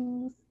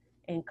shoes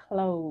and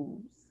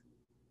clothes.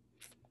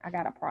 I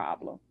got a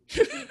problem.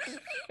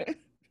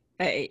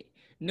 Hey,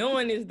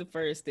 knowing is the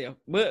first step.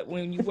 But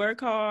when you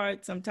work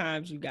hard,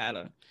 sometimes you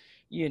gotta,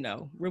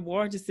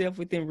 reward yourself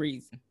within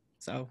reason.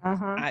 So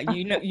Uh-huh.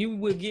 you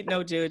will get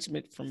no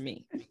judgment from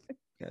me.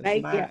 Because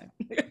Thank you. mine.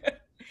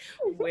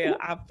 Well,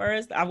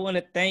 I want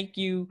to thank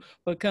you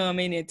for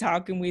coming and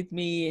talking with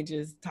me and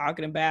just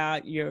talking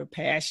about your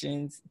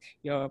passions,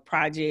 your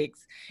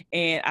projects.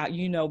 And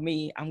you know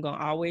me, I'm going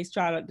to always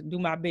try to do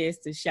my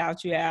best to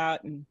shout you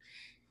out and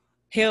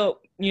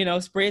help,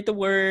 spread the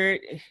word.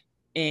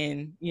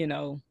 And,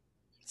 so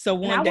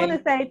And I one want day.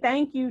 to say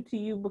thank you to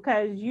you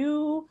because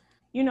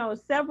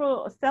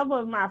several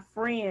of my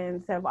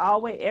friends have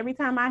always every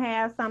time I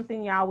have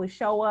something, y'all would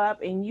show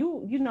up and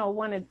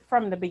wanted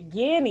from the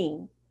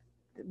beginning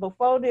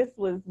before there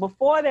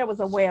was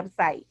a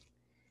website,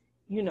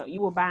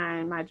 you were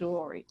buying my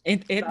jewelry.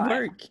 At So,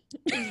 work.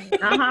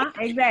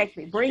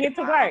 exactly. Bring it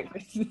to work.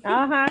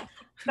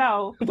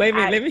 So wait a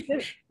minute, I let me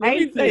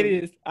thank say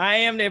you. this. I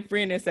am that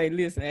friend that say,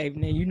 listen, hey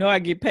man, I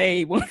get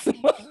paid once a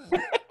month.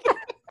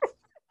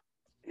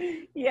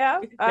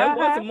 Yeah. That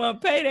once a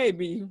month payday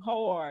be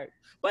hard.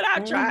 But I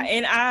try,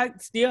 and I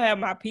still have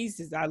my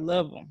pieces. I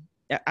love them.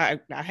 I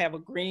have a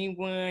green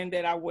one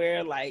that I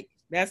wear. Like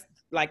that's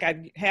like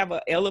I have an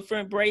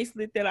elephant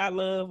bracelet that I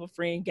love. A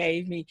friend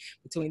gave me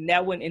between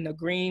that one and the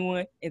green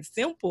one. It's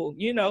simple,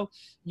 You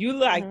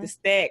like the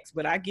stacks,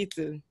 but I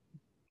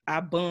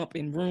bump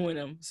and ruin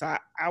them. So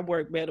I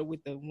work better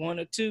with the one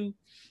or two,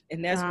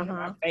 and that's one of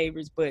my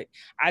favorites. But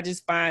I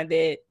just find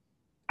that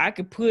I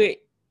could put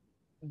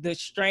the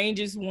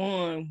strangest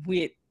one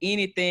with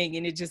anything,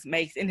 and it just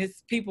makes, and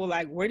it's people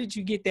like, where did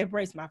you get that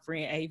brace, my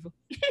friend Ava?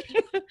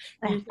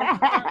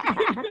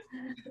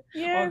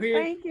 Yes, or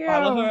here, thank you.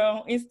 follow her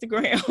on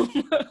Instagram.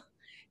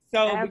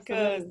 So Absolutely.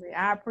 because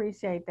I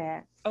appreciate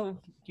that. Oh,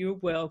 you're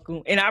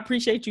welcome. And I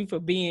appreciate you for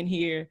being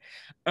here,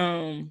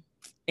 and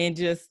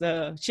just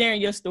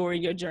sharing your story,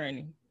 your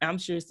journey. I'm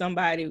sure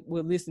somebody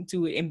will listen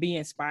to it and be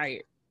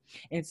inspired.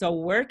 And so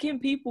where can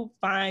people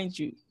find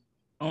you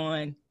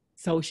on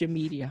social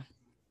media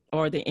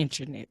or the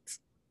internet?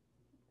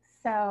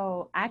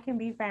 So I can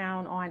be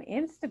found on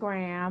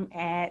Instagram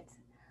at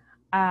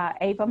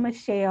Ava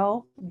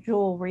Michelle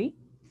Jewelry.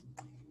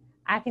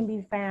 I can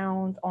be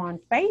found on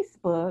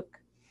Facebook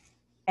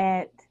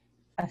at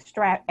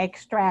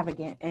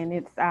Extravagant, and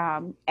it's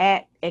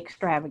at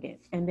Extravagant.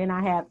 And then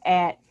I have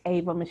at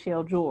Ava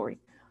Michelle Jewelry.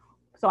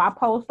 So I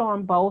post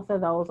on both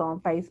of those on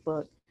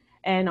Facebook.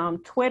 And on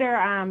Twitter,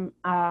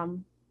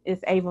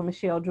 it's Ava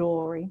Michelle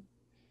Jewelry.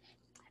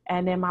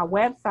 And then my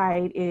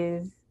website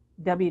is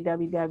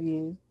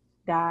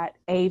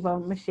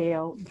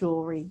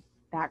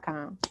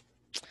www.avamichelljewelry.com.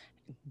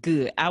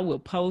 Good. I will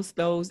post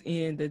those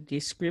in the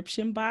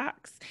description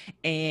box.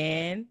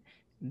 And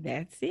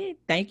that's it.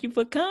 Thank you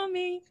for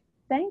coming.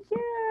 Thank you.